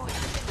 Crap.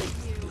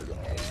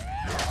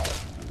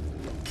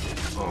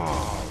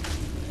 Oh.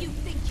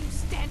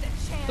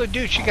 Look,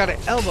 dude, she got an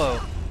elbow.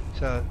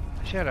 So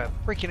she had a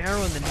freaking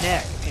arrow in the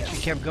neck, and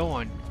she kept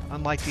going.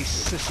 Unlike these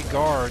sissy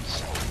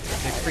guards,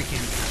 they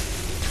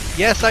freaking...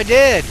 Yes, I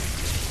did!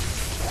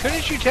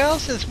 Couldn't you tell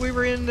since we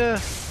were in the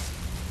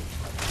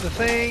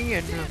thing?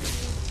 And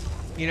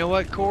you know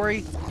what,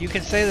 Corey? You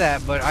can say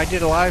that, but I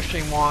did a live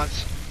stream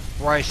once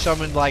where I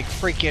summoned like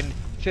freaking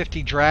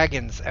 50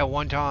 dragons at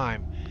one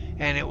time,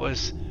 and it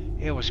was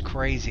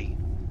crazy.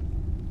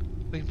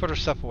 We can put our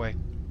stuff away.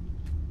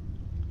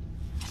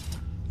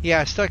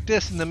 Yeah, I stuck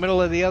this in the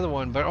middle of the other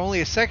one, but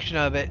only a section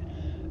of it,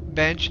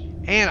 Bench,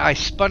 and I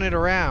spun it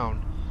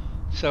around.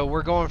 So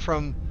we're going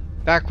from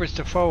backwards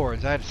to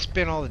forwards. I had to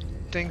spin all the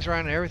things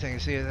around and everything.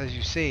 See, as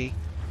you see,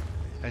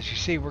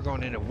 we're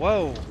going into...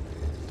 Whoa!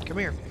 Come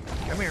here.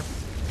 Come here.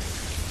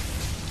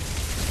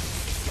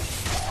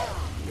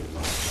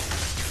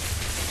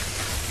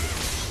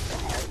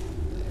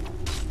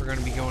 We're going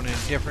to be going in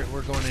different...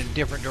 We're going in a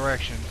different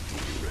direction.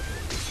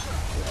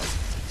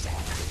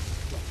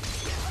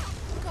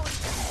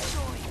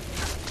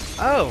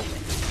 Oh!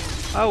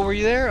 Oh, were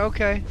you there?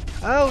 Okay.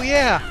 Oh,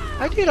 yeah!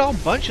 I did a whole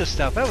bunch of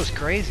stuff. That was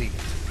crazy.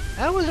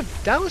 That was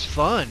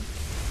fun.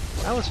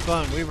 That was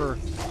fun. We were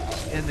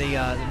in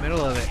the middle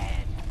of it.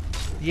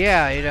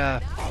 Yeah,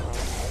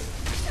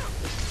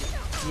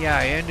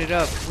 yeah,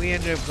 we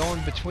ended up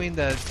going between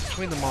the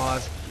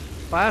mods.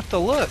 But I have to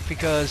look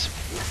because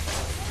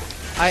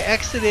I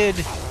exited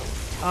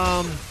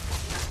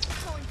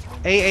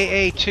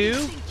AAA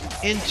 2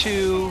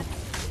 into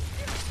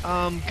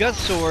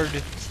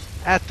Gutsword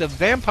at the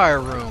vampire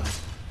room.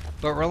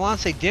 But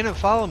Rolance didn't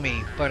follow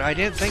me, but I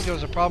didn't think there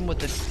was a problem with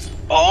the...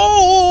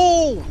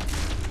 Oh!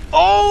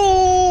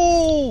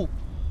 Oh!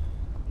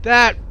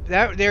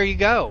 There you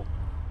go.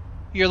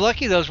 You're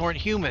lucky those weren't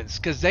humans,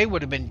 because they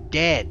would have been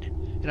dead.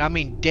 And I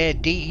mean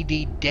dead,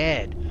 D-E-D,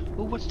 dead.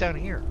 Ooh, what's down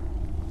here?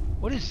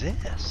 What is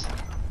this?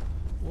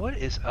 What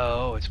is...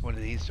 Oh, it's one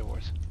of these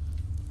doors.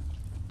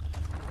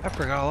 I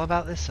forgot all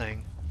about this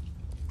thing.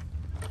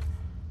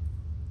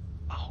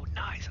 Oh,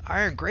 nice.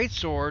 Iron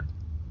Greatsword.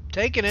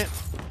 Taking it.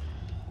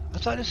 I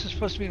thought this was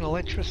supposed to be an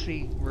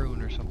electricity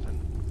rune or something.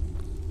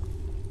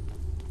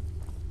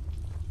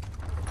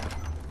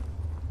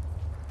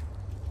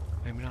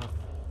 maybe not.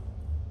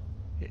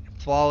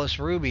 Flawless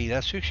Ruby,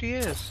 that's who she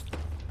is.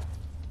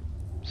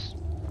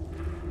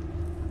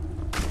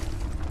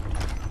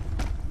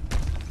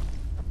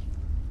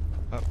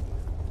 Oh.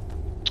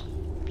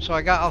 So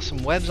I got all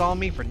some webs on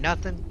me for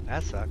nothing?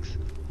 That sucks.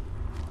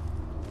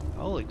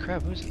 Holy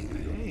crap, who's it?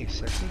 Hey,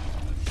 sexy.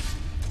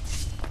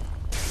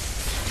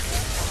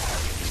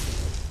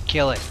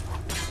 Kill it.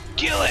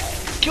 Kill it!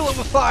 Kill it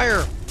with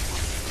fire!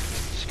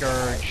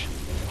 Scourge.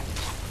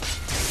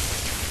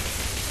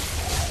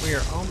 We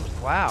are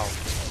almost, wow.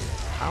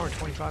 Hour and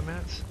 25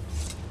 minutes?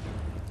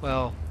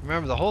 Well,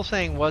 remember the whole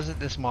thing wasn't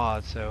this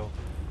mod, so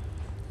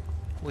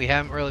we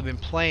haven't really been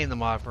playing the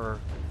mod for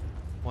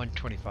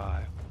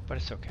 125, but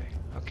it's okay.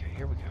 Okay,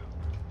 here we go.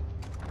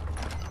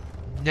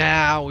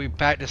 Now we're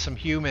back to some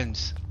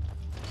humans.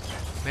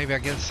 Maybe I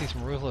get to see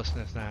some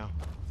ruthlessness now.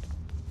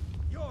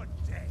 You're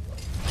dead.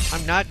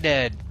 I'm not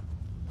dead.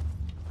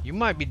 You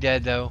might be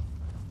dead though.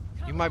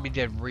 You might be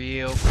dead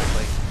real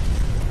quickly.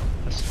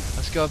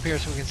 Let's go up here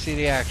so we can see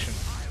the action.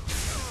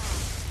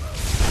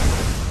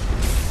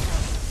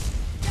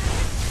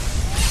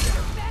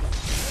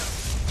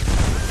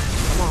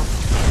 Come on.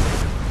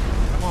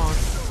 Come on.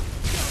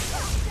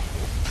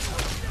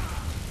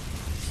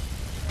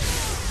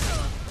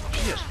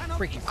 She just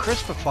freaking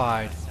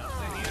crispified.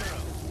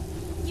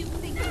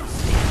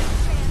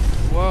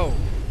 Whoa.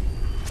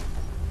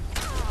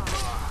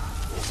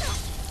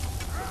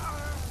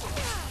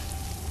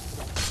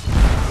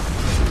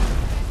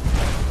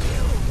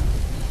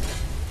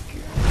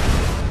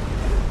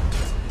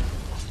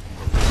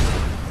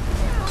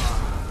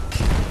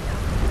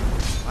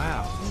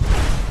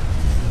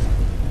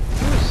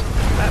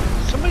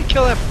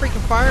 Kill that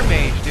freaking fire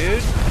mage,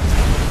 dude.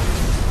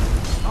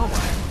 Oh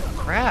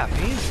my crap,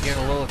 he's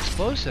getting a little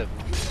explosive.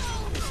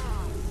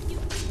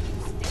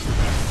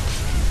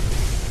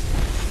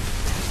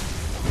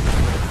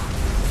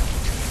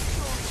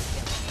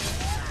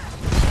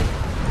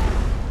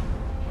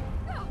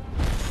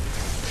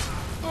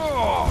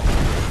 Oh.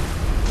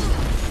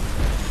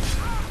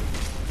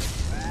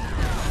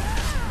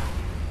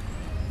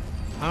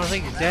 I don't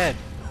think he's dead.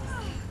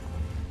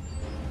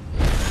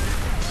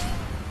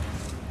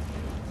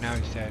 Now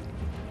he's dead.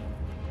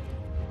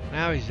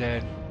 Now he's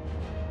dead.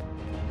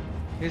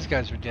 These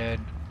guys are dead.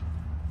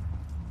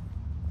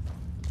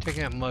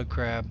 Taking out mud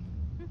crab.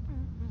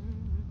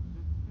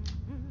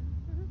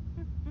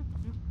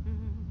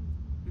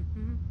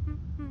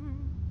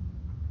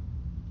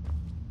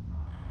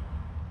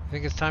 I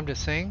think it's time to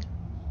sing?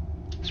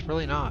 It's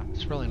really not.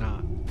 It's really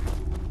not.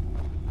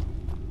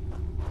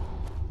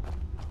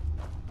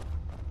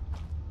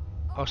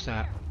 Oh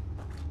snap.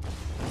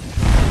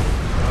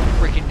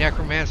 Freaking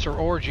necromancer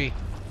orgy.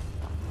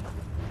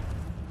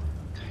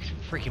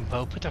 Freaking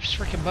bow. Put the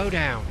freaking bow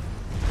down.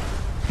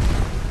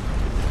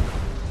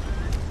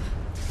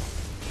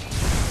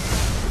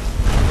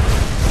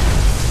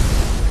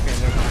 Okay,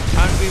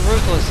 time to be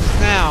ruthless. It's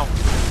now.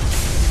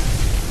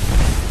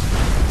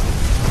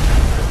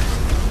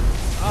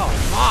 Oh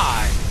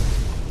my.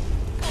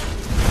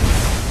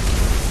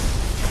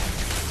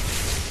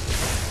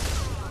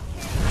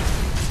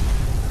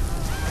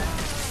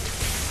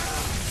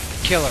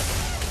 Killer.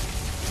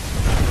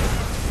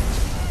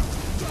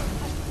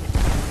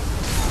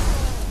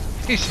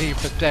 You see, you're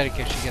pathetic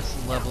if she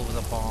gets leveled with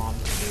a bomb.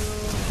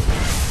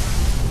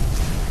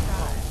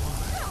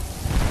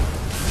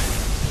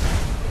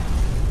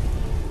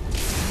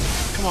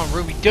 Come on,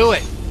 Ruby, do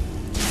it!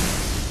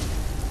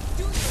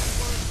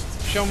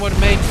 Show them what a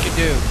maiden can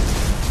do.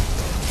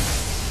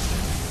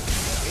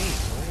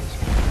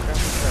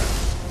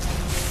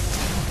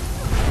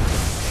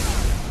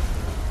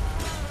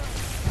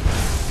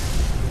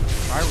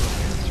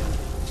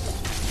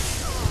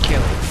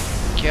 Kill him.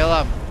 Kill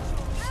him.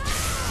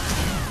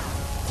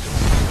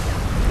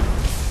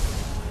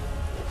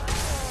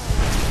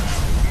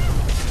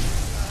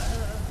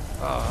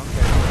 Oh,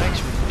 okay. Thanks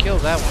for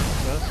killed that one,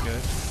 so that's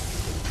good.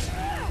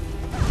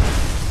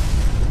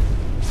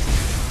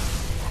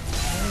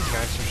 These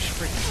guys are just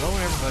freaking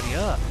blowing everybody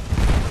up.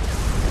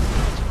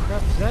 What the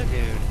crap is that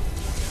dude?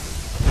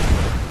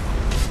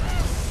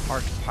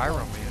 Arch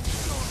Pyromancer.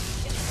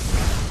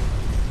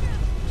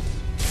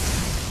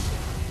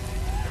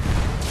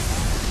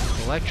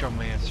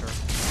 Electromancer.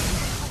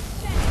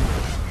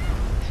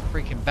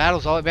 Freaking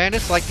battles all, man.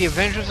 It's like the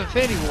Avengers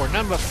Infinity War.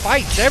 None but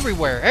fights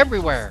everywhere,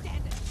 everywhere.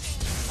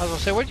 I was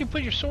gonna say, what'd you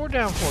put your sword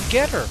down for?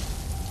 Get her!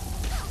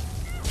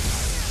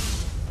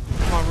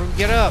 Come on, Ruby,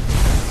 get up!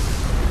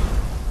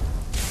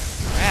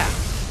 Ah.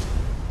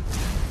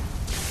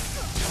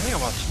 I think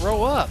I'm gonna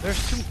throw up. There's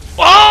too.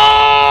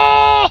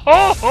 Oh!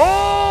 Ho,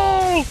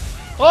 ho!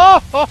 Oh!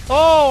 Ho,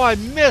 ho! I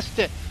missed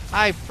it!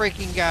 I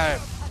freaking got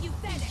it. You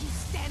think you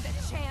stand a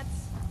chance?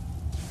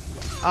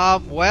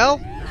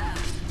 Well,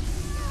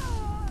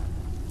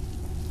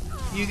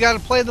 you gotta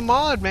play the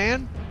mod,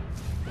 man.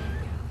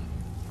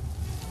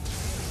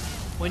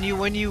 When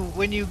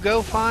you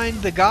go find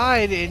the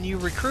guide and you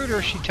recruit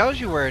her, she tells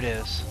you where it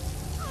is.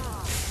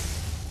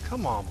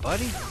 Come on,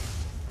 buddy.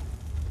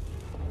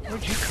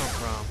 Where'd you come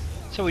from?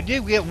 So we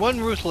did get one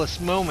ruthless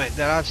moment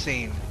that I've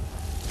seen,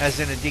 as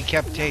in a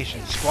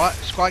decapitation.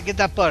 Squat, get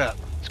that butt up.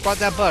 Squat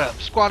that butt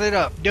up. Squat it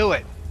up. Do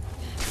it.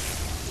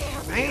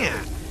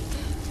 Man.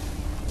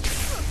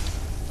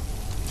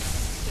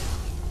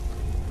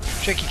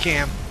 Check your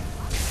cam.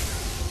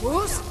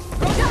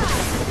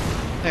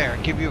 There,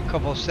 give you a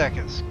couple of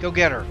seconds. Go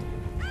get her.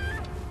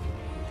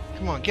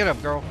 Come on, get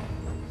up, girl.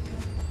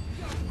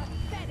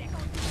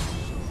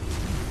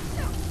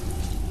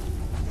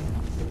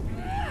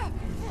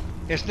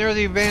 It's near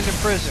the abandoned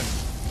prison.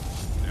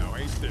 Now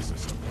ain't this a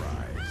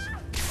surprise?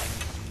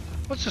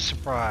 What's a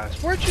surprise?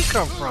 Where'd you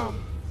come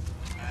from?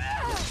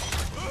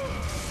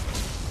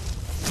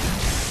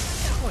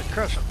 Holy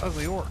crap, some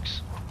ugly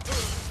orcs.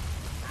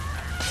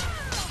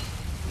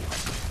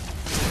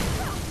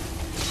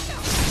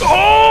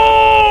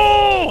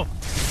 Oh!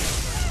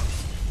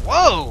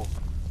 Whoa!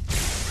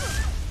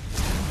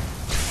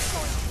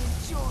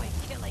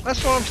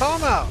 That's what I'm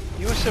talking about.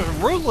 You want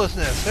some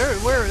ruthlessness.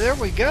 There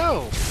we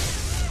go.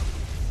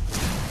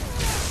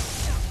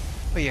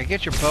 Oh yeah,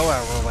 get your bow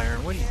out,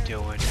 Roland. What are you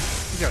doing?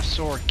 You got a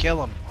sword.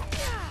 Kill him.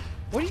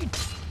 What are you...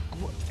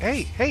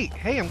 Hey,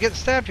 I'm getting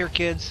stabbed here,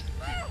 kids.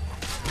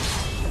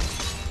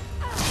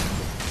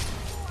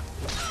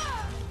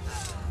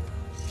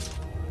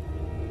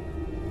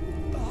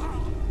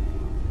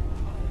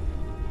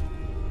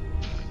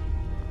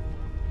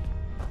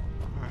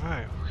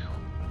 Alright.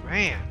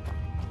 Man.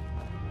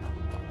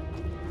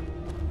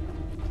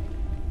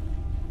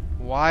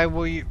 Why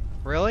will you...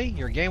 Really?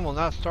 Your game will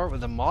not start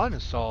with a mod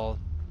installed.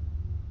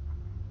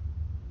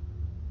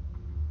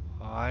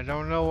 I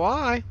don't know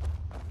why.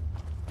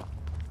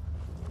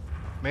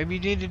 Maybe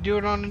you need to do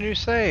it on a new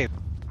save.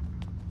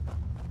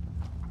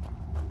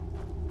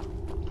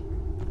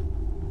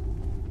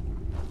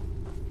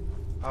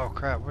 Oh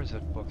crap, where's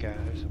that book at?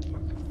 There's a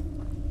book.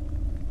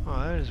 Oh,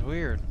 that is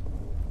weird.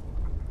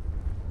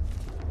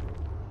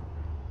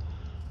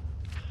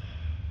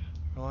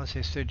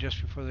 Valencia stood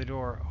just before the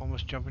door,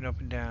 almost jumping up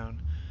and down.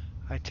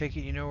 I take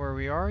it you know where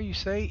we are, you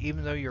say,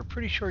 even though you're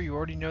pretty sure you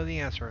already know the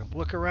answer.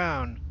 Look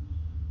around.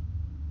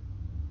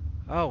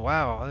 Oh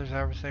wow, others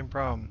have the same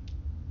problem.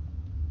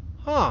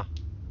 Huh.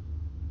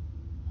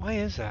 Why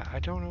is that? I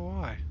don't know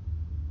why.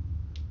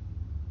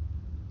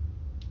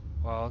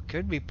 Well, it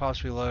could be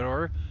possibly load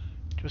order.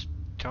 Just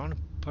tell them to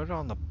put it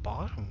on the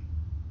bottom.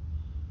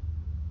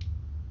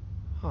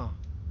 Huh.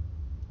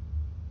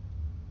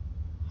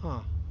 Huh.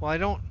 Well, I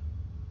don't...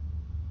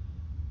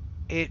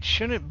 It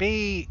shouldn't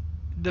be...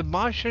 The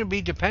mod shouldn't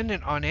be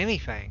dependent on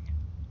anything.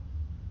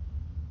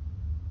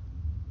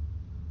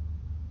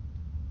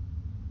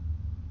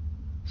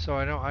 So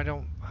I don't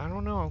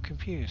know, I'm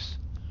confused.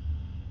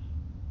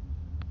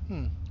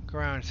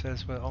 Ground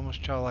says with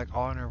almost childlike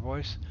awe in her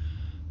voice.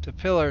 The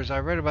pillars, I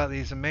read about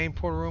these, the main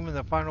portal room and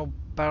the final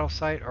battle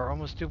site are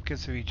almost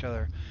duplicates of each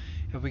other.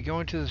 If we go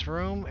into this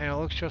room and it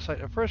looks just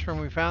like the first room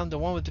we found, the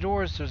one with the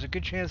doors, there's a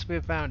good chance we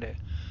have found it.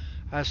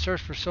 I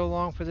searched for so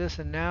long for this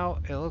and now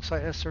it looks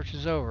like that search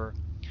is over.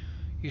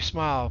 You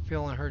smile,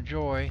 feeling her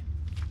joy,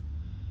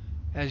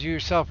 as you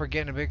yourself are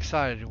getting a bit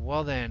excited.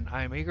 Well then,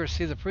 I am eager to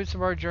see the fruits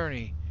of our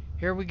journey.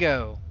 Here we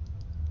go.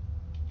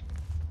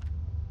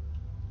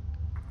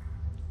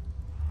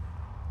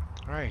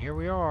 Alright, here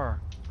we are.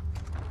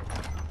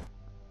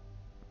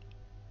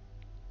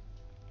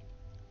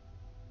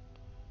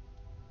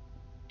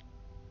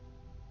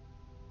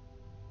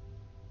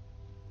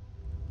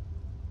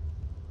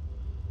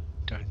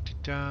 Dun dun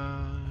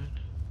dun.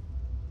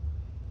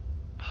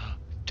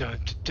 Dun dun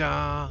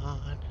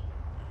dun.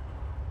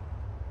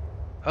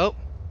 Oh.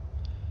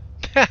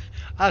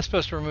 I was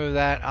supposed to remove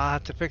that. I'll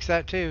have to fix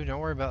that too.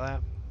 Don't worry about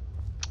that.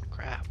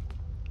 Crap.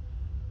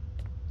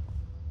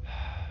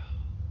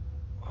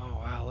 Oh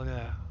wow, look at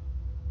that.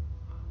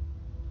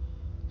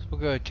 So we'll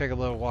go ahead and take a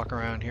little walk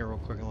around here real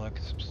quick and look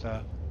at some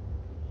stuff.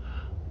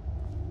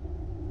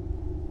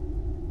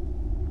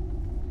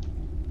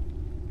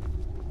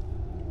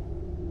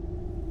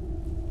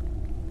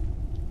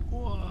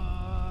 What?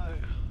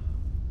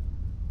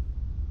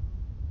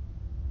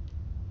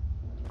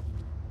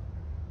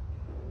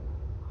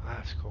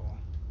 That's cool.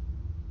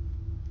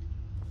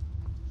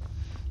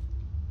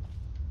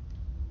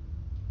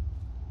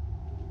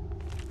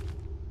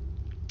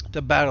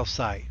 The battle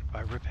site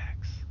by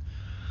Ripex.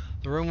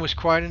 The room was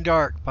quiet and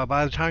dark, but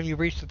by the time you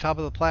reach the top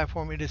of the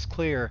platform, it is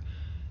clear.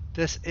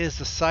 This is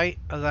the site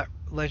of that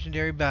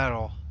legendary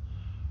battle.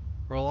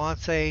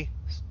 Rolance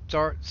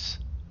starts.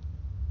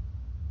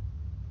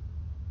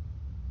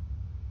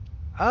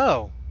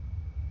 Oh.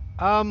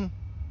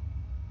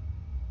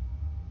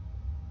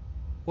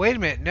 Wait a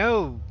minute.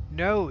 No.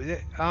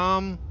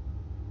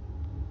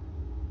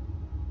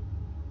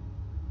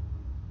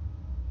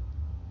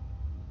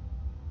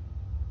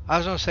 I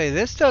was gonna say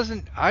this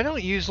doesn't. I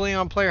don't use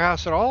Leon Player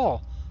House at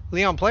all.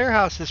 Leon Player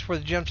House is for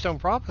the Gemstone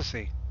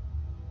Prophecy.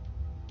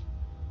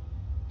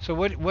 So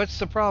what's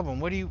the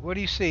problem? What do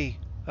you see,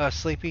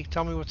 Sleepy?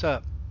 Tell me what's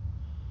up.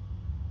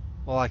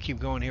 Well, I keep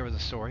going here with the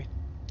story.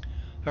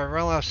 I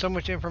realize so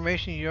much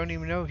information you don't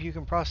even know if you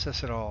can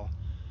process it all.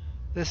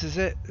 This is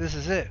it.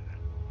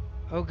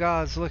 Oh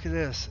gods, look at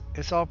this.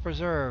 It's all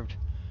preserved.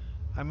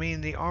 I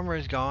mean, the armor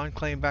is gone,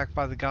 claimed back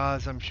by the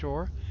gods, I'm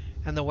sure,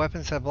 and the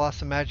weapons have lost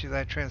the magic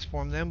that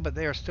transformed them, but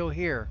they are still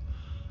here.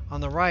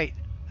 On the right,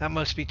 that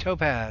must be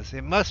Topaz.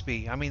 It must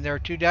be. I mean, there are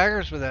 2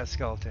 daggers with that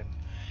skeleton.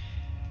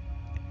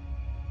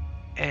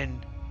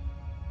 And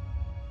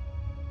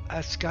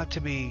that's got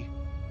to be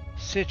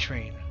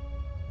citrine.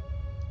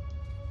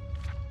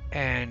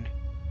 And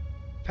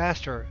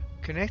Pastor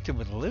connected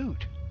with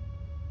loot.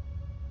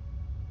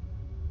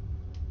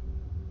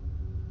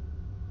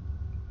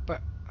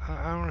 But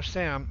I don't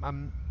understand.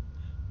 I'm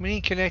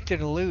meaning connected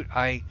to loot.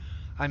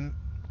 I'm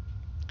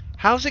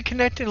how's it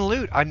connected to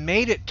loot? I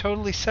made it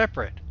totally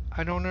separate.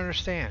 I don't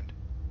understand.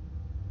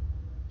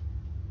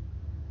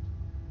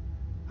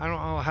 I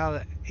don't know how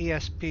the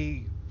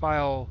ESP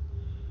file.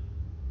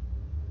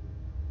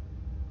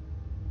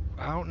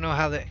 I don't know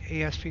how the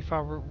ESP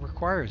file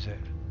requires it.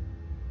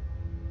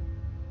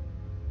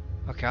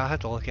 Okay, I'll have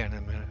to look at it in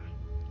a minute.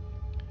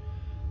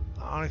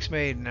 Onyx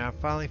Maiden, I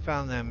finally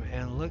found them,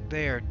 and look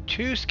there,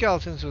 2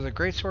 skeletons with a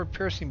great sword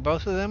piercing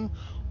both of them.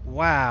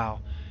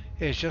 Wow,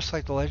 it is just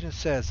like the legend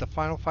says, the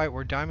final fight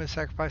where Diamond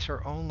sacrificed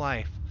her own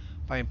life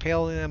by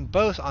impaling them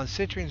both on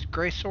Citrine's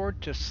great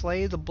sword to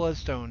slay the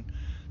Bloodstone.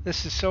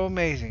 This is so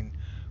amazing.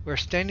 We are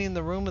standing in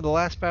the room of the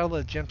last battle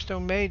of the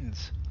Gemstone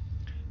Maidens.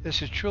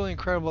 This is truly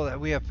incredible that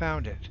we have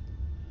found it.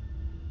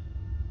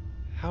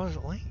 How is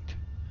it linked?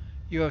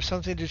 You have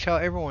something to tell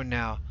everyone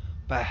now,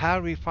 but how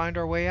do we find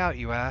our way out,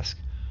 you ask?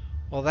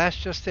 Well, that's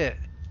just it.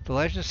 The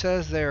legend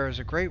says there is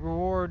a great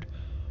reward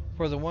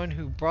for the one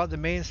who brought the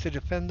maidens to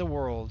defend the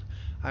world.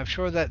 I'm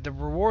sure that the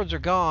rewards are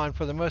gone,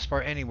 for the most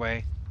part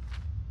anyway.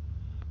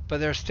 But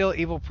there's still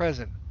evil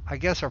present. I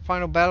guess our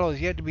final battle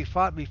is yet to be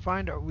fought before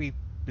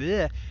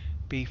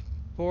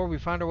we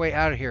find our way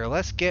out of here.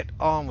 Let's get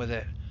on with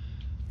it.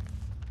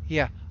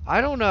 Yeah, I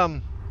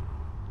don't,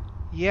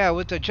 yeah,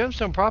 with the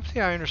Gemstone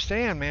Prophecy I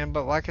understand, man,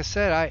 but like I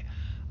said,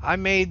 I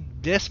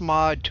made this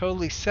mod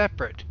totally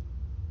separate.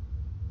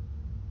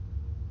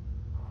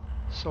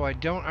 So I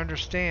don't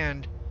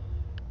understand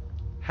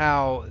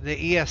how the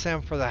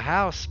ESM for the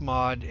house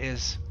mod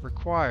is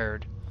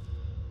required.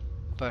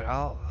 But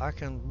I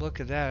can look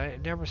at that.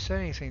 It never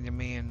said anything to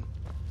me in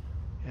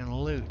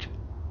loot.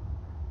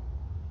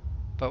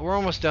 But we're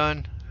almost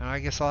done, and I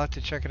guess I'll have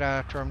to check it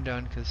out after I'm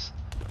done, because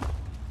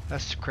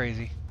that's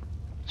crazy.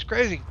 It's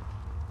crazy.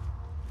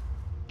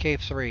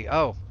 Cave 3.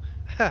 Oh,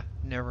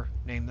 never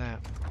named that.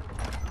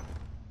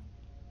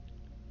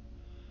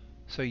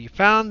 So you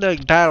found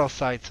the battle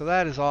site, so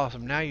that is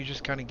awesome. Now you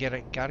just kind of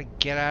gotta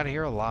get out of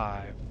here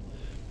alive.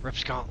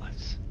 Rips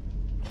gauntlets.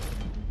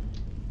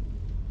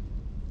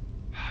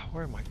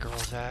 Where are my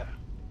girls at?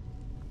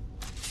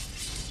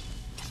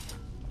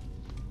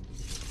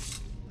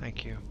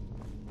 Thank you.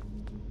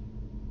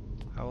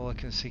 I will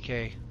look in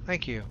CK.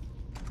 Thank you.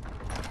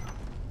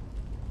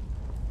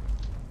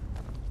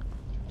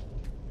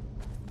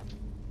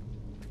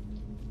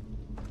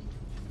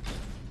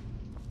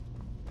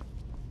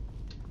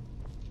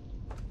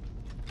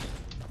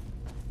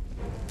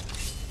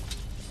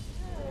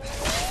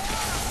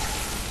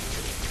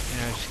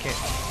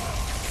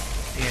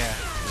 Yeah.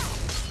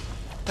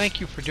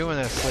 Thank you for doing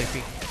that, Sleepy.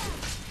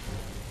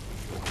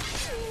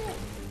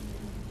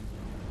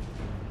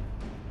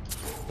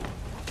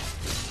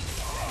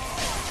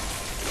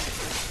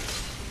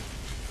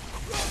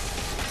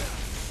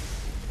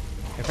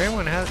 If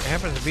anyone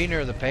happens to be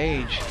near the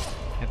page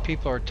and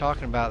people are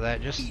talking about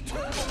that, just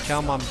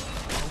tell them I'm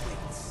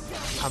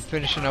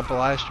finishing up a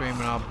live stream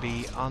and I'll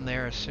be on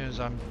there as soon as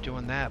I'm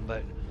doing that.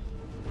 But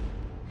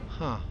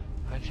I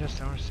just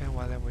don't understand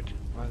why that would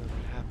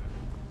happen.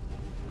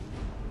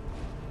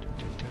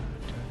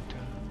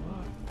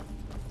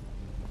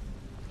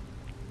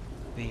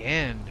 The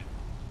end.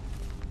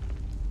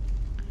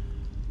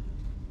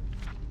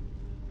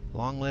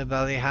 Long live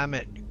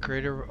Valihamet,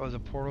 creator of the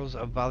portals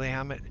of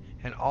Valihamet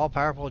and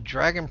all-powerful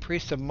dragon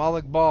priest of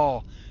Moloch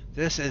Bal.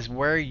 This is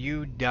where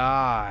you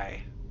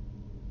die.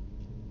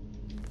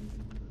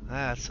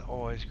 That's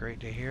always great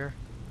to hear.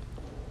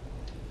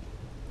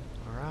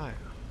 Alright.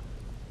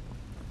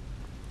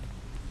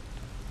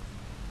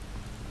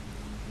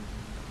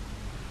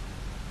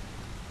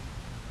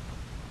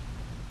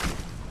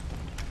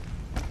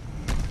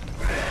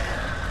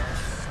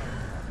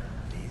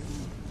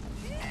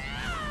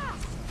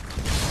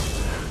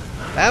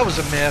 That was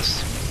a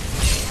miss.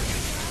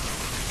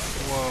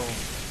 Whoa.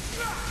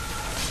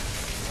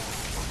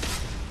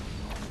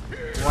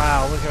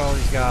 Wow, look at all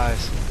these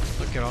guys.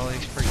 Look at all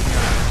these freaking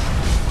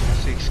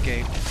guys. She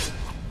escaped.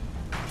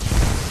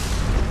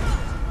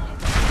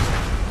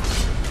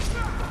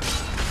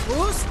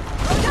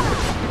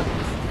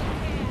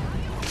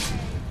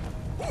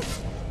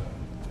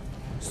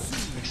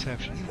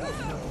 Exception.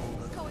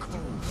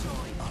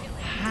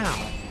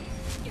 How?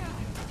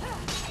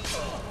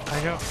 I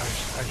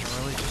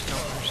really just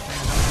don't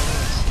understand all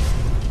this.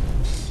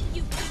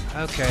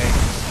 Okay.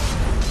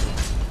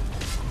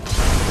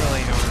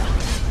 Really don't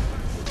understand.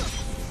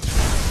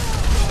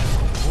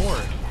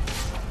 Lord.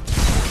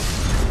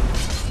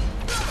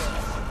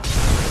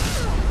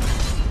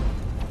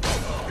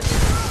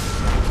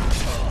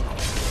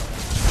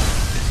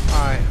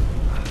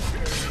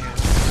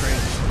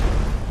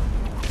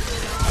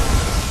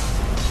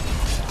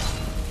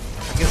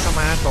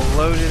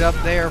 it up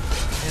there in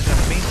the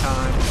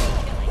meantime.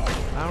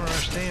 I don't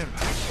understand. I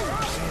just don't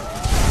understand.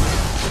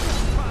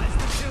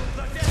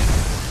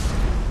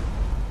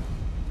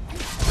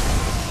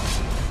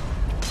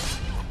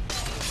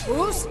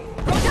 Who's?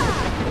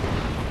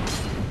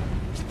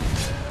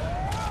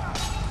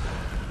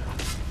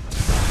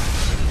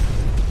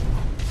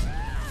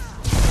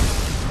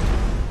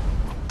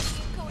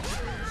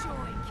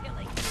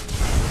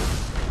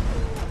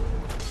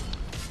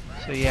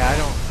 So yeah,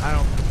 I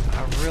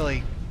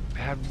really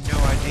have no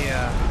idea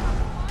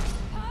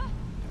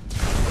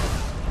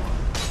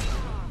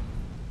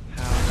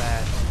how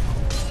that.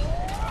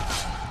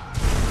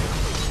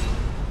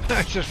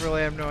 I just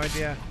really have no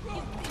idea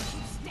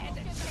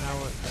how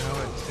it's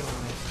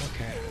doing it.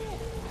 Okay.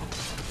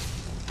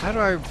 How do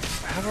I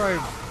how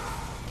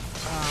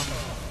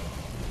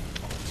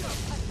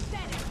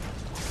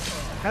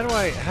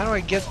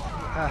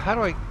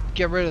do I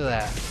get rid of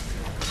that?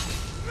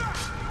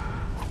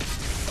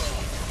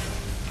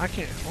 I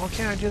can't. Well,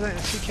 can't I do that in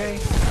CK?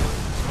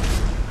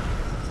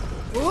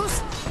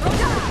 Who's?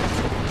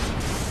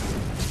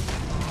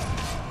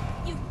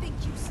 You think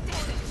you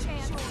stand a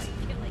chance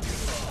killing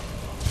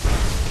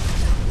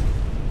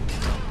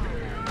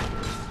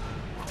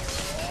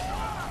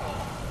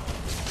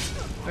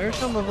Every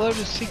time I've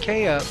loaded CK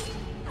up,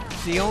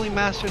 the only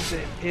masters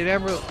that the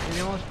only I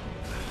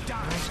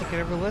don't think it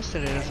ever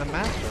listed it as a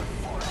master.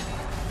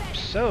 I'm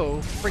so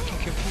freaking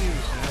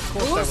confused. And of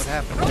course that would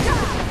happen.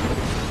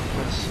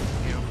 Because,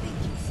 you know,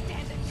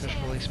 just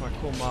released my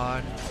cool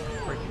mod.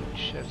 Freaking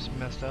shit's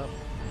messed up.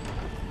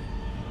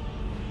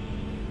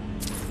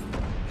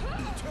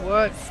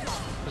 What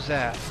was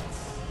that?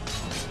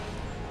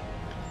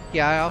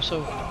 Yeah, I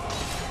also,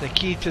 the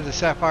key to the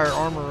Sapphire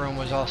Armor Room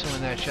was also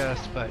in that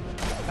chest, but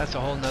that's a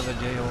whole nother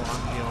deal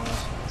I'm dealing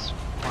with. It's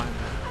fine.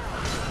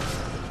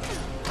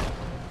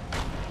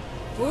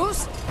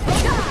 Who's?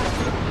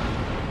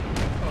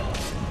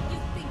 You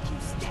think you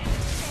stand a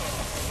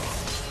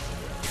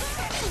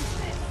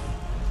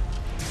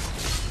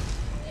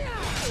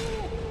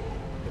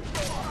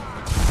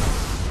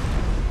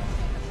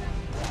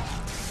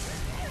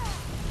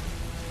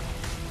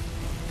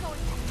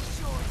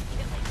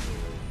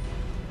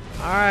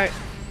Alright.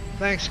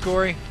 Thanks,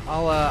 Corey.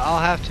 I'll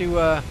have to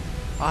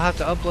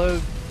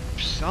upload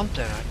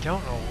something. I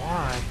don't know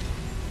why.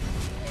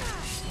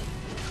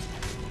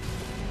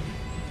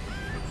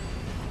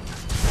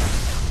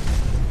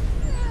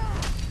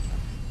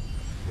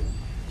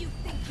 You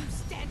think you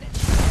stand a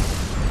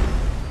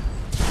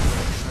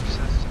Makes no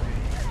sense to me.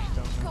 I just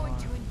don't know going why.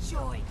 to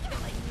enjoy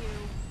killing you.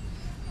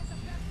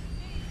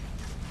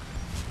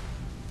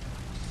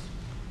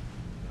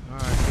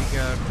 Alright, be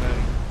good,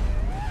 buddy.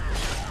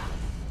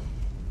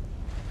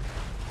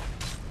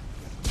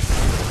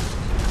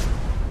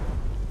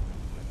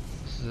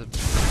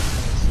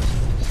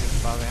 This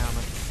is Bobby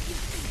Hammond.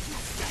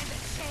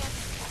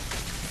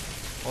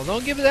 Well,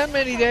 don't give it that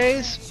many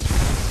days.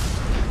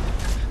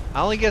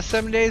 I only get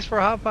 7 days for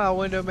a hot file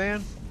window,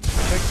 man.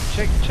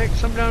 Check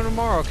some down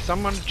tomorrow, because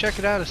I'm going to check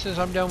it out as soon as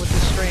I'm done with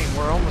this stream.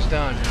 We're almost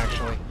done,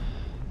 actually.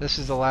 This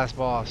is the last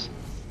boss.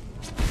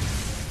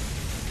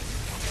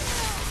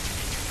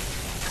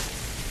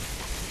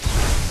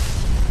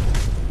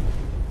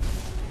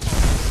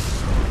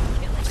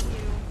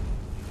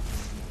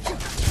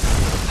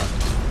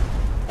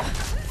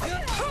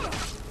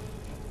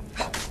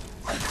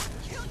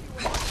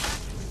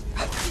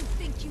 You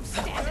think you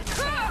stand a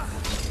chance.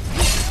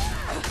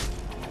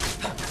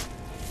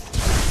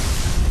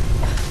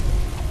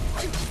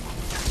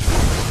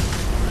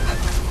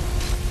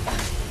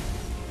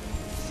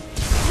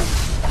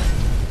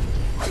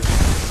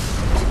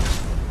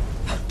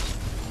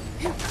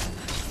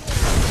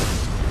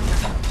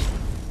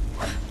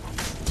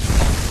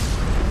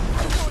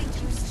 Going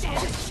to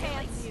stand a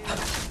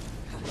chance.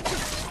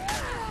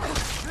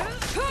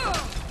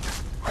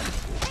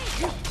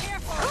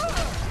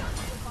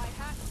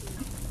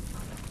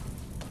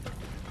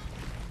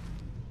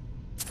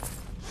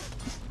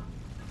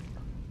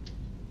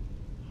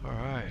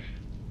 Alright.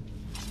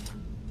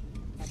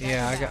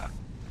 Yeah, I got...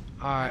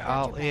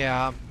 Alright,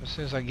 yeah, as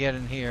soon as I get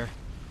in here.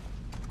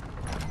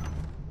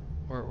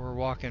 We're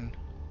walking.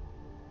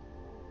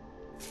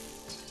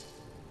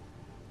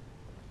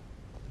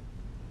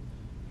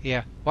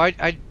 Yeah, well,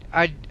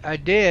 I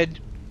did.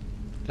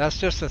 That's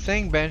just the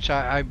thing, Bench.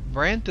 I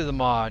ran through the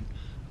mod,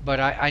 but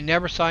I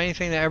never saw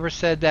anything that ever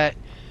said that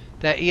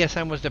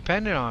ESM was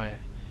dependent on it,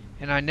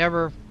 and I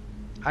never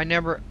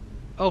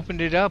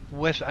opened it up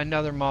with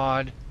another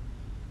mod.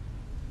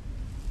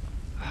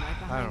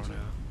 I don't know.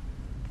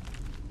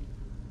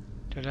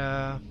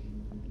 Ta-da.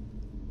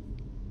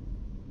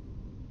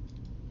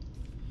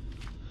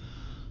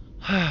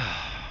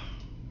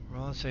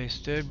 Well, let's say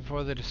stood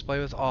before the display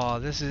with awe.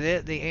 This is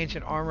it, the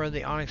ancient armor of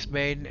the Onyx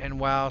Maiden, and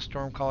wow,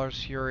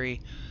 Stormcaller's Fury.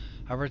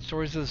 I've heard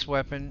stories of this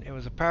weapon. It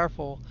was a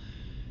powerful,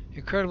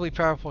 incredibly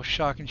powerful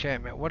shock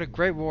enchantment. What a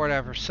great reward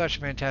after such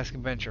a fantastic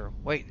adventure.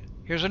 Wait,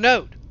 here's a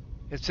note.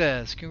 It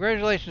says,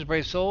 congratulations,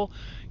 brave soul.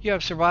 You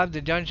have survived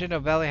the dungeon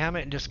of Valley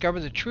Hamlet and discovered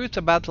the truth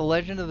about the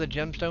legend of the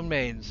Gemstone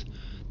Maidens.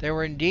 They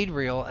were indeed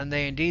real, and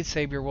they indeed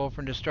saved your world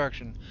from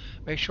destruction.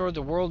 Make sure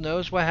the world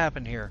knows what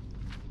happened here.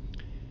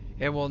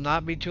 It will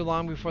not be too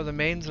long before the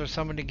maidens are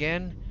summoned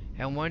again,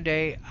 and one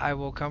day I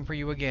will come for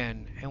you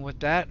again. And with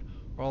that,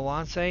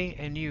 Rolance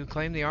and you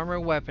claimed the armor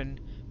and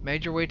weapon,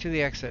 made your way to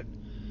the exit.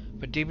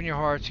 But deep in your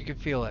hearts, you could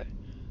feel it.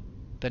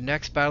 The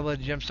next battle of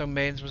the Gemstone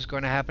Maidens was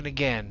going to happen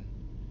again.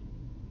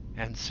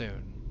 And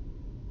soon.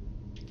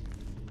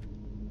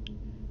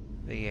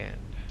 The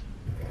end.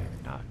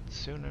 Not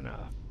soon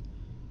enough.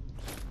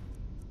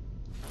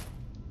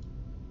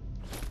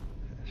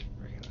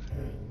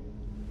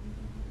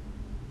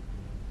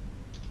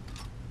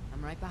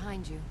 I'm right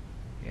behind you.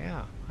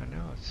 Yeah, I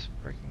know. It's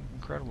freaking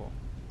incredible.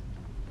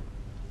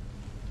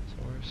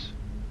 Source.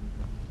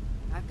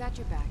 I've got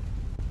your back.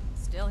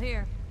 Still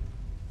here.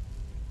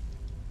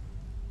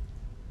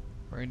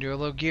 We're gonna do a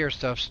little gear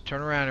stuff, so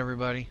turn around,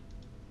 everybody.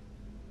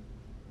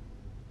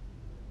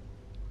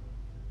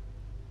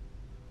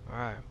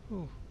 Alright.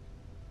 Ooh.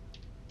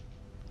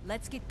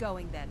 Let's get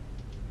going then.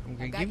 I'm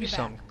gonna got give you your back.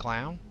 something,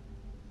 clown.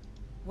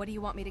 What do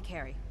you want me to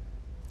carry?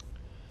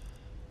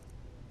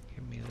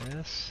 Give me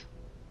this.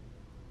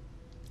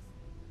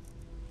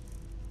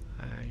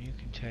 And you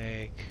can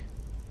take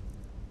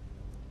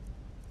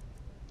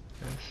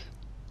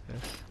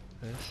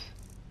this,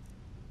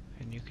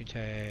 and you can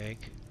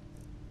take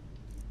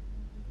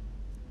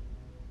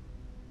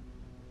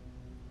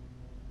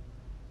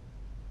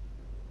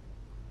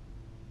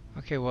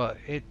okay, well,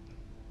 it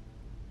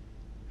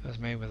was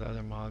made with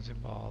other mods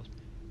involved.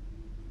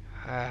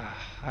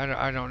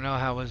 I don't know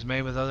how it was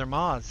made with other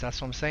mods.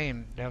 That's what I'm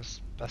saying. That was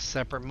a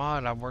separate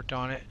mod. I worked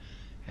on it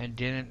and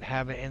didn't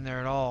have it in there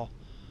at all.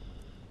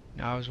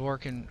 Now I was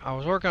working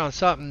on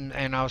something,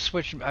 and I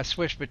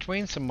switched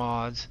between some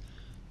mods,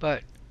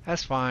 but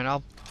that's fine.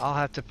 I'll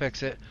have to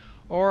fix it,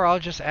 or I'll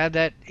just add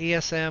that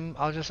ESM.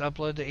 I'll just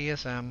upload the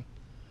ESM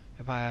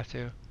if I have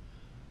to.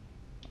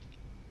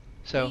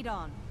 So Lead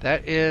on.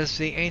 that is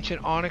the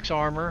ancient onyx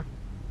armor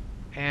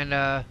and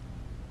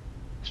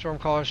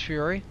Stormcaller's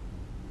Fury.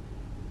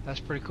 That's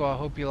pretty cool. I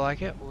hope you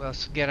like it.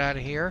 Let's get out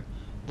of here.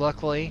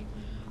 Luckily,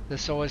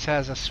 this always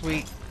has a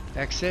sweet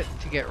exit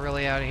to get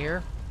really out of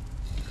here.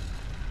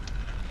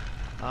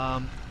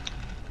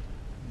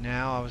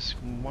 Now I was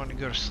wanting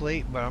to go to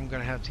sleep, but I'm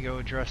gonna have to go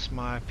address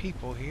my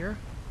people here.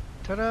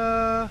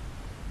 Ta-da!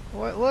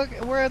 What? Look,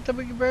 we're at the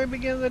very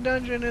beginning of the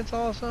dungeon. It's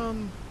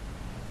awesome.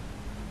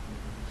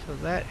 So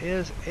that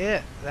is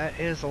it. That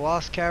is the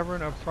Lost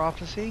Cavern of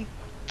Prophecy.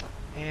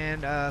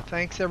 And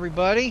thanks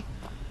everybody.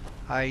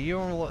 I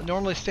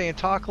normally stay and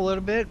talk a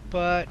little bit,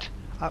 but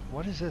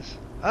what is this?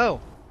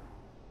 Oh,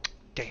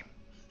 damn.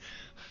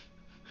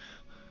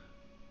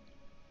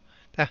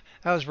 That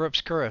was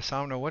Rip's Curus. I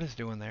don't know what it's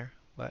doing there,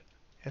 but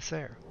it's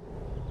there.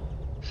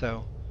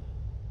 So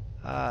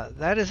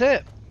that is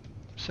it.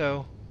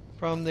 So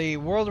from the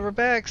world of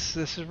Ripex,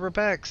 this is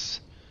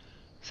Ripex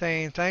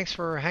saying thanks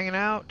for hanging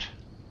out.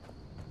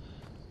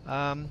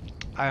 I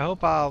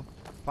hope I'll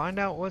find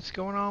out what's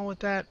going on with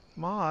that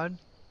mod,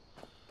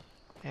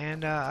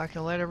 and I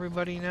can let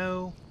everybody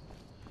know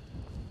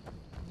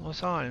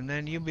what's on, and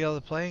then you'll be able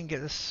to play and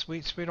get this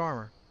sweet, sweet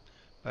armor.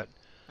 But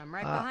I'm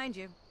right behind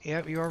you.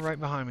 yep, you are right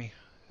behind me.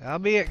 That'll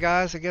be it,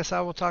 guys. I guess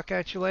I will talk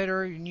at you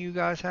later, and you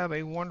guys have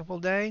a wonderful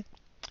day,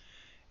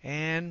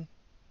 and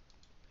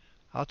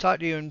I'll talk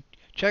to you, and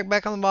check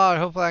back on the mod.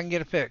 Hopefully I can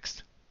get it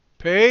fixed.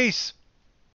 Peace!